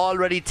keeper's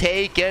already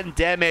taken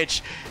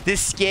damage.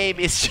 This game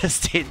is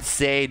just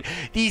insane.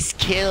 These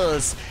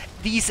kills,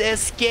 these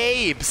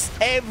escapes,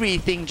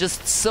 everything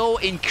just so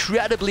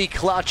incredibly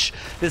clutch.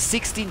 The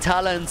 16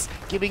 talents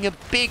giving a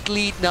big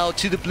lead now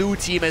to the blue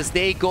team as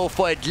they go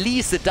for at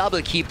least a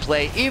double keep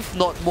play, if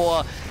not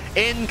more.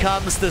 In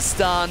comes the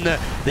stun, the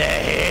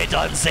hit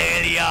on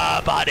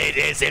Zelia, but it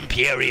is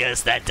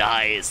Imperius that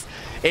dies.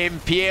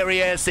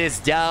 Imperius is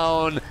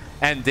down,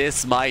 and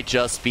this might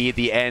just be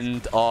the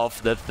end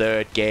of the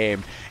third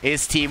game.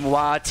 Is Team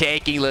Wa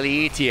taking the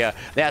lead here?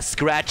 They're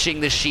scratching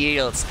the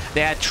shields.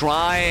 They're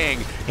trying.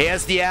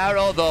 Here's the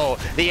arrow though.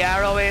 The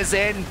arrow is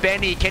in.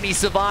 Benny, can he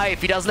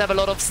survive? He doesn't have a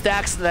lot of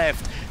stacks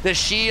left. The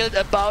shield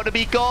about to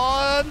be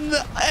gone.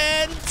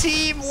 And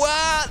Team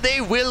Wa,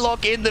 they will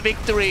lock in the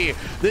victory.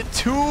 The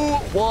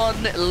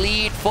 2-1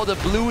 lead for the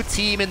blue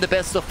team in the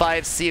best of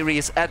 5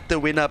 series at the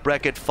winner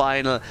bracket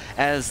final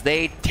as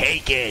they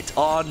take it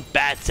on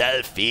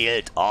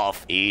Battlefield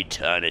of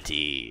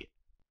Eternity.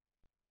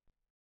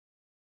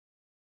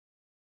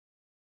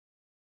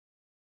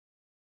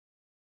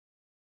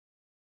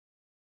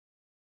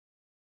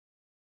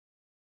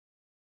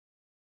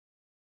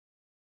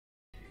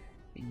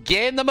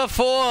 Game number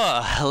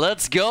 4,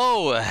 let's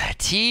go.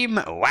 Team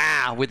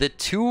Wow with a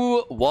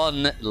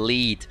 2-1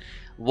 lead.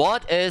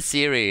 What a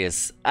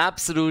series.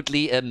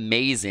 Absolutely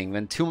amazing.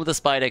 When Tomb of the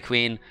Spider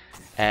Queen,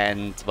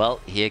 and well,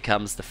 here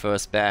comes the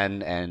first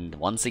ban, and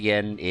once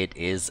again it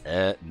is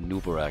a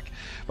Nubarak.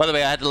 By the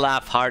way, I had to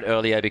laugh hard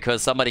earlier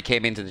because somebody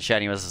came into the chat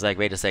and he was like,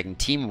 wait a second,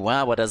 Team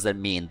Wow, what does that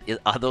mean?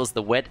 Are those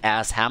the wet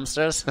ass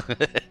hamsters?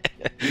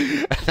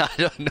 I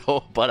don't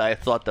know, but I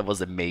thought that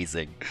was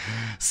amazing.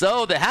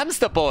 So the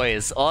Hamster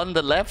Boys on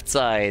the left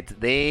side,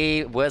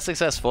 they were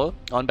successful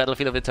on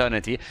Battlefield of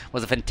Eternity. It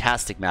was a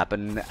fantastic map,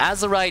 and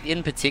Azerite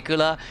in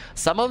particular,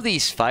 some of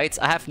these fights,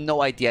 I have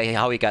no idea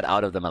how he got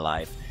out of them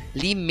alive.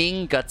 Li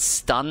Ming got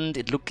stunned,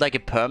 it looked like a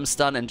perm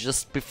stun, and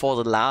just before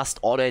the last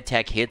auto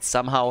attack hit,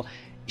 somehow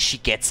she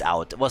gets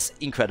out. It was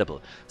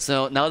incredible.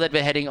 So now that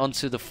we're heading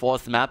onto the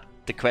 4th map,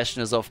 the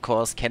question is of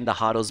course, can the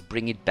Hardos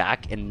bring it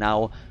back and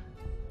now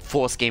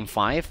force game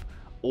 5?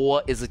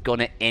 Or is it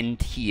gonna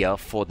end here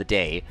for the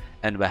day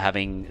and we're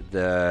having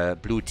the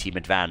blue team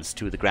advance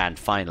to the grand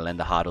final and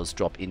the Hardos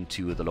drop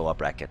into the lower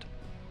bracket?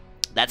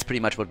 That's pretty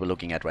much what we're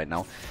looking at right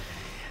now.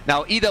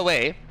 Now, either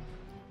way,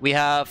 we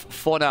have,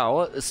 for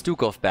now, a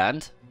Stukov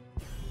band.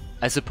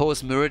 I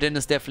suppose Muradin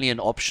is definitely an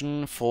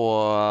option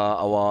for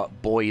our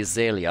boy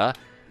Zelia.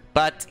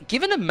 But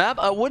given the map,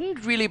 I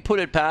wouldn't really put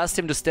it past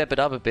him to step it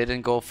up a bit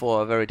and go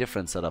for a very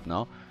different setup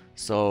now.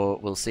 So,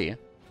 we'll see.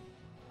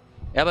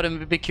 Yeah, but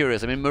I'm a bit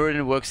curious. I mean,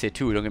 Muradin works here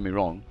too, don't get me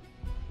wrong.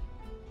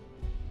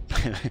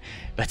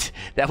 But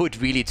that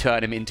would really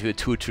turn him into a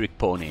 2-trick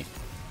pony.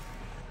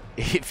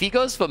 If he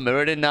goes for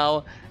Muradin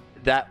now,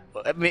 that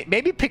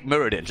maybe pick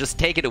Muradin, just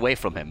take it away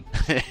from him.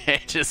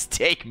 Just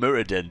take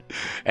Muradin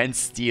and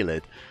steal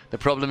it. The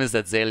problem is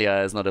that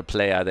Zelia is not a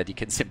player that you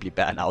can simply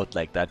ban out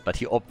like that, but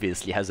he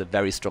obviously has a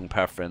very strong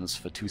preference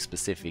for 2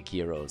 specific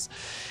heroes.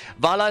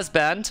 Vala is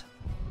banned.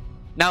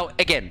 Now,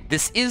 again,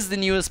 this is the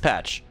newest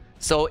patch.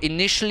 So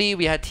initially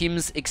we had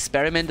teams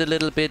experiment a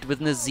little bit with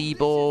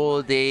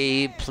Nazeebo,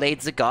 they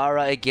played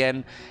Zagara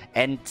again,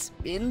 and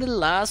in the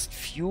last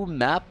few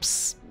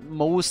maps,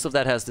 most of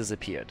that has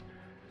disappeared.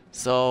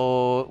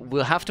 So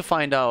we'll have to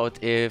find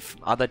out if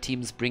other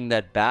teams bring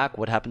that back,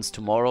 what happens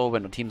tomorrow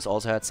when the teams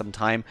also had some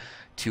time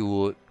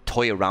to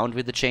toy around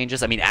with the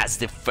changes. I mean, as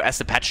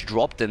the patch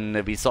dropped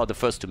and we saw the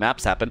first 2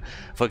 maps happen,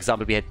 for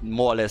example, we had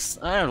more or less,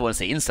 I don't want to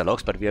say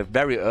insta-locks, but we have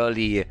very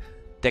early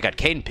Deckard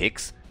Cain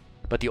picks,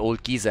 but the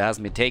old geezer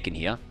hasn't been taken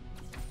here.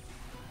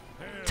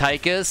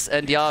 Tychus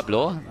and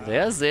Diablo.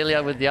 There's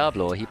Zelia with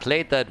Diablo. He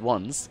played that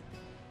once.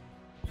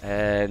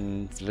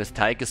 And with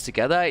Tychus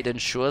together, it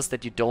ensures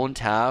that you don't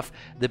have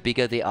the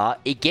bigger they are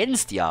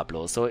against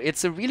Diablo. So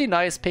it's a really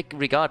nice pick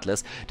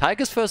regardless.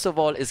 Tychus, first of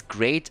all, is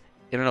great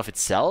in and of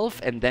itself.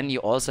 And then you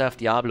also have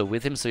Diablo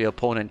with him, so your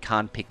opponent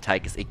can't pick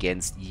Tychus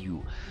against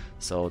you.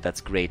 So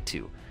that's great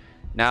too.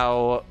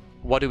 Now,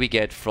 what do we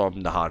get from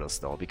the Hardos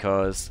though?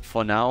 Because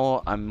for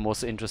now, I'm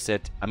most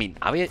interested... I mean,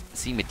 are we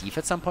seeing Medivh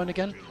at some point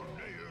again?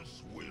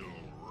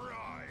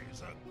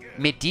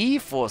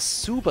 Medivh was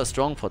super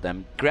strong for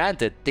them.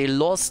 Granted, they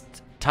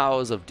lost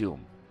Towers of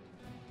Doom.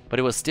 But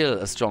it was still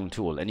a strong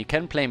tool. And you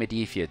can play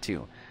Medivh here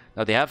too.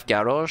 Now they have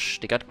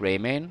Garrosh, they got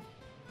Greymane.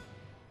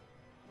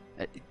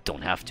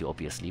 Don't have to,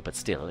 obviously, but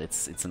still,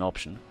 it's an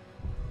option.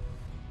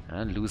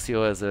 And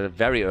Lucio is a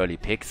very early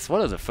pick. It's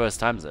one of the first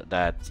times that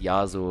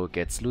Yasuo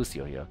gets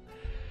Lucio here.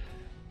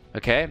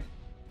 Okay.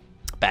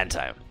 Ban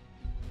time.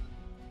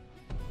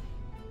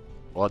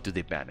 Or do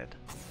they ban it?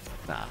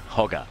 Nah,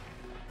 Hogger.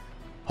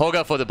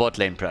 Hogger for the bot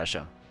lane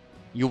pressure.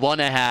 You want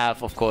to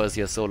have, of course,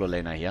 your solo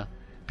laner here.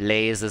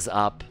 Blaze is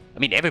up. I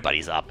mean,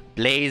 everybody's up.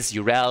 Blaze,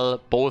 Urel,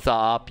 both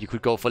are up. You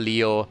could go for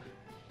Leo.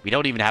 We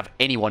don't even have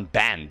anyone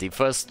banned. The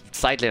first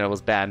side laner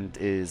was banned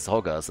is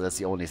Hogger, so that's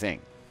the only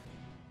thing.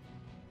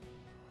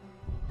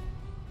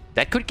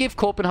 That could give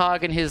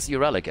Copenhagen his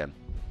Urel again.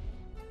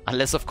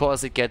 Unless, of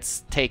course, it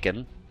gets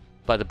taken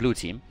by the blue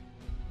team.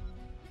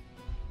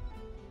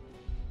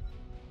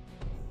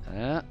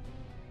 And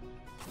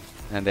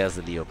there's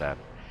the Leo ban.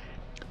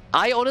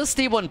 I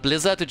honestly want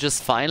Blizzard to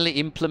just finally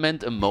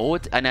implement a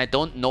mode, and I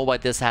don't know why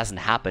this hasn't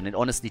happened. It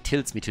honestly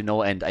tilts me to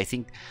no end. I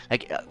think,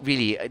 like,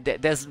 really,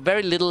 there's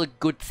very little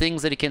good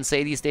things that you can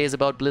say these days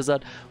about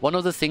Blizzard. One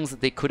of the things that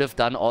they could have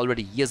done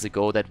already years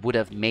ago that would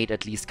have made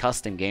at least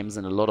custom games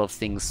and a lot of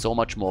things so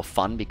much more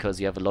fun because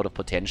you have a lot of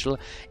potential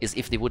is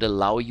if they would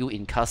allow you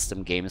in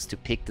custom games to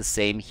pick the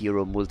same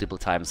hero multiple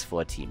times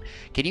for a team.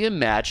 Can you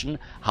imagine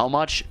how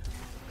much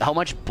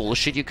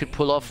bullshit you could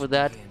pull off with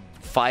that?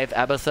 5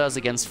 Abathurs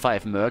against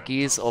 5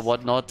 Murkies or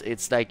whatnot.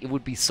 It's like, it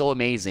would be so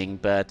amazing,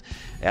 but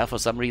yeah, for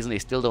some reason they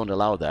still don't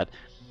allow that.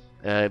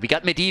 We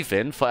got Medivh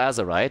in for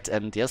Azerite,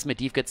 and yes,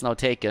 Medivh gets now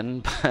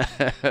taken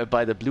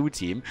by the blue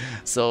team.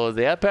 So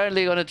they're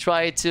apparently going to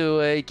try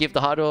to give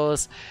the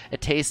Hardos a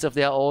taste of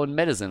their own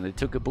medicine. They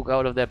took a book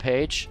out of their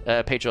page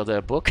of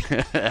their book,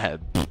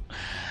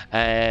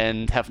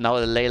 and have now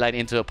the leyline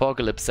into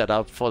Apocalypse set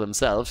up for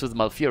themselves with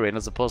Malfurion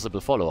as a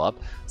possible follow-up.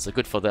 So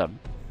good for them.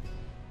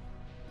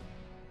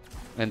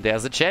 And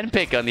there's a Chen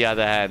pick on the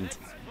other hand.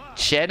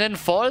 Chen and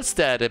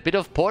Falstad, a bit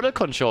of portal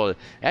control.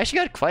 Actually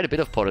got quite a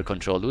bit of portal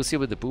control. Lucio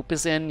with the boop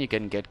is in. You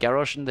can get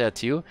Garrosh in there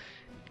too.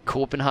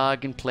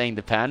 Copenhagen playing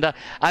the Panda.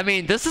 I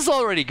mean, this is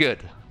already good.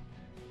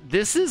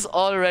 This is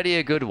already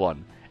a good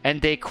one.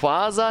 And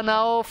Quasar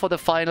now for the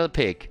final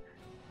pick.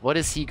 What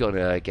is he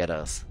gonna get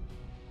us?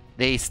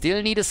 They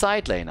still need a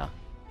side laner.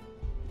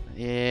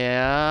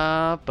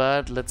 Yeah,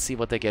 but let's see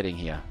what they're getting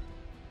here.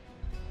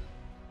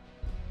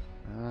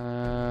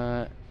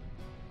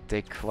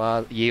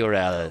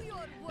 Urel.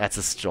 That's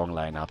a strong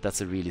lineup.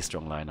 That's a really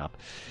strong lineup.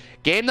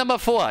 Game number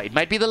 4. It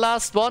might be the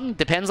last one.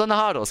 Depends on the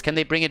Hardos. Can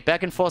they bring it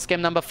back and force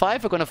game number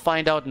 5? We're going to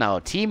find out now.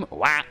 Team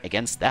Wah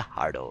against the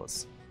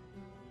Hardos.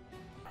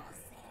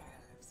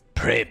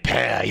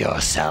 Prepare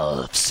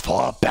yourselves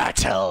for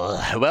battle.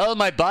 Well,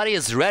 my body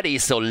is ready,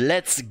 so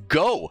let's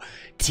go.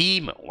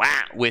 Team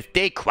Wah with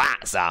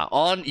Quasar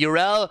on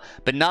Urel,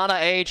 Banana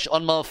Age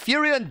on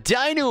Malfurion,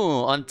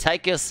 Dino on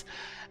Tychus.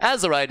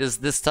 Azerite is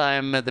this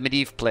time the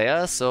Medivh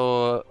player,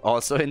 so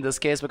also in this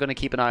case we're going to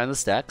keep an eye on the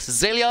stacks.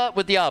 Zelia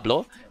with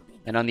Diablo,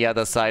 and on the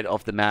other side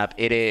of the map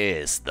it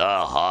is the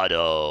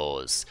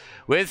Hardos.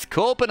 With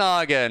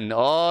Copenhagen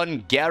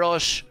on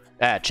Garrosh,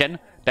 Chen,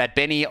 Bad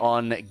Benny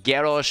on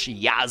Garrosh,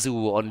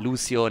 Yasuo on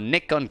Lucio,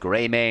 Nick on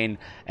Greymane,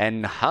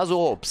 and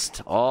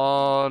Hazobst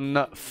on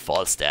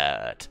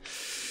Falstad.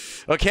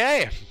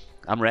 Okay.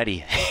 I'm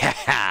ready.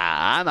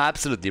 I'm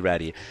absolutely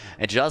ready.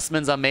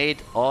 Adjustments are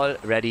made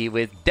already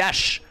with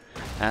Dash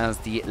as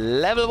the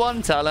level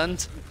 1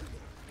 talent.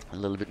 A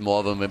little bit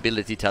more of a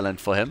mobility talent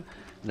for him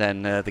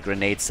than the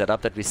grenade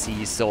setup that we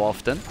see so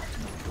often.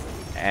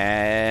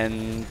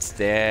 And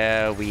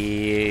there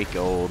we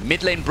go.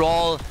 Mid lane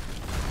brawl.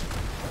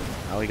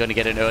 Now we're going to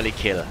get an early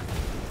kill.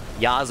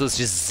 Yasuo's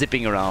just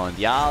zipping around.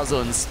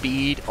 Yasuo on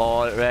speed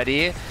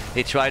already.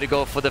 They try to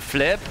go for the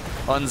flip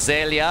on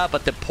Zelia,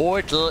 but the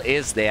portal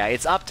is there.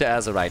 It's up to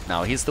Azerite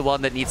now. He's the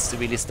one that needs to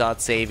really start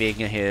saving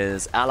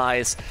his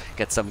allies,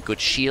 get some good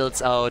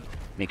shields out,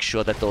 make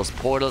sure that those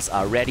portals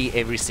are ready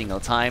every single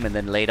time, and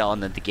then later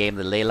on in the game,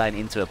 the ley line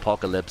into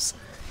Apocalypse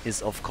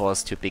is, of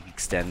course, to a big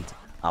extent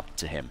up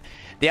to him.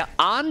 There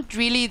aren't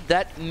really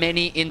that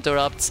many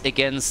interrupts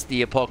against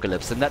the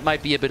Apocalypse, and that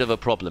might be a bit of a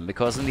problem,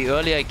 because in the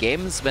earlier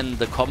games when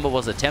the combo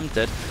was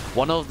attempted,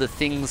 one of the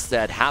things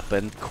that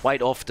happened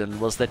quite often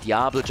was that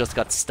Diablo just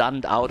got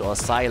stunned out or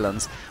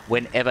silenced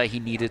whenever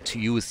he needed to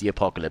use the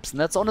Apocalypse. And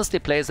that's honestly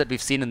plays that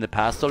we've seen in the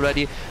past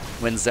already,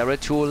 when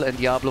Zeratul and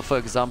Diablo, for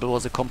example,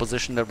 was a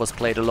composition that was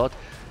played a lot.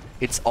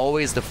 it's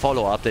always the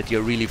follow-up that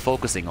you're really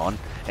focusing on.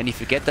 And if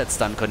you get that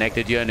stun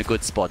connected, you're in a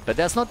good spot. But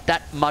there's not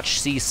that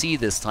much CC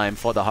this time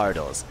for the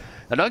Hardos.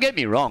 Now, don't get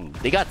me wrong,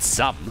 they got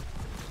some.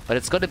 But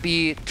it's going to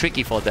be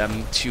tricky for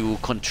them to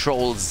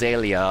control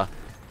Zalia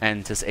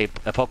and his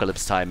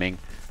Apocalypse timing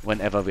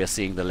whenever we're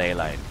seeing the ley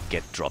line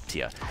get dropped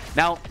here.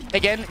 Now,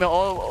 again, we're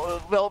all,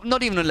 well,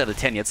 not even on level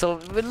 10 yet, so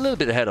we're a little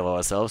bit ahead of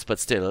ourselves, but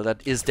still,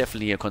 that is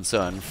definitely a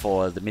concern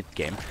for the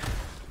mid-game.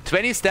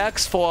 20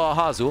 stacks for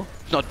Hazu,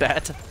 not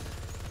bad.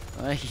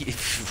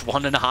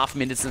 1.5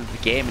 minutes into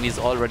the game and he's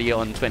already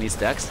on 20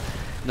 stacks.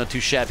 Not too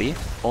shabby.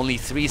 Only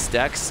 3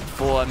 stacks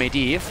for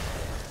Medivh.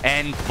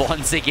 And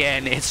once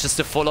again, it's just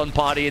a full-on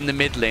party in the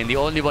mid lane. The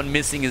only one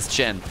missing is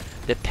Chen.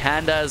 The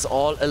Panda is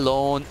all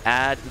alone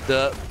at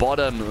the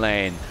bottom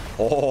lane.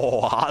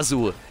 Oh,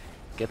 Hazu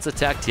gets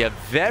attacked here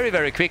very,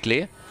 very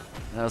quickly.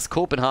 As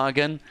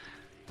Copenhagen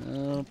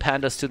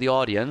panders to the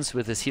audience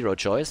with his hero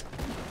choice.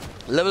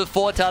 Level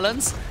 4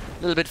 talents,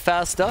 a little bit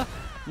faster.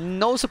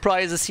 No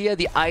surprises here.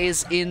 The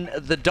eyes in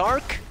the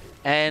dark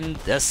and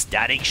the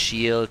static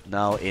shield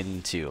now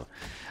into.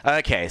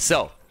 Okay,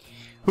 so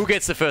who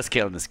gets the first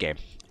kill in this game?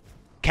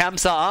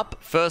 Camps are up.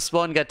 First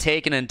one got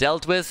taken and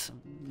dealt with.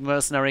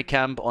 Mercenary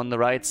camp on the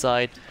right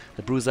side.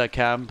 The Bruiser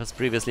camp has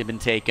previously been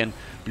taken.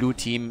 Blue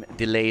team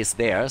delays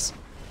theirs.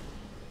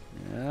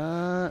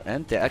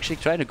 And they're actually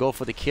trying to go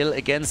for the kill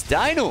against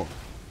Dino.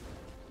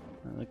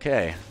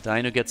 Okay,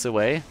 Dino gets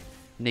away.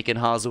 Nick and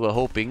Hazu were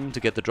hoping to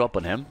get the drop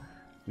on him,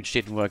 which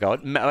didn't work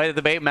out. By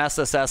the way,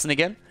 Master Assassin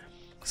again.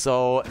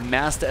 So,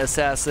 Master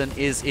Assassin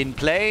is in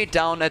play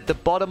down at the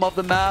bottom of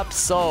the map.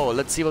 So,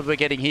 let's see what we're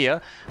getting here.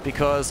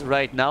 Because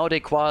right now,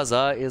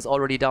 Dequaza is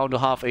already down to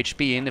half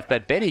HP. And if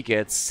Bad Benny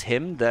gets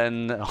him,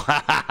 then...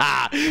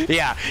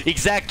 yeah,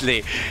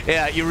 exactly.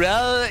 Yeah,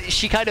 Urel,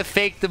 she kind of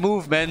faked the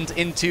movement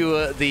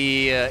into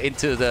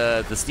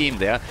the steam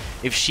there.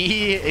 If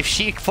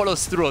she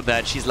follows through on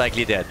that, she's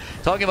likely dead.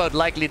 Talking about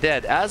likely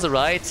dead,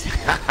 Azerite,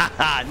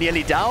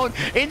 nearly down.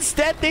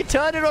 Instead, they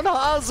turn it on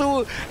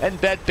Hazu.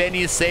 And Bad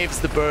Benny saves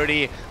the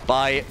birdie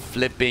by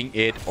flipping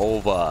it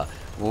over.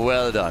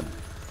 Well done.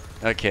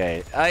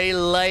 Okay, I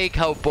like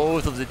how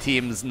both of the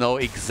teams know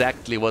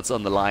exactly what's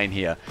on the line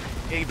here.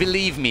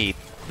 Believe me,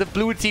 the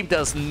blue team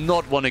does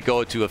not want to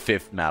go to a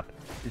 5th map.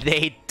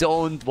 They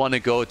don't want to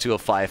go to a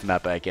 5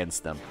 mapper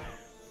against them.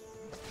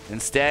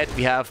 Instead,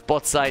 we have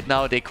bot side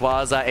now,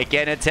 Dequaza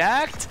again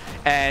attacked.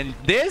 And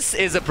this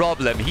is a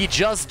problem. He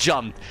just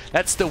jumped.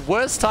 That's the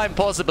worst time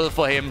possible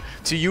for him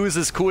to use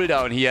his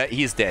cooldown here.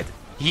 He's dead.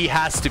 He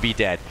has to be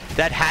dead.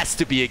 That has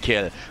to be a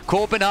kill.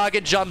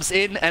 Copenhagen jumps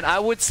in, and I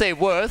would say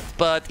worth,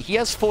 but he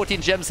has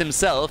 14 gems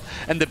himself,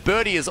 and the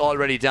birdie is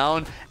already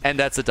down, and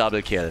that's a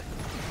double kill.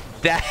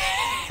 That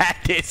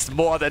is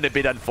more than a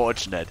bit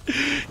unfortunate.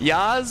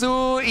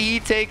 Yasu, he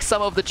takes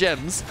some of the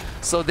gems,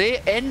 so they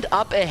end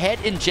up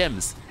ahead in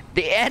gems.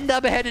 They end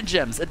up ahead in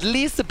gems, at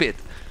least a bit.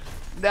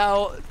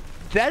 Now,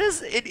 that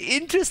is an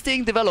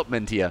interesting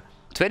development here.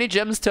 20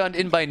 gems turned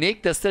in by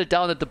Nick. They're still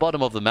down at the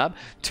bottom of the map.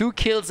 2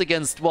 kills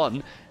against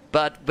 1.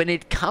 But when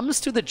it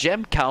comes to the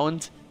gem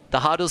count,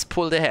 the Hardos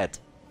pulled ahead.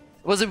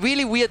 It was a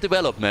really weird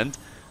development.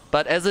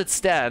 But as it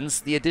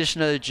stands, the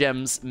additional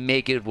gems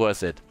make it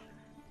worth it.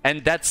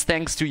 And that's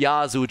thanks to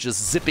Yasu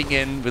just zipping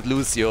in with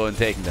Lucio and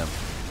taking them.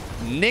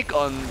 Nick,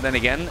 then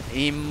again,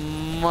 he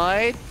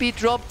might be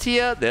dropped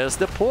here. There's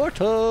the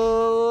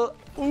portal.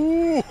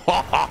 Ooh,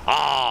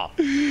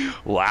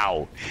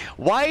 wow.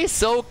 Why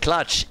so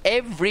clutch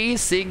every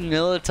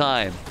single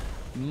time?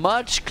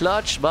 Much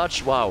clutch,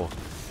 much wow.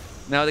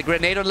 Now the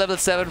grenade on level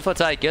 7 for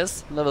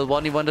Tychus. Level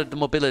 1 he wanted the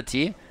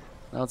mobility.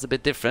 Now it's a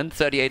bit different.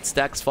 38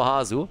 stacks for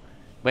Hazu.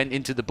 Went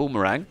into the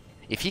boomerang.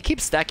 If he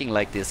keeps stacking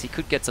like this, he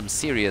could get some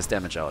serious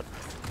damage out.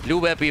 Blue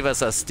Web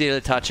Weavers are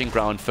still touching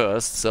ground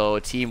first, so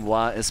Team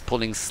Wa is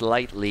pulling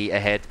slightly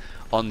ahead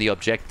on the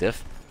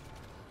objective.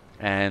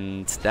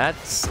 And that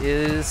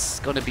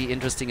is going to be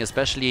interesting,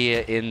 especially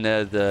in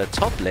the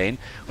top lane,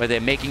 where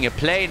they're making a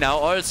play now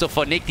also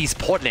for Nick, these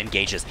portal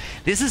engages.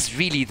 This is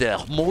really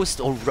the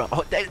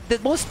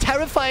most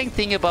terrifying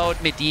thing about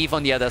Medivh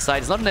on the other side.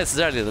 It's not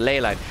necessarily the ley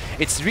line.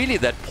 It's really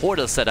that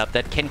portal setup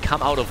that can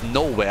come out of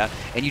nowhere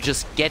and you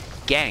just get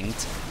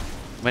ganked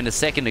when a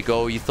second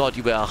ago you thought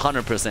you were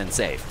 100%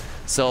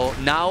 safe. So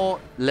now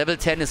level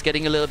 10 is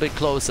getting a little bit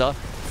closer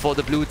for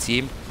the blue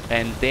team.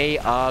 And they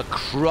are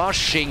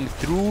crushing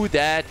through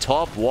that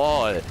top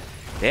wall.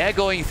 They're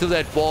going through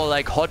that wall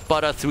like hot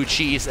butter through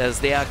cheese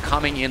as they are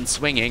coming in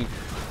swinging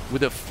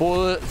with a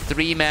full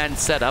 3-man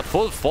setup,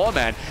 full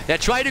 4-man. They're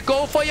trying to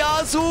go for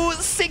Yasu.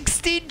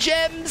 16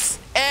 gems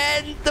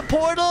and the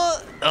portal.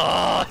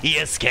 Oh, he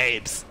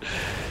escapes.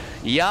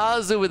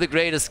 Yasu with a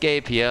great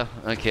escape here.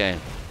 Okay.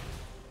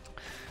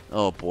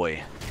 Oh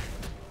boy.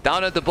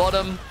 Down at the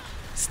bottom,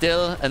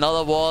 still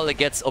another wall that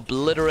gets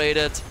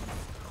obliterated.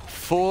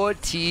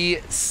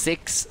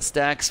 46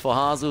 stacks for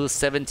Hazu,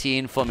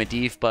 17 for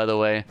Medivh, by the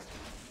way.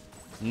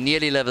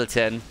 Nearly level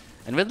 10.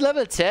 And with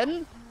level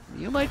 10,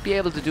 you might be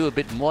able to do a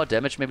bit more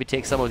damage. Maybe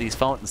take some of these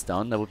fountains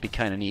down. That would be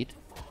kind of neat.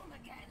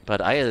 But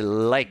I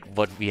like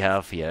what we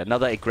have here.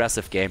 Another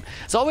aggressive game.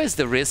 It's always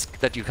the risk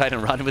that you kind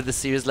of run with a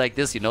series like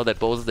this. You know that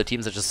both of the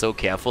teams are just so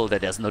careful that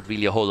there's not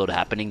really a whole lot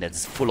happening.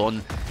 That's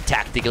full-on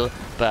tactical,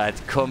 but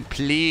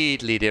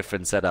completely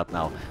different setup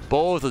now.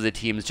 Both of the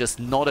teams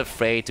just not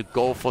afraid to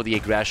go for the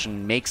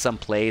aggression, make some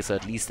plays, or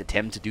at least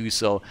attempt to do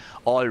so.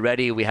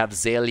 Already we have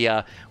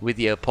Xaylia with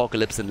the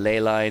Apocalypse and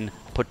Leyline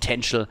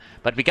potential.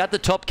 But we got the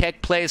top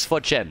keg plays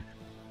for Chen.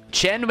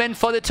 Chen went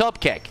for the top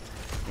keg.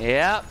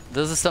 Yeah,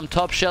 this is some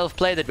top shelf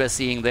play that we're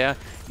seeing there.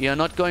 You're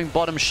not going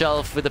bottom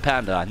shelf with the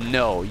Panda.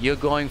 No, you're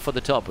going for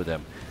the top with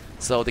him.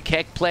 So the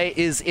keg play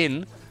is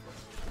in.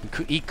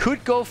 He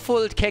could go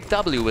full keg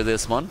W with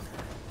this one.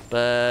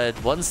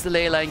 But once the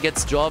ley line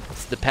gets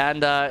dropped, the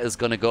Panda is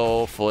going to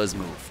go for his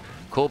move.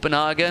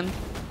 Copenhagen.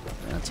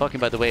 Talking,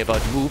 by the way,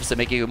 about moves. They're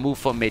making a move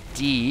for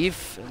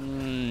Medivh.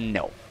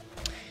 No.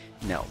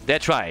 No, they're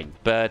trying,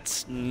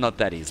 but not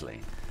that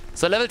easily.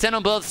 So level 10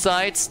 on both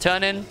sides.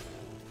 Turn in.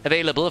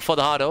 Available for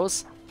the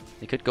Hardos.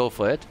 They could go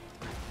for it.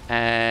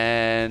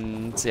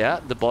 And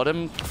yeah, the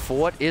bottom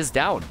fort is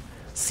down.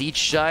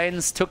 Siege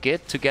Giants took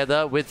it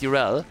together with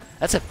Urel.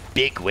 That's a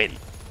big win.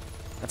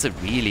 That's a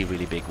really,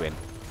 really big win.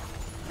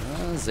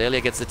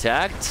 Xaylia gets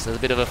attacked. There's a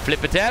bit of a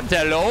flip attempt.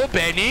 Hello,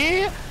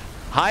 Benny.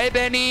 Hi,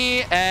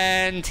 Benny.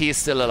 And he's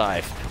still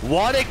alive.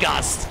 What a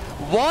gust.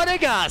 What a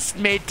gust.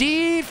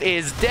 Medivh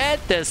is dead.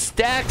 The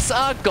stacks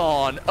are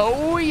gone.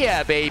 Oh,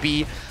 yeah,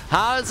 baby.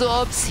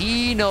 Hardos,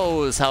 he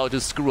knows how to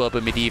screw up a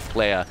Medivh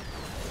player.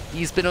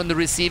 He's been on the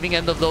receiving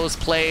end of those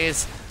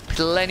plays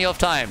plenty of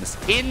times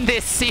in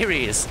this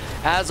series.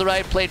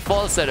 Azurite played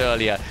Falset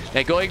earlier.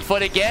 They're going for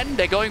it again.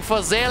 They're going for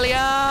Xaylia.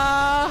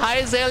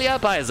 Hi, Xaylia.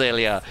 Bye,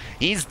 Xaylia.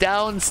 He's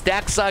down.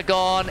 Stacks are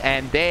gone.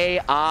 And they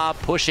are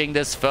pushing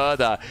this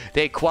further.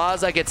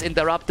 Quasar gets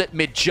interrupted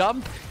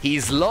mid-jump.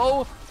 He's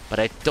low. But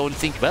I don't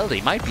think... Well,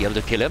 they might be able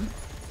to kill him.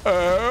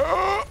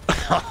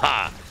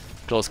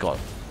 Close call.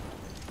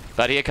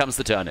 But here comes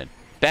the turn-in.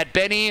 Bad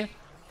Benny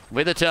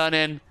with a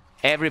turn-in.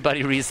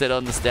 Everybody reset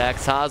on the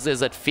stacks. Hazu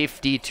is at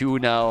 52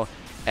 now.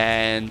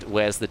 And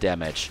where's the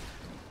damage?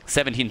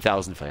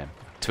 17,000 for him.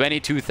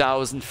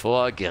 22,000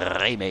 for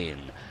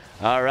Greymane.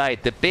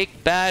 Alright, the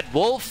big bad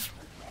wolf.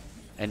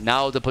 And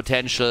now the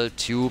potential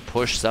to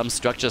push some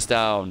structures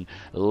down.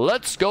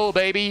 Let's go,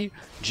 baby!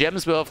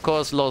 Gems were, of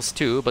course, lost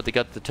too, but they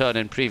got the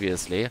turn-in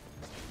previously.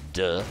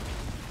 Duh.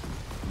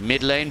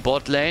 Mid lane,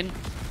 bot lane.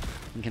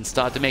 You can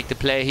start to make the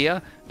play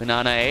here.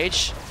 Banana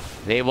H.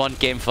 They want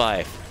game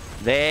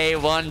 5. They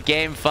want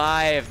game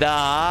 5. The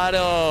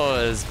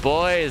Hardos.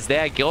 Boys,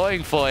 they're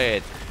going for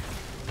it.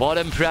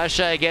 Bottom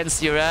pressure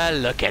against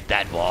Urel. Look at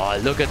that wall.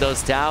 Look at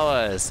those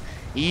towers.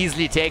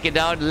 Easily taken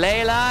down.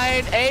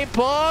 Leyline.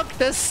 Apoc.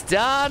 The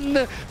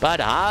stun. But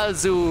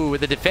Hazu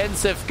with the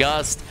defensive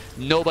gust.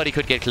 Nobody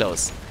could get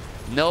close.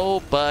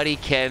 Nobody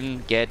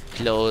can get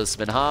close.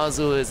 When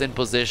Hazu is in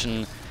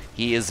position,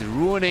 he is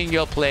ruining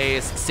your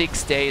plays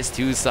 6 days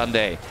to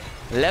Sunday.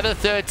 Level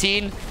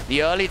 13.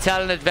 The early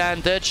talent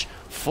advantage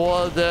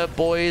for the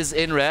boys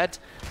in red.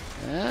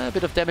 A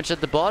bit of damage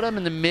at the bottom,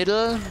 in the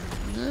middle.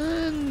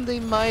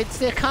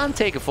 They can't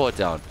take a fort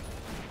down.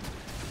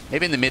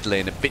 Maybe in the mid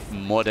lane, a bit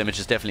more damage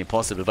is definitely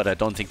possible, but I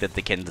don't think that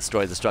they can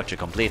destroy the structure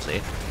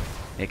completely.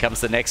 Here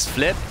comes the next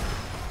flip.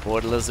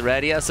 Portal is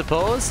ready, I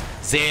suppose.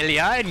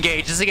 Xaylia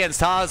engages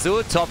against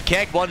Hazu. Top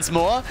keg once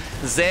more.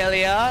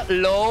 Xaylia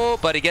low,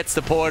 but he gets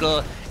the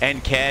portal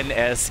and can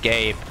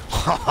escape.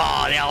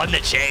 They're on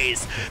the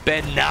chase.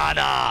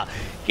 Banana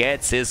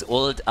gets his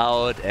ult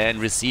out and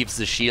receives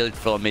the shield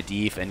from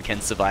Medivh and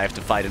can survive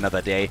to fight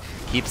another day.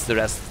 Keeps the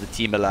rest of the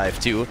team alive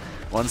too.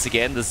 Once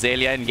again, the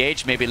Xaylia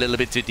engage, maybe a little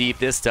bit too deep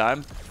this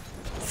time.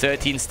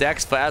 13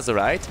 stacks for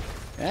Azurite.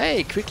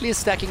 Hey, quickly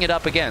stacking it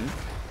up again.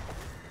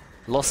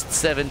 Lost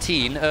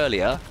 17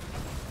 earlier.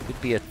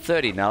 Could be at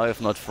 30 now,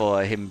 if not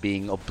for him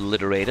being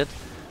obliterated.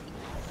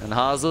 And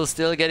Hazu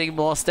still getting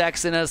more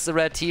stacks in as the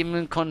red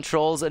team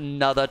controls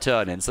another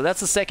turn-in. So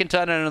that's the second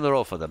turn-in in a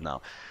row for them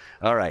now.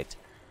 Alright.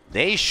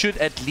 They should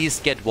at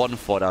least get one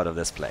fort out of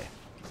this play.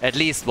 At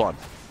least one.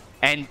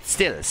 And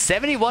still,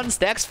 71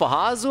 stacks for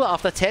Hazu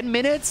after 10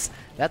 minutes?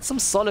 That's some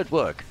solid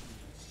work.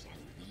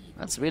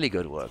 That's really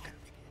good work.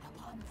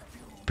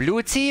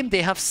 Blue team,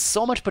 they have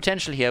so much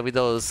potential here with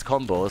those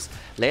combos.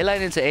 Leyline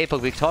into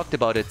Apoc, we've talked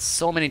about it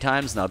so many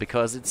times now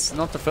because it's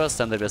not the first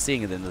time that we're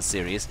seeing it in this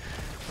series.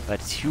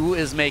 But who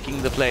is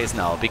making the plays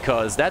now?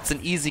 Because that's an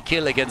easy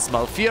kill against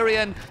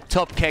Malfurion.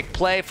 Top keg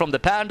play from the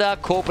Panda.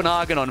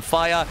 Copenhagen on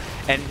fire.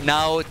 And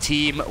now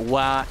Team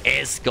Wa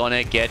is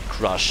gonna get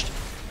crushed.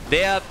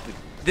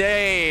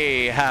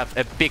 They have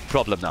a big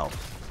problem now.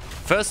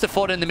 First, the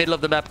fort in the middle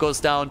of the map goes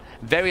down.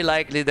 Very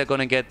likely they're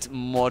gonna get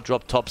more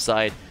drop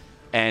topside.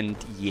 And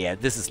yeah,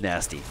 this is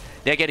nasty.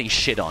 They're getting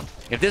shit on.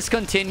 If this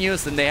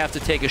continues, then they have to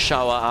take a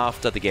shower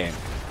after the game.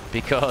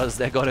 Because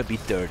they're gonna be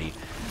dirty.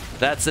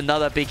 That's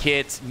another big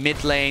hit.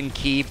 Mid lane,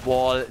 keep,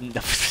 wall.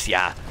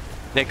 Yeah,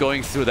 they're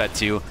going through that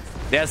too.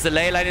 There's the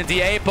ley line into the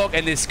Apoc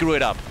and they screw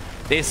it up.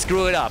 They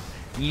screw it up.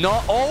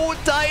 No. Oh,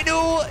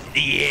 Dino.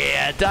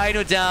 Yeah,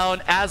 Dino down.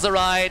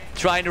 Azerite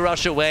trying to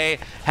rush away.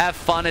 Have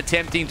fun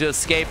attempting to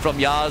escape from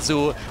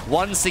Yasuo.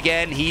 Once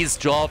again, he's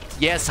dropped.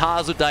 Yes,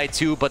 Hazu died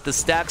too, but the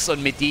stacks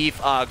on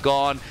Medivh are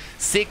gone.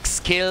 6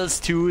 kills,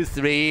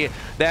 2-3.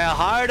 Their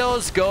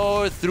Hardos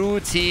go through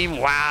team,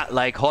 wow,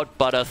 like hot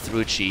butter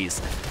through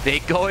cheese. They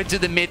go into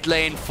the mid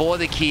lane for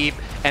the keep,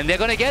 and they're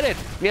gonna get it.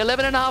 We're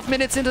 11.5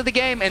 minutes into the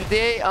game, and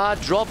they are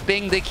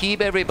dropping the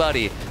keep,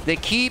 everybody. The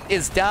keep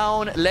is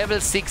down,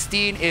 level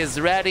 16 is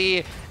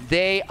ready.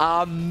 They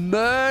are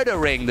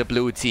murdering the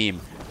blue team.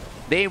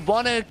 They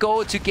want to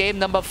go to game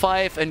number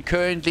 5, and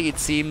currently it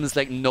seems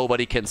like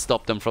nobody can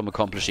stop them from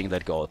accomplishing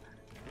that goal.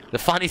 The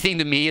funny thing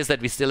to me is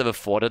that we still have a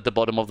fort at the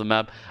bottom of the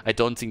map. I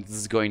don't think this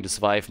is going to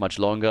survive much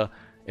longer.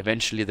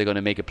 Eventually they're going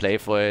to make a play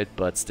for it,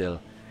 but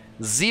still.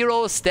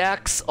 0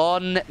 stacks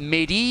on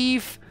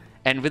Medivh,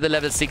 and with the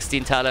level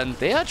 16 talent,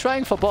 they are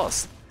trying for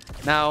boss.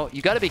 Now,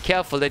 you got to be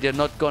careful that you're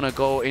not going to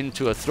go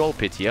into a throw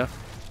pit here.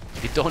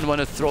 You don't want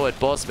to throw at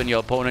boss when your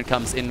opponent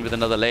comes in with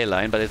another ley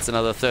line, but it's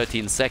another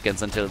 13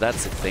 seconds until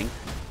that's a thing.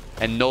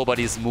 And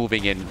nobody's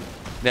moving in.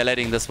 They're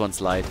letting this one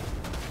slide.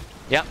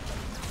 Yeah.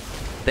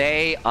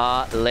 They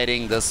are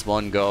letting this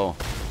one go.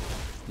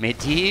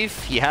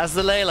 Medivh, he has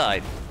the ley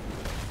line.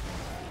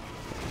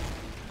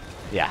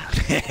 Yeah,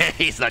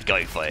 he's not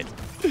going for it.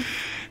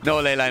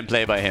 No ley line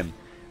play by him.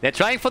 They're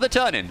trying for the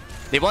turn-in.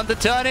 They want the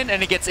turn-in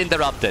and it gets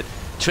interrupted.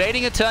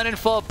 Trading a turn-in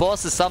for a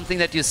boss is something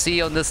that you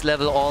see on this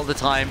level all the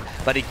time,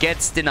 but it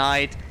gets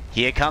denied.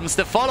 Here comes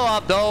the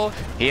follow-up though.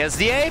 Here's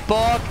the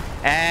APOC.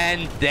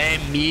 And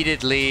then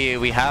immediately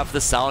we have the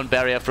sound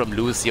barrier from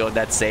Lucio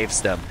that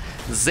saves them.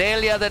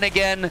 Xaylia then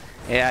again,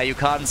 yeah, you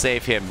can't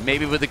save him.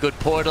 Maybe with a good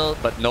portal,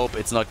 but nope,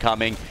 it's not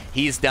coming.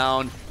 He's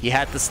down, he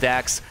had the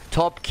stacks.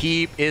 Top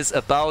keep is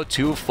about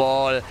to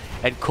fall.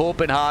 And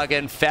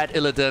Copenhagen, Fat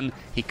Illidan,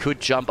 he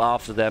could jump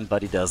after them,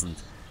 but he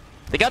doesn't.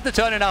 They got the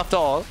turn-in after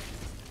all,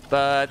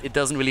 but it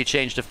doesn't really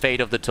change the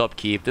fate of the top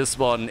keep. This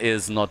one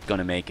is not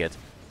gonna make it.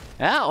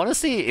 Yeah,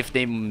 honestly, if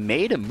they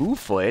made a move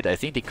for it, I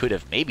think they could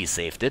have maybe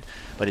saved it.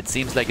 But it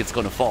seems like it's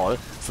gonna fall,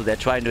 so they're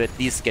trying to at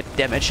least get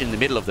damage in the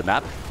middle of the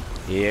map.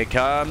 Here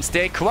comes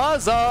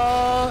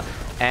Dequaza!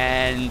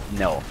 And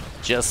no.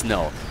 Just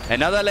no.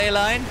 Another ley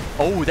line.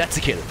 Oh, that's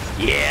a kill.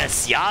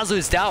 Yes, Yasuo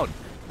is down.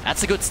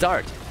 That's a good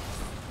start.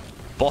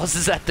 Boss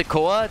is at the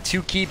core.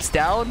 2 keeps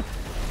down.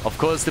 Of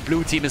course, the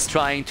blue team is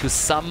trying to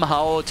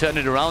somehow turn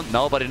it around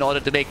now, but in order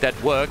to make that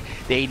work,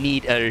 they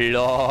need a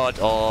lot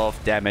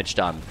of damage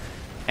done.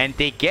 And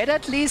they get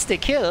at least a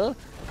kill.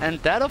 And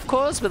that, of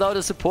course, without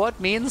a support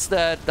means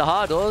that the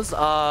Hardos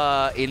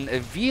are in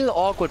a real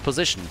awkward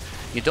position.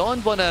 You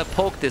don't want to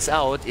poke this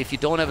out if you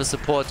don't have a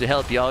support to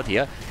help you out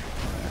here.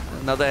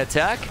 Another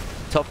attack.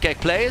 Top Gag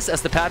plays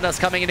as the Panda's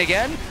coming in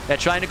again. They're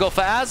trying to go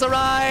for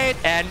Azerite.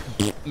 And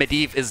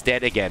Medivh is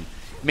dead again.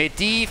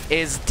 Medivh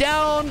is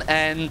down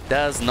and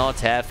does not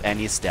have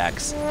any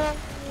stacks.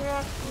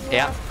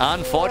 Yeah,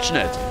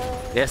 unfortunate.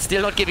 They're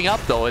still not giving up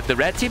though. The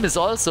red team is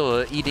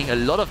also eating a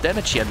lot of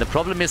damage here. And the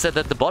problem is that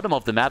at the bottom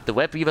of the map, the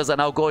Web Weavers are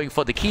now going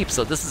for the keep.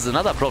 So this is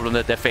another problem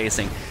that they're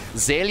facing.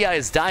 Xaylia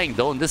is dying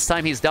though, and this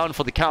time he's down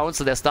for the count.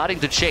 So they're starting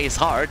to chase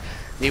hard.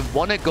 They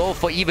want to go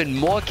for even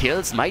more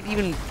kills. Might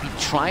even be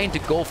trying to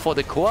go for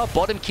the core.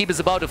 Bottom keep is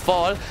about to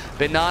fall.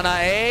 Banana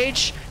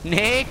Age.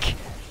 Nick.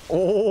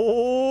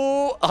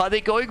 Oh, are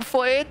they going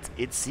for it?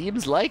 It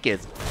seems like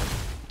it.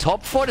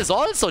 Top fort is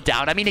also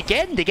down. I mean,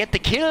 again, they get the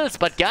kills,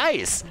 but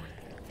guys,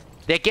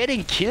 they're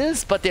getting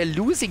kills, but they're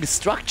losing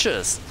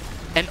structures.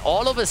 And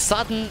all of a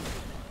sudden,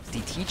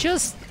 did he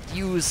just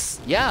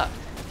use... Yeah,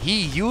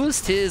 he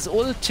used his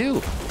ult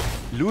too.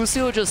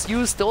 Lucio just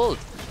used the ult.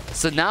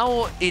 So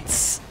now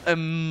it's a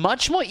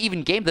much more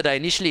even game than I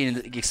initially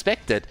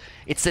expected.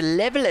 It's a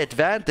level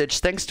advantage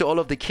thanks to all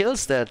of the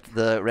kills that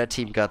the red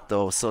team got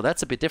though. So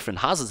that's a bit different.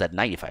 Haas is at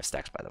 95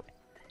 stacks, by the way.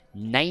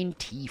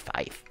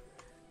 95.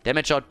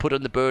 Damage output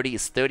on the birdie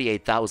is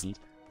 38,000.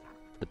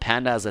 The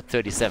panda is at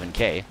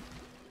 37k.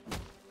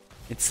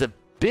 It's a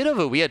bit of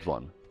a weird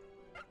one.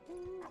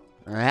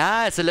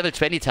 Ah, it's a level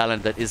 20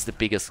 talent that is the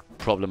biggest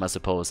problem, I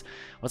suppose.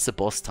 What's the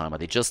boss timer?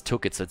 They just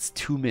took it, so it's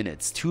 2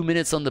 minutes. 2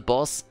 minutes on the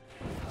boss.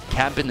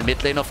 Camp in the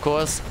mid lane, of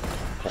course.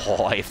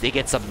 Oh, if they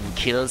get some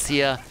kills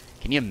here.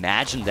 Can you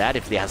imagine that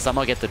if they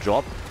somehow get the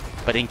drop?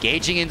 But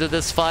engaging into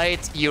this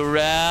fight,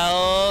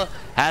 Urel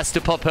has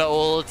to pop her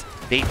ult.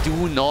 They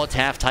do not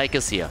have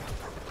Tychus here.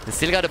 They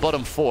still got a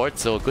bottom fort,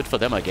 so good for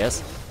them, I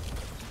guess.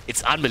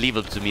 It's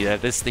unbelievable to me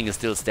that this thing is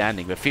still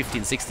standing. We're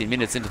 15, 16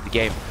 minutes into the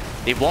game.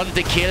 They want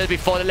the kill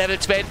before the level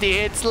 20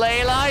 hits.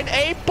 Leyline,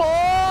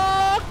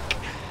 APOC!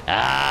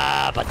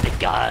 Ah, but the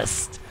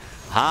gust.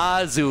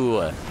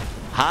 Hazu.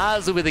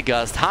 Hazu with the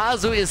gust.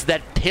 Hazu is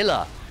that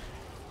pillar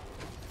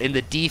in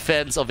the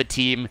defense of a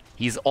team.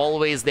 He's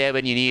always there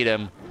when you need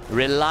him.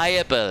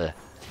 Reliable.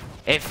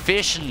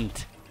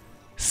 Efficient.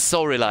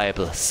 So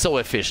reliable. So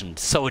efficient.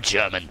 So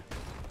German.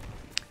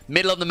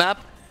 Middle of the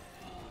map.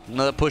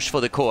 Another push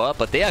for the core,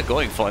 but they are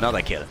going for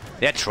another kill.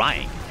 They're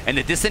trying. And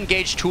the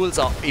disengage tools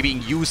are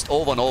being used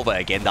over and over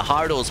again. The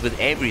Hardos with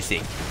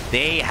everything.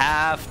 They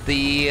have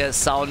the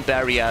sound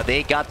barrier.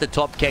 They got the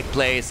top kick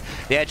plays.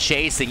 They're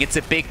chasing. It's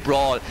a big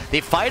brawl.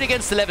 They fight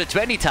against the level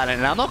 20 talent,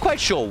 and I'm not quite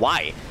sure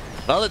why.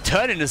 Well, the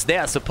turn-in is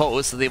there, I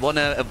suppose, so they want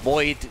to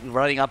avoid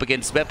running up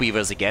against Web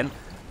Weavers again.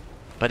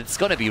 But it's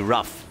gonna be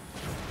rough.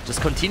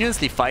 Just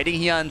continuously fighting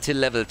here until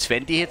level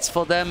 20 hits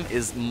for them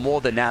is more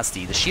than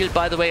nasty. The shield,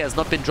 by the way, has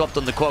not been dropped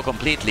on the core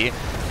completely,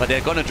 but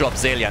they're gonna drop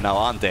Zelia now,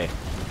 aren't they?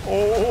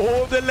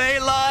 Oh, the ley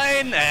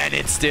line! And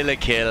it's still a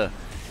kill.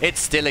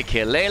 It's still a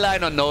kill. Ley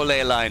line or no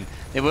ley line.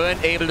 They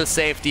weren't able to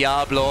save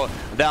Diablo.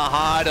 The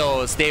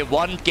Hardos, they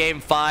won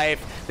game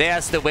 5.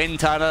 There's the wind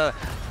tunnel.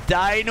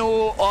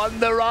 Dino on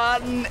the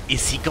run.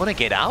 Is he gonna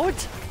get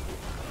out?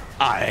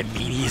 I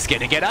mean, he's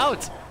gonna get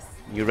out.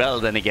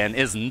 Urel then again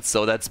isn't,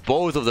 so that's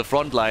both of the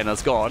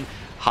frontliners gone.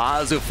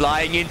 Hazu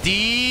flying in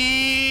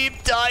deep.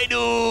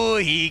 Dino,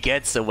 he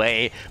gets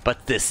away,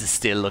 but this is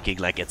still looking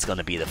like it's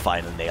gonna be the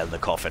final nail in the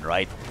coffin,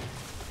 right?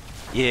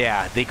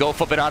 Yeah, they go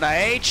for Banana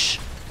H,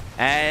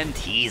 and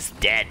he's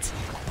dead.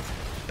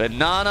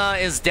 Banana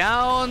is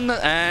down,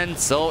 and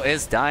so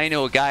is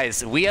Dino.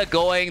 Guys, we are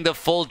going the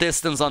full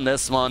distance on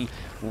this one.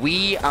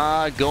 We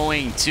are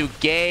going to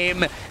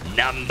game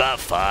number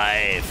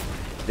 5.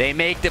 They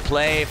make the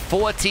play,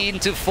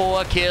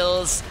 14-4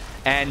 kills,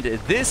 and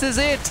this is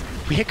it.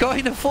 We are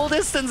going the full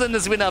distance in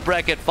this winner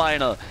bracket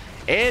final.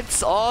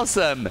 It's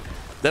awesome.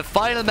 The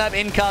final map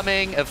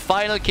incoming, a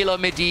final kill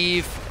on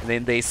Medivh.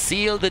 Then they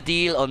seal the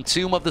deal on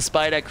Tomb of the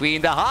Spider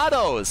Queen, the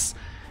Hardos,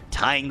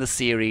 tying the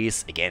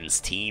series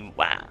against Team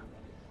WoW.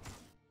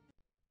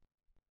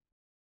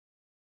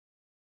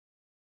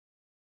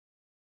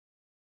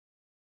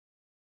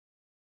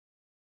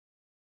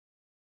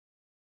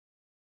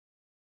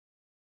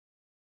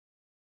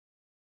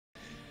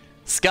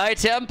 Sky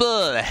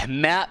Temple,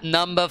 map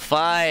number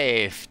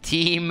 5.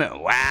 Team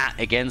WoW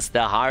against the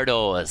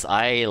Hardos.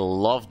 I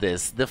love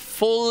this. The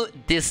full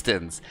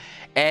distance.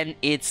 And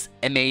it's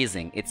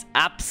amazing. It's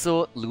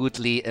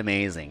absolutely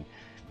amazing.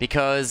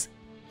 Because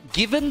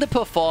given the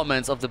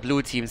performance of the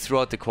blue team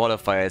throughout the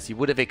qualifiers, you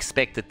would have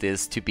expected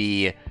this to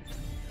be,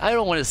 I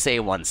don't want to say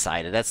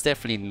one-sided. That's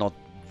definitely not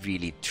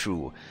really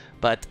true.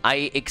 But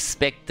I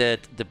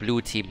expected the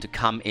blue team to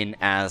come in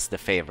as the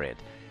favorite.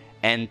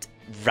 And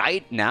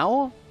right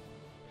now,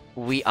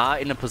 we are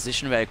in a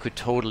position where I could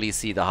totally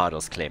see the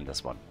Hardos claim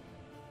this one.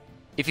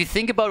 If you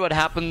think about what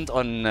happened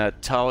on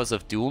Towers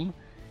of Doom,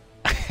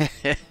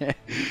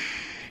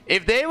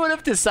 if they would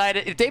have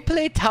decided, if they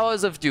played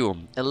Towers of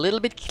Doom a little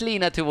bit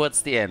cleaner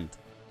towards the end,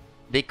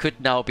 they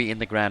could now be in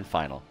the grand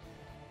final.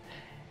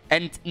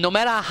 And no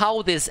matter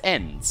how this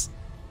ends,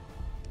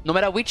 no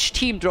matter which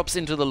team drops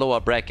into the lower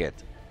bracket,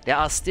 there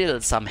are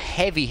still some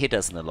heavy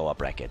hitters in the lower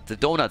bracket. The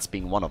Donuts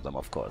being one of them,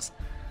 of course.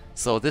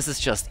 So this is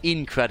just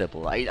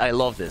incredible. I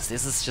love this.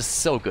 This is just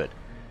so good.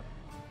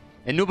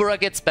 Anubara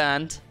gets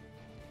banned.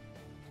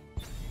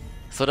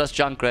 So does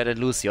Junkrat and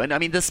Lucio. And I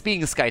mean, this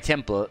being Sky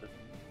Temple,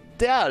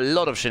 there are a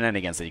lot of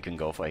shenanigans that you can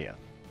go for here.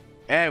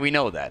 And we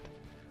know that.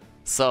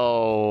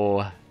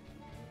 So...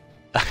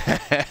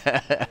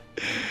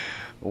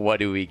 what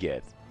do we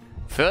get?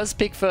 First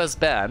pick, first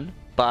ban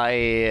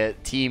by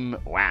Team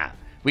WoW.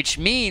 Which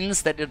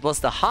means that it was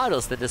the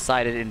Hardos that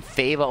decided in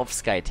favor of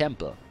Sky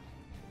Temple.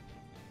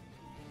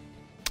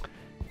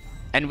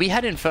 And we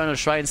had Infernal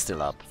Shrine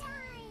still up.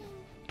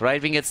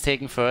 Brightwing gets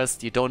taken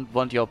first. You don't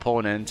want your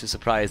opponent to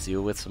surprise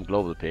you with some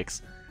global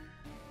picks.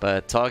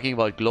 But talking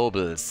about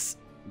globals,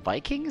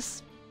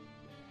 Vikings?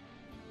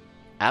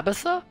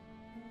 Abatha?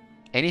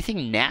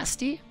 Anything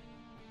nasty?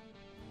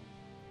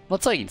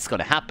 Not saying it's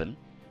gonna happen,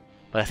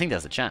 but I think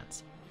there's a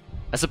chance.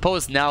 I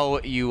suppose now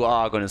you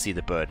are gonna see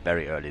the bird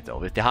very early though.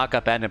 With the Haka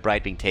ban and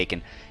Brightwing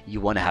taken,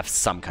 you wanna have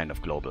some kind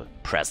of global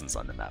presence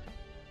on the map.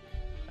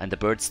 And the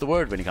bird's the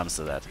word when it comes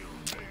to that.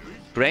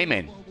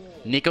 Greymane.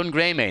 Nick on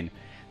Greymane.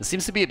 There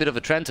seems to be a bit of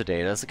a trend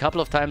today. There's a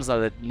couple of times now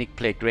that Nick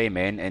played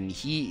Greymane and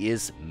he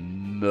is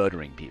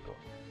murdering people.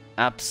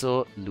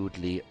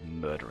 Absolutely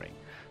murdering.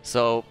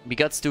 So we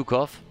got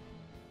Stukov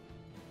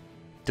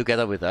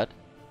together with that.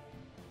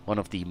 One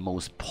of the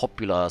most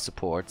popular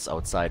supports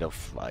outside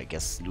of, I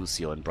guess,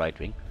 Lucio and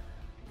Brightwing.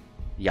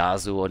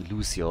 Yasuo and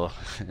Lucio.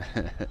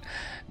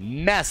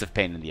 Massive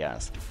pain in the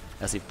ass,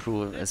 as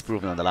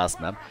proven on the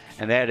last map.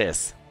 And there it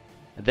is.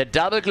 The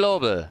double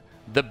global.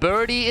 The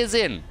birdie is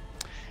in.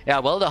 Yeah,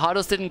 well, the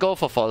Hardos didn't go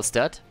for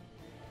Falstad.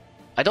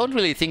 I don't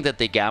really think that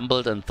they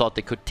gambled and thought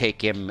they could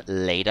take him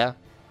later.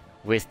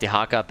 With the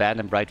Haka banned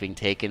and Brightwing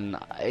taken,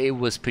 it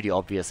was pretty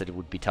obvious that it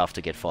would be tough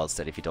to get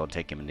Falstad if you don't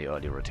take him in the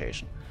early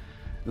rotation.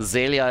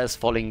 Zelia is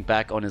falling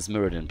back on his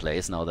Mirrodin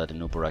place now that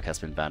Anubarak has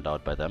been banned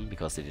out by them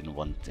because they didn't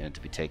want it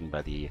to be taken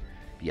by the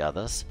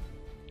others.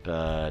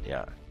 But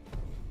yeah.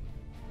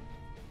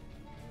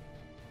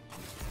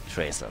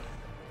 Tracer.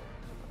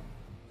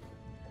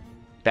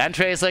 Ban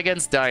Tracer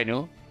against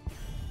Dino.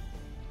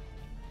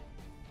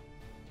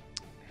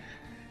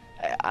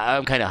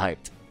 I'm kind of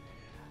hyped.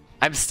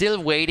 I'm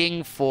still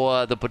waiting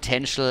for the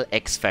potential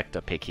X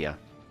Factor pick here.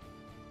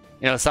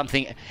 You know,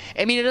 something...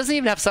 I mean, it doesn't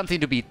even have something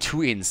to be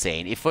too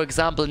insane. If, for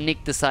example,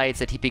 Nick decides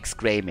that he picks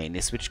Greymane,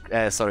 they switch...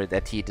 sorry,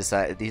 that he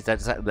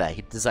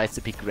decides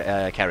to pick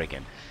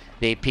Kerrigan.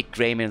 They pick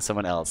Greymane and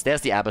someone else.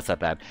 There's the Abathur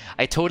ban.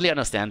 I totally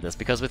understand this,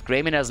 because with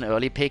Greymane as an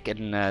early pick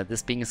and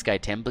this being a Sky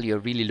Temple, you're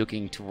really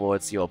looking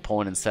towards your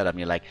opponent's setup. And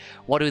you're like,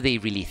 what do they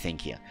really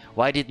think here?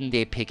 Why didn't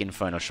they pick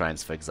Infernal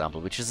Shrines, for example,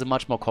 which is a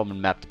much more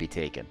common map to be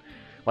taken?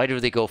 Why do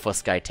they go for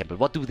Sky Temple?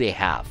 What do they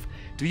have?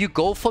 Do you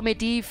go for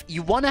Medivh?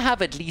 You want to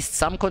have at least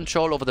some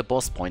control over the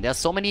boss point. There are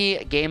so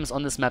many games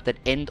on this map that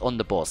end on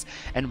the boss.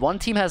 And one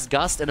team has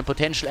Gust and a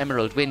potential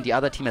Emerald win, the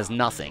other team has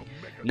nothing.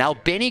 Now,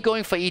 Benny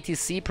going for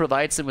ETC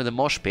provides him with a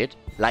Mosh Pit.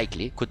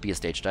 Likely. Could be a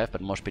stage dive,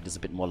 but Mosh Pit is a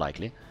bit more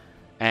likely.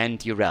 And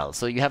Urel.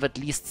 So you have at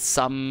least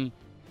some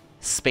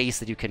space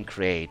that you can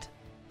create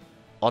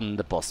on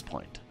the boss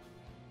point.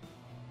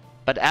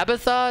 But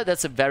Abathur,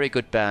 that's a very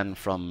good ban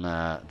from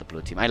the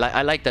blue team.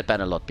 I like that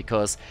ban a lot,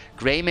 because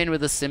Greymane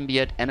with a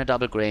Symbiote and a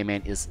double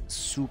Greymane is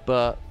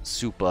super,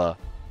 super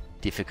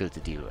difficult to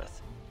deal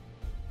with.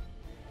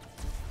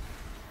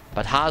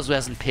 But Hazu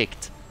hasn't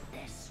picked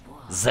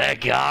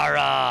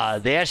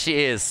Zagara! There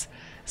she is!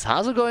 Is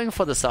Hazu going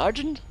for the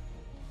Sergeant?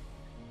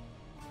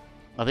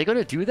 Are they going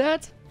to do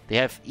that? They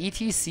have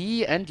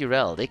ETC and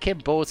Urel. They can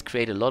both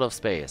create a lot of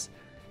space.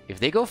 If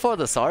they go for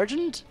the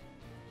Sergeant...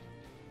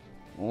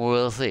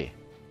 we'll see.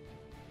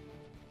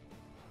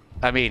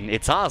 I mean,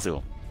 it's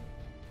Hazu.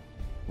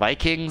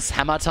 Vikings,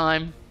 Hammer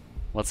Time.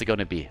 What's it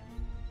gonna be?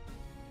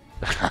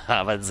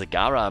 But the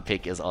Zagara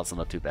pick is also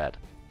not too bad.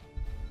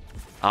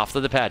 After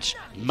the patch.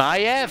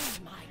 Maiev!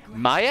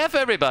 Maiev,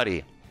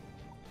 everybody!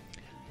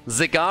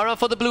 Zagara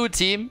for the blue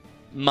team.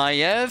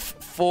 Maiev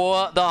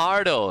for the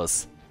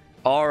Hardos.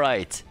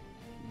 Alright.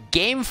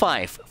 Game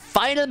 5.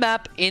 Final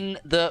map in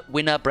the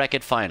winner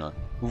bracket final.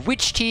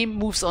 Which team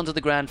moves on to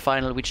the grand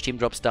final? Which team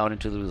drops down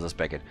into the losers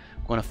bracket?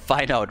 I'm gonna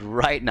find out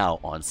right now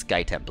on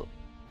Sky Temple.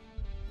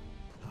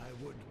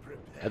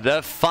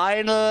 The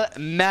final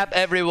map,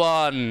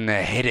 everyone.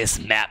 It is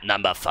map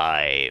number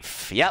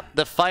 5. Yep,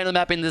 the final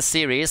map in this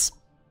series.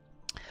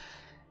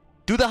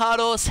 Do the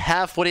Hardos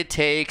have what it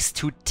takes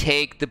to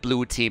take the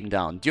blue team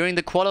down? During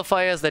the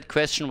qualifiers, that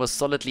question was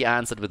solidly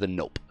answered with a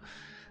nope.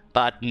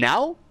 But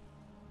now,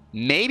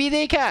 maybe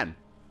they can.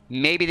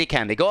 Maybe they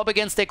can. They go up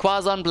against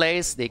Equazon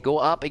Blaze. They go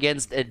up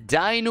against a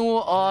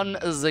Dinu on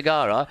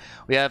Zagara.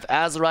 We have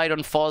Azerite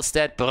on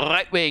Falstad.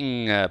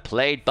 Brightwing,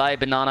 played by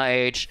Banana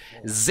Age.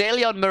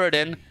 Zelia on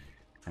Muradin.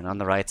 And on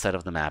the right side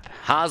of the map,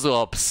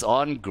 Hazops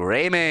on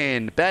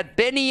Greymane. Bad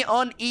Benny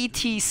on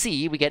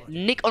ETC. We get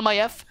Nick on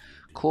Maiev.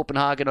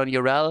 Copenhagen on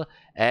Urel.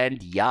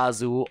 And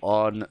Yazu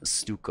on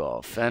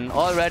Stukov. And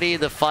already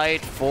the fight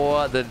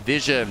for the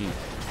Vision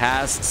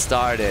has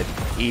started.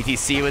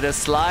 ETC with a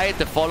slide.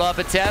 The follow-up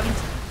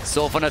attempt.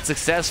 So far not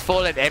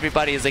successful, and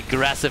everybody is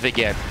aggressive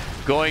again.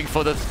 Going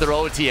for the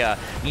throat here.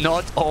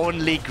 Not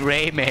only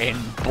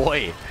Greymane,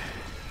 boy.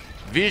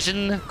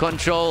 Vision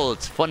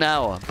controlled for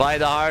now by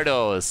the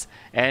Hardos.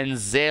 And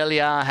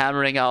Zelia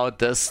hammering out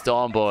the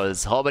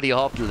Stormballs. Hobbity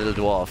hop, little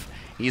dwarf.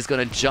 He's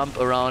gonna jump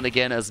around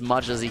again as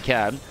much as he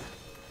can.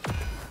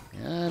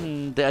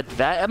 And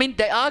I mean,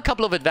 there are a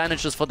couple of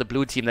advantages for the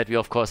blue team that we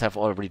of course have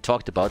already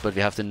talked about, but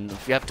we have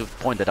to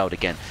point that out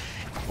again.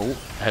 Oh,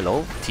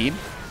 hello, team.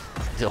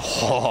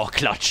 Oh,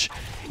 clutch.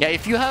 Yeah,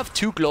 if you have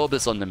 2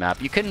 globals on the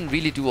map, you can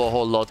really do a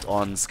whole lot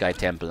on Sky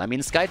Temple. I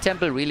mean, Sky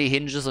Temple really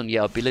hinges on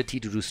your ability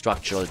to do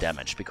structural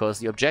damage, because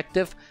the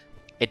objective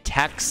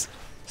attacks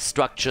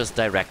structures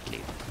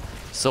directly.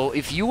 So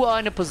if you are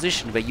in a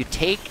position where you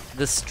take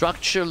the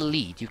structural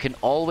lead, you can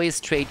always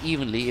trade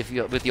evenly if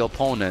you're with your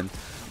opponent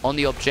on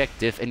the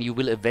objective, and you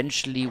will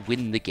eventually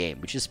win the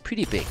game, which is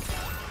pretty big.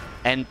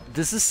 And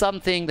this is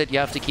something that you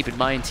have to keep in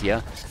mind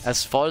here,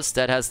 as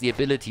Falstad has the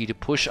ability to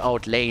push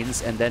out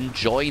lanes and then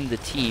join the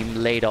team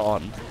later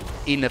on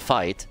in a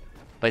fight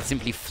by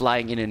simply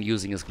flying in and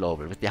using his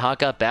global. With the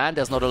Haka banned,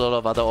 there's not a lot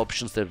of other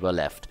options that were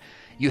left.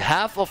 You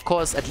have, of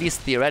course, at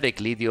least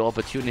theoretically, the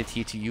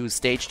opportunity to use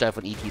stage dive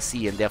on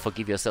ETC and therefore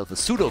give yourself a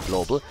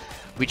pseudo-global,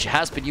 which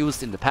has been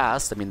used in the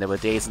past. I mean, there were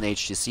days in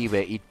HGC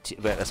where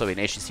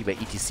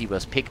ETC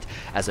was picked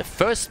as a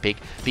first pick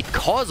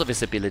because of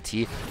his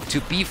ability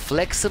to be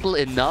flexible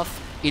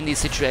enough in these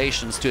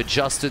situations to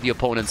adjust to the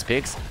opponent's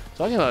picks.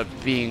 Talking about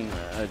being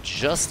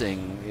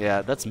adjusting,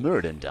 yeah, that's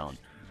Muradin down.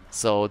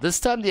 So this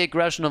time the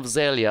aggression of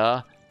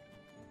Zelia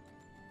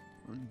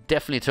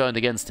definitely turned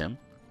against him.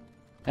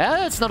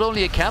 Yeah, it's not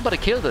only a camp but a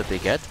kill that they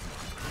get.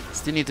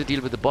 Still need to deal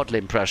with the bot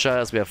lane pressure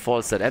as we have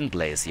Falstad and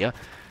Blaze here.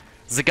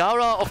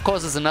 Zagara, of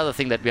course, is another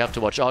thing that we have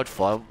to watch out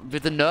for.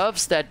 With the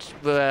nerfs that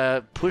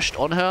were pushed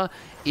on her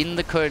in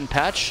the current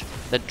patch,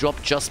 that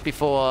dropped just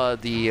before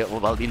the...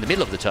 well, in the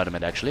middle of the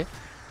tournament, actually.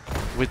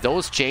 With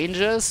those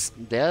changes,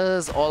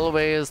 there's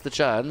always the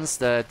chance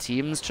that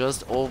teams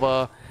just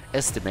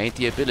overestimate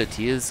the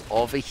abilities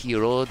of a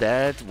hero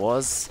that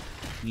was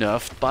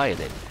nerfed by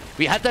it.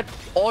 We had that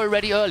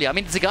already earlier. I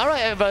mean, Zagara,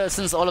 ever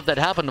since all of that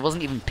happened,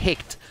 wasn't even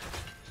picked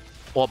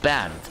or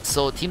banned.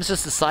 So teams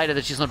just decided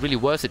that she's not really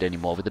worth it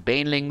anymore. With the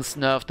Banelings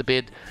nerfed a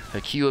bit, her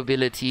Q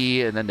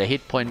ability, and then the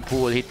hit point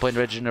pool, hit point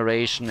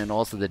regeneration, and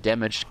also the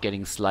damage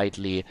getting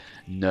slightly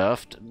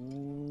nerfed.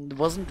 It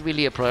wasn't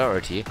really a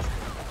priority.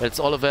 But it's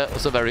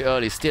also very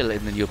early still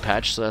in the new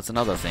patch, so that's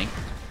another thing.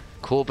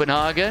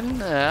 Copenhagen,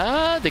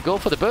 they go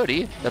for the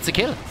birdie. That's a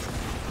kill.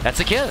 That's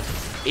a kill.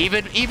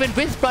 Even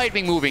with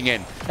Brightwing moving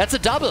in. That's a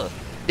double.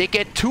 They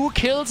get 2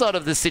 kills out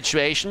of this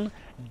situation.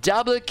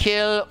 Double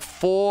kill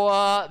for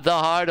the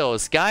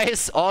Hardos.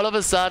 Guys, all of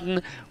a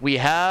sudden, we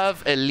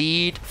have a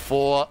lead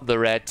for the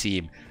red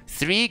team.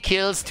 3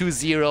 kills to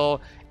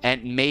 0,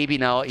 and maybe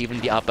now even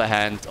the upper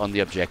hand on the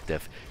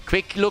objective.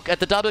 Quick look at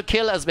the double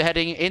kill as we're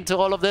heading into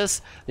all of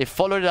this. They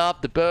followed it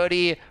up, the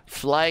birdie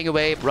flying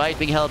away,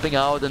 Brightwing helping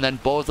out, and then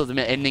both of them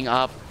are ending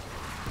up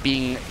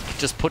being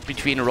just put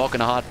between a rock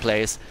and a hard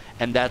place.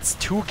 And that's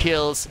 2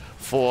 kills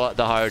for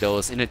the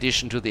Hardos, in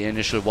addition to the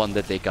initial one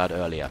that they got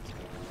earlier.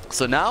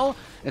 So now,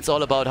 it's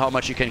all about how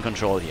much you can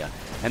control here.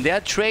 And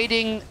they're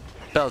trading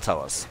bell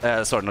towers.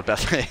 Sorry, not bell.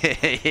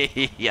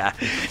 Yeah,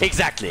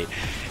 exactly.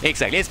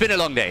 Exactly. It's been a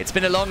long day. It's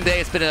been a long day.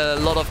 It's been a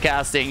lot of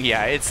casting.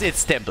 Yeah,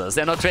 it's temples.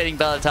 They're not trading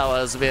bell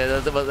towers.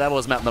 That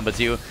was map number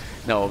 2.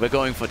 No, we're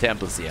going for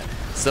temples here.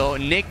 So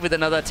Nick with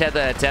another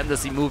tether attempt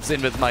as he moves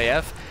in with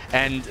Maiev.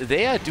 And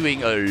they are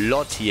doing a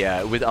lot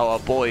here with our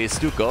boy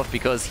Stukov,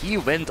 because he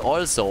went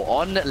also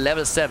on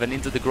level 7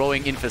 into the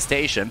growing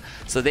infestation.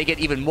 So they get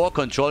even more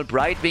control.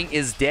 Brightwing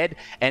is dead,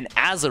 and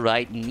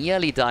Azerite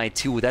nearly died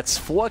too. That's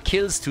 4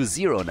 kills to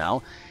 0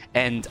 now.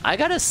 And I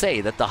gotta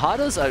say that the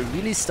Hardos are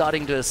really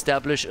starting to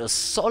establish a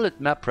solid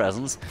map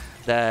presence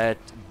that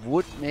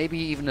would maybe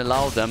even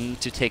allow them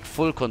to take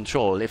full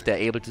control if they're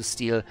able to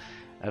steal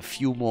a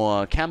few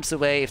more camps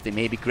away, if they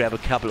maybe grab a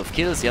couple of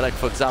kills. Yeah, like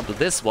for example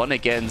this one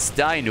against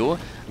Dino.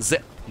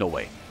 No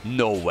way.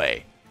 No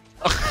way.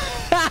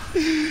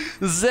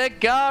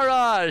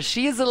 Zegara!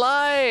 She's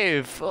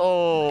alive!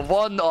 Oh,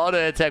 1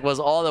 auto attack was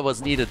all that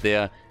was needed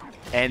there.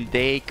 And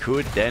they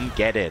could then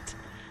get it.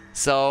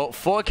 So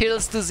 4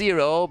 kills to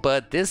 0,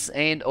 but this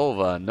ain't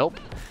over. Nope.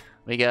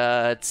 We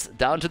got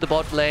down to the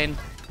bot lane.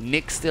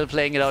 Nick still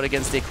playing it out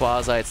against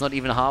Equasa. It's not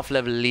even a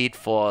half-level lead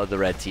for the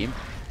red team.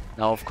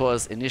 Now, of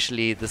course,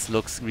 initially this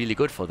looks really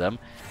good for them.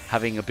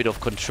 Having a bit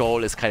of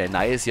control is kind of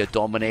nice. You're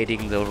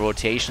dominating the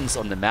rotations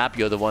on the map.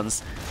 You're the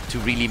ones to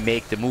really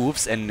make the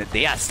moves. And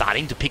they are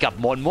starting to pick up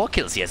more and more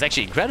kills here. It's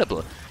actually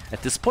incredible.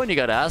 At this point, you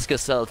gotta ask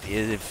yourself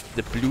if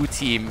the blue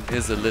team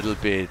is a little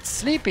bit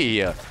sleepy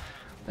here.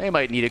 They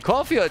might need a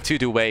coffee or two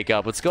to wake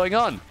up. What's going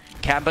on?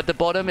 Camp at the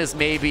bottom is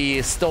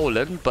maybe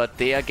stolen, but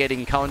they are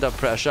getting counter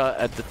pressure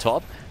at the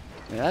top.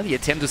 Yeah, the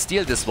attempt to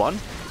steal this one.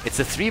 It's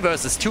a 3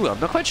 versus 2. I'm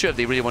not quite sure if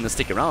they really want to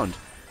stick around.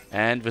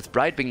 And with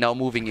Brightwing now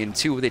moving in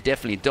too, they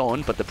definitely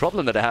don't. But the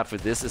problem that I have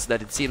with this is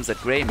that it seems that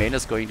Greymane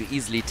is going to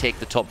easily take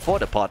the top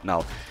 4 apart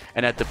now.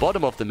 And at the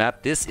bottom of the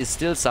map, this is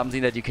still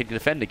something that you can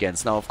defend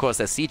against. Now, of course,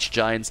 there's siege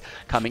giants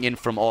coming in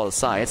from all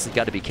sides. You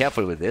got to be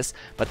careful with this.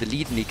 But the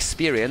lead and the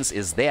experience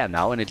is there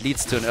now, and it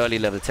leads to an early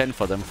level 10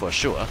 for them for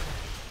sure.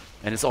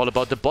 And it's all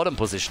about the bottom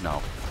position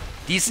now.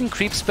 Decent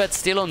creep spread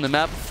still on the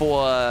map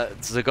for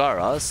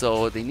Zagara,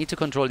 so they need to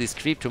control these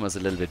creep tumors a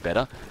little bit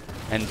better.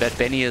 And Bad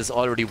Benny is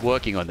already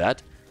working on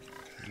that.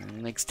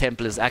 Next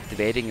temple is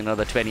activating,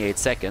 another 28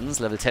 seconds.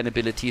 Level 10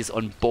 abilities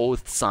on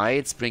both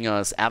sides bring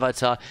us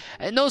Avatar.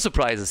 And no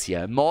surprises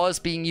here. Maw is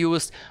being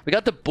used. We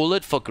got the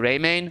bullet for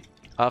Greymane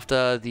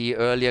after the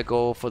earlier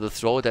go for the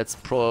throw. That's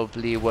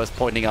probably worth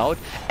pointing out.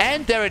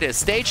 And there it is.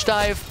 Stage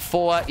dive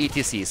for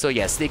ETC. So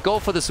yes, they go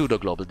for the pseudo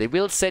global. They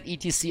will set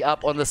ETC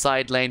up on the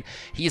side lane.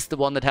 He's the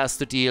one that has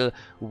to deal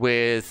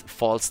with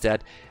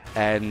Falstad.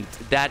 And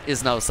that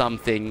is now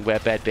something where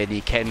Bad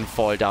Benny can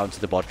fall down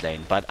to the bot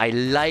lane. But I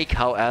like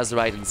how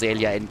Azerite and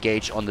Zelia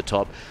engage on the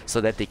top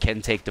so that they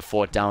can take the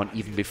fort down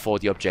even before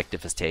the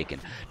objective is taken.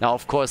 Now,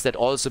 of course, that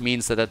also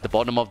means that at the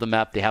bottom of the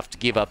map, they have to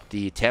give up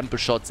the temple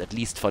shots, at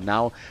least for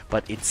now.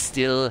 But it's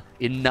still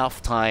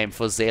enough time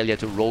for Zelia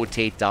to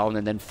rotate down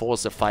and then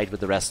force a fight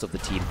with the rest of the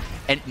team.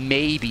 And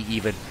maybe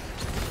even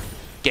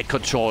get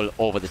control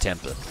over the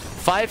temple.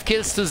 5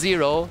 kills to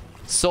 0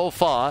 so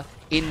far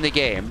in the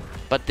game.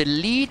 But the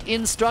lead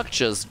in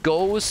structures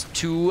goes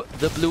to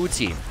the blue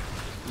team.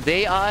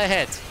 They are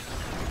ahead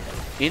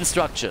in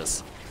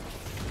structures.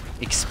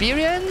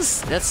 Experience?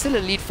 That's still a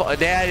lead for...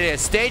 There it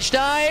is. Stage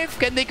dive.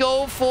 Can they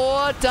go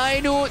for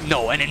Dino?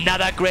 No, and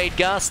another great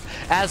gust.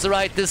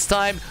 Azerite this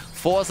time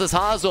forces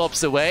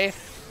Harzorps away.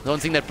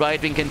 Don't think that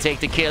Brightwing can take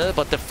the kill,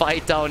 but the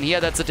fight down here,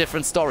 that's a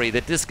different story.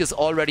 The disc is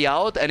already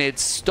out and it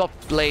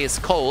stopped Blaze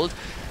cold.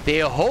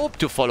 They hope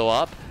to follow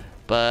up.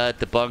 But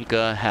the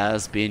bunker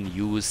has been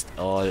used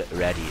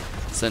already.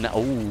 So now,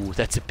 oh,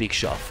 that's a big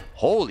shove.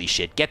 Holy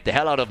shit, get the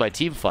hell out of my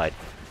team fight.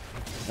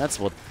 That's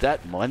what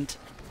that meant.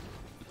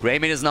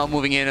 Greymane is now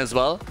moving in as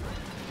well.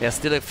 There's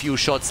still a few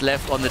shots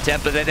left on the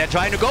temple that they're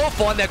trying to go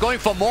for, and they're going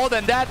for more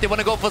than that. They want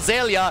to go for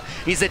Zelia.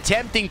 He's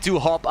attempting to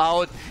hop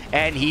out,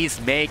 and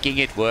he's making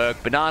it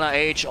work. Banana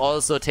H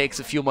also takes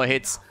a few more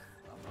hits.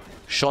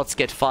 Shots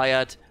get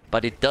fired.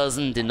 but it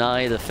doesn't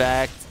deny the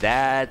fact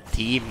that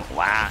Team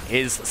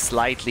is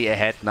slightly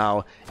ahead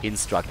now in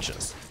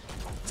structures.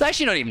 It's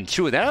actually not even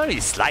true. They're only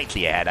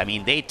slightly ahead. I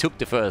mean, they took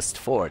the first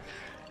fort.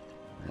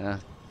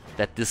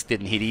 That disc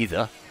didn't hit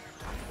either.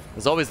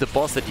 There's always the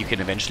boss that you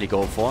can eventually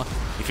go for.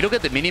 If you look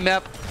at the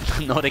minimap,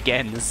 not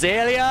again.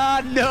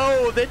 Zelia,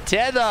 no, the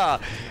tether.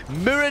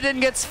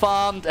 Muradin gets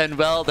farmed, and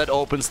well, that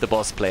opens the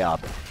boss play up.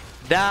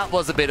 That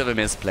was a bit of a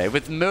misplay.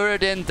 With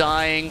Muradin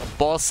dying,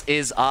 boss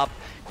is up,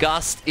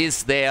 Gust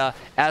is there.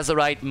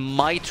 Azerite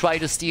might try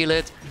to steal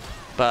it,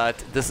 but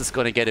this is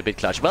going to get a bit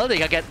clutch. Well, they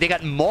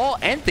got more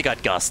and they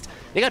got Gust.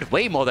 They got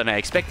way more than I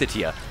expected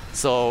here.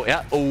 So,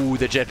 yeah. Oh,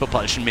 the jet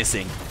propulsion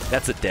missing.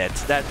 That's a dead.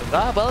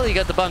 Well, he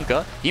got the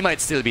bunker. He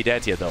might still be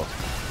dead here, though.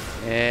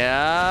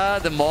 Yeah,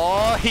 the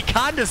Maw. He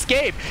can't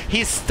escape.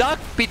 He's stuck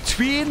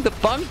between the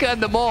bunker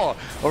and the Maw.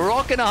 A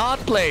rock and a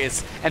hard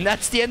place. And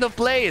that's the end of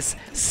Blaze.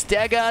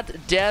 Staggered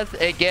death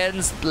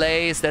against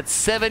Blaze. That's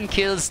 7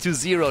 kills to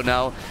 0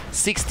 now.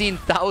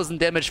 16,000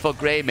 damage for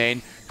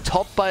Greymane.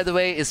 Top, by the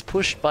way, is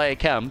pushed by a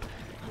camp.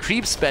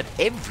 Creep spat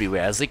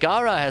everywhere.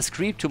 Zagara has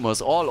creep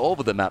tumors all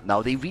over the map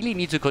now. They really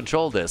need to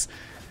control this.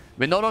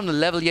 We're not on a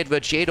level yet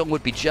where Jaedong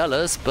would be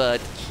jealous, but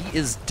he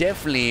is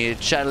definitely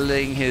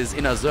channeling his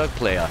inner Zerg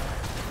player.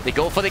 They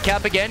go for the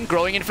cap again,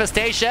 growing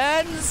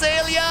infestation.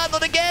 Zelia,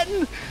 not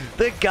again!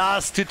 The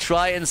Gas to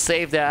try and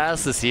save their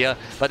asses here,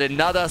 but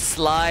another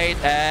slide,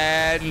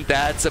 and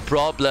that's a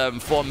problem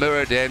for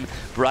Muradin.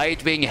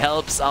 Brightwing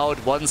helps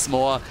out once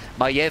more.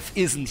 Maiev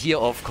isn't here,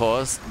 of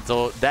course,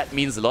 so that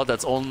means a lot.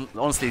 That's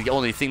honestly the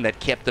only thing that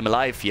kept them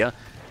alive here.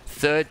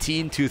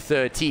 13 to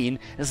 13.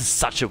 This is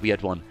such a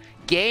weird one.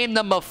 Game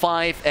number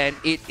 5, and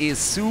it is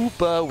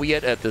super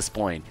weird at this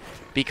point.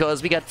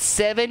 Because we got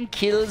 7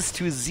 kills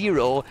to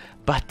 0,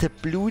 but the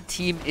blue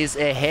team is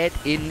ahead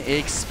in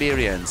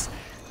experience.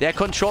 They're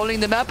controlling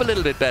the map a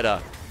little bit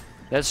better.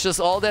 That's just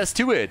all there's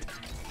to it.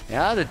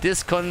 Yeah, the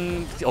disc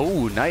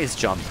oh, nice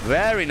jump.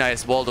 Very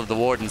nice Vault of the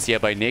Wardens here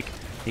by Nick.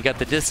 He got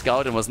the disc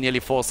out and was nearly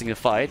forcing a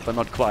fight, but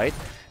not quite.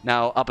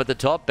 Now, up at the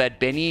top, Bad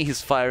Benny,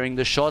 he's firing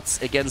the shots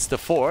against the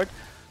fort.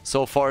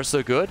 So far,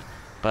 so good.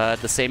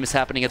 But the same is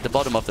happening at the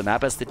bottom of the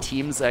map as the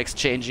teams are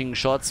exchanging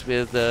shots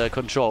with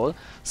Control.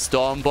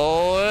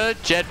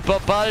 Stormbolt, jet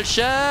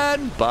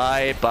propulsion,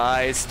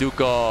 bye-bye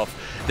Stukov.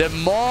 The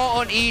Maw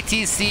on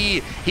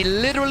ETC, he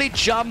literally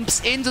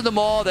jumps into the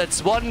Maw.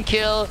 That's 1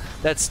 kill,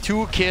 that's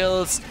 2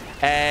 kills.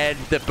 And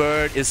the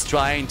bird is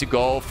trying to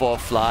go for a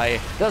fly.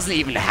 Doesn't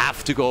even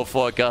have to go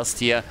for a gust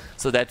here.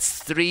 So that's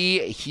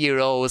 3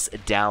 heroes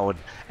down.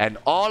 And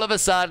all of a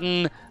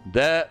sudden,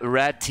 the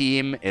red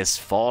team is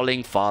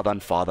falling farther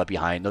and farther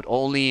behind. Not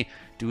only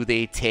do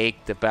they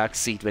take the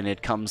backseat when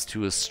it comes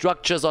to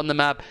structures on the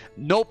map,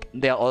 nope,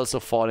 they're also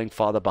falling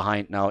farther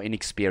behind now in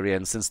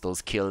experience, since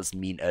those kills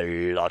mean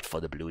a lot for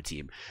the blue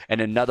team.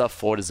 And another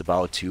fort is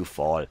about to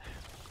fall.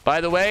 By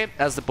the way,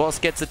 as the boss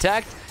gets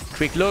attacked,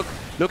 quick look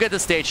at the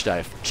stage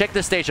dive. Check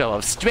the stage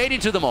dive, straight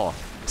into the Maw.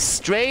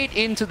 Straight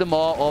into the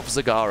Maw of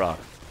Zagara.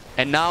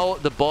 And now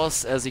the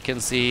boss, as you can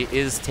see,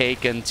 is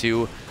taken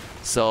too.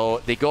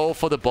 So they go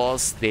for the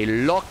boss, they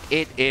lock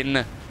it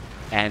in,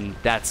 and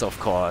that's of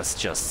course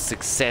just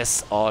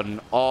success on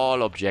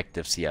all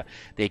objectives here.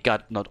 They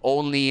got not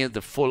only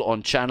the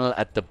full-on channel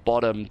at the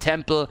bottom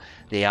temple,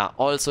 they are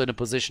also in a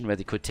position where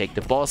they could take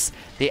the boss.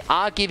 They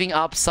are giving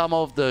up some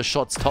of the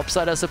shots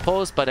topside, I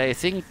suppose, but I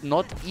think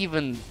not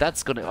even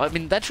that's gonna... I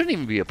mean, that shouldn't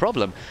even be a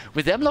problem.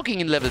 With them locking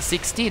in level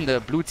 16, the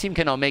blue team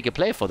can now make a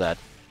play for that.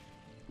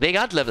 They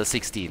got level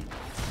 16.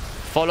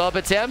 Follow-up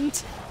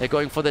attempt. They're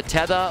going for the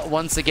tether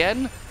once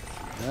again.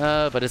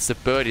 But it's the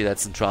birdie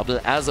that's in trouble.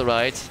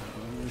 Azerite,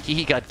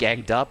 he got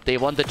ganked up. They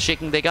wanted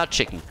chicken, they got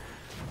chicken.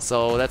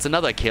 So that's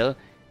another kill.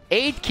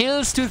 8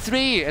 kills to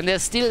 3, and they're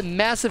still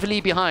massively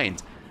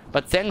behind.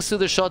 But thanks to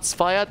the shots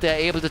fired, they're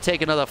able to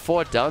take another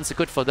fort down, so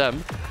good for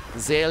them.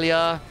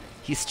 Zelia,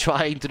 he's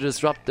trying to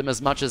disrupt them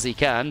as much as he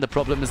can. The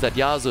problem is that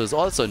Yasuo is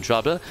also in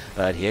trouble.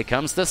 But here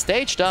comes the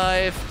stage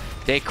dive.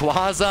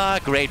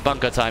 Dequaza, great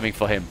bunker timing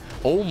for him.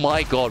 Oh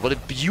my god, what a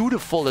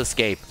beautiful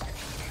escape.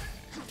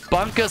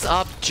 Bunkers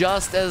up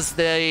just as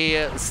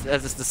the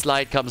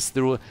slide comes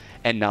through.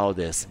 And now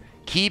this.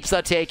 Keeps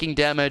are taking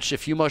damage. A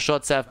few more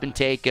shots have been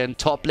taken.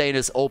 Top lane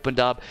is opened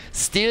up.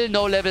 Still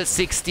no level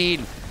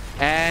 16.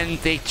 And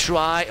they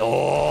try...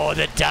 Oh,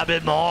 the double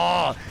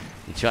Maw.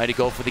 They try to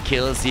go for the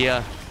kills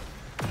here.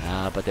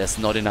 But there's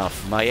not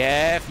enough.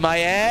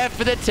 Maiev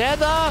with the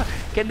tether.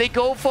 Can they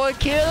go for a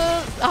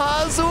kill?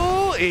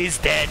 Hazu is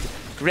dead.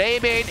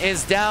 Greymane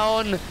is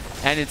down.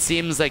 And it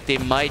seems like they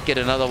might get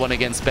another one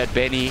against Bad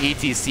Benny.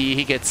 ETC,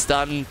 he gets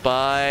stunned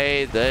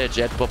by the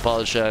jet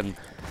propulsion.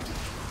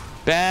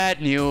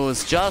 Bad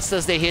news. Just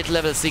as they hit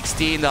level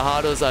 16, the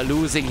Hardos are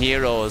losing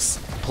heroes.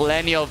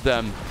 Plenty of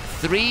them.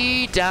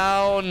 3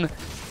 down.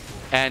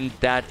 And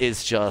that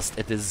is just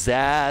a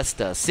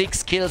disaster.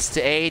 6 kills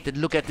to 8. And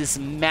look at this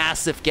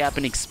massive gap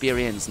in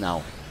experience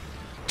now.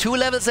 2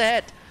 levels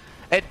ahead.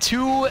 A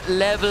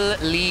 2-level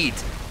lead.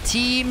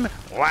 Team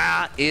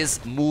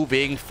is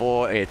moving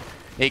for it.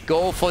 They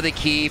go for the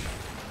keep.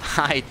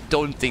 I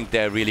don't think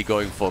they're really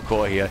going for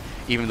core here,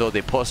 even though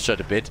they postured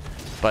a bit.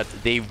 But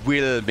they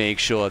will make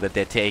sure that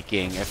they're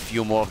taking a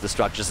few more of the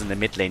structures in the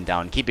mid lane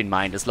down. Keep in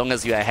mind, as long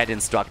as you're ahead in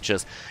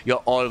structures,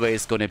 you're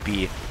always going to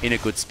be in a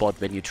good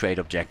spot when you trade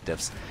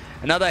objectives.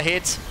 Another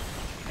hit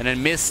and a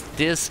missed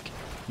disc.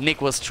 Nick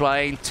was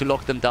trying to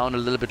lock them down a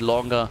little bit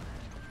longer.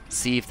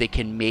 See if they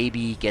can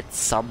maybe get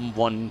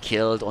someone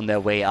killed on their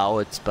way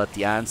out. But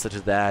the answer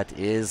to that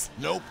is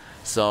nope.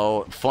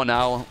 So for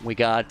now, we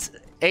got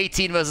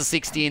 18 versus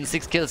 16,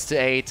 6 kills to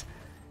 8.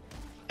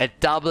 A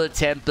double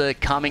temple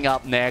coming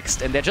up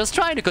next, and they're just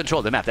trying to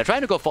control the map. They're trying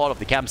to go for all of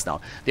the camps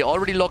now. They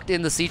already locked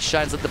in the siege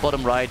giants at the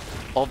bottom right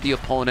of the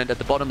opponent. At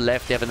the bottom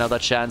left, they have another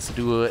chance to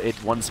do it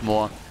once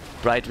more.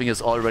 Brightwing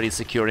is already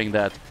securing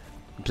that.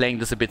 Playing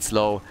this a bit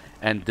slow,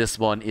 and this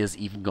one is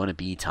even going to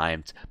be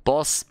timed.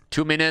 Boss,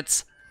 2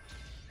 minutes.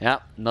 Yeah,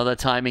 another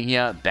timing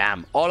here.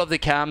 Bam. All of the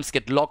camps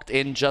get locked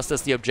in just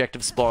as the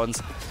objective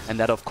spawns. And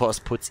that, of course,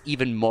 puts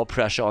even more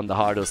pressure on the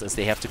Hardos as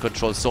they have to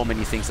control so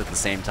many things at the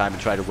same time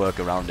and try to work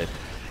around it.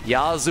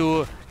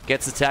 Yasu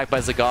gets attacked by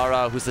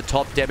Zagara, who's the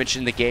top damage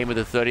in the game with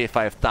the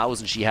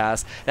 35,000 she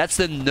has. That's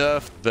the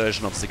nerfed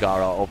version of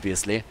Zagara,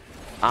 obviously,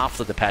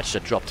 after the patch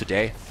that dropped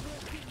today.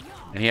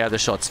 And here are the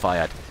shots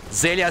fired.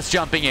 Zelia's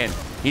jumping in.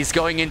 He's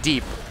going in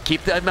deep.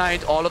 Keep that in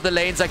mind, all of the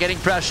lanes are getting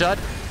pressured.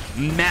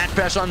 Mad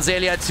pressure on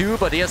Zelia too,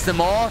 but here's the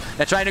more.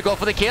 They're trying to go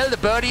for the kill. The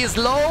birdie is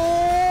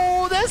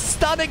low. The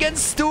stun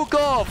against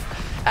Stukov.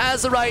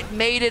 Azerite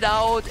made it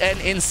out, and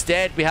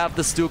instead we have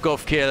the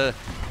Stukov kill.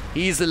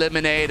 He's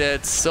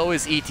eliminated, so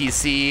is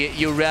ETC.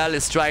 Urel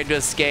is trying to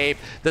escape.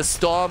 The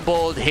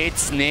Stormbolt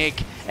hits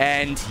Nick,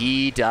 and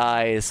he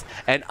dies.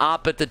 And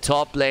up at the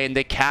top lane,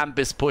 the camp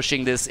is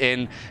pushing this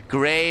in.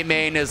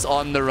 Greymane is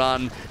on the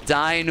run.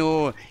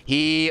 Dainu,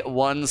 he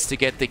wants to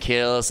get the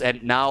kills,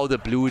 and now the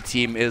blue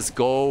team is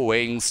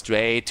going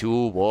straight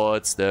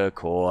towards the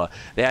core.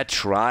 They're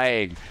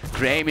trying.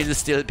 Greymane is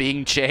still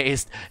being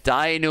chased.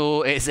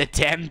 Dainu is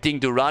attempting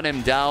to run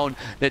him down.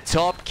 The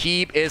top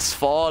keep is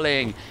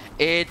falling.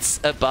 It's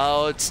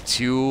about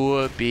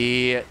to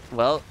be,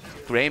 well,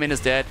 Greymane is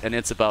dead and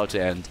it's about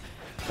to end.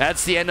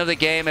 That's the end of the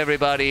game,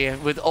 everybody.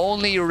 With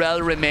only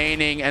Urel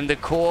remaining and the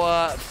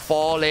core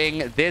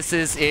falling, this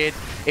is it.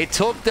 It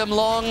took them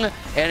long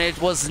and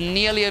it was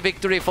nearly a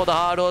victory for the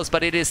Hardos,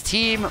 but it is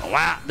Team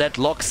that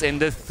locks in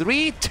the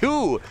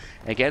 3-2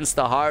 against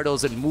the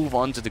Hardos and move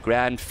on to the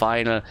grand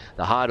final.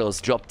 The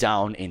Hardos drop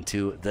down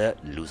into the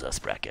losers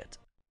bracket.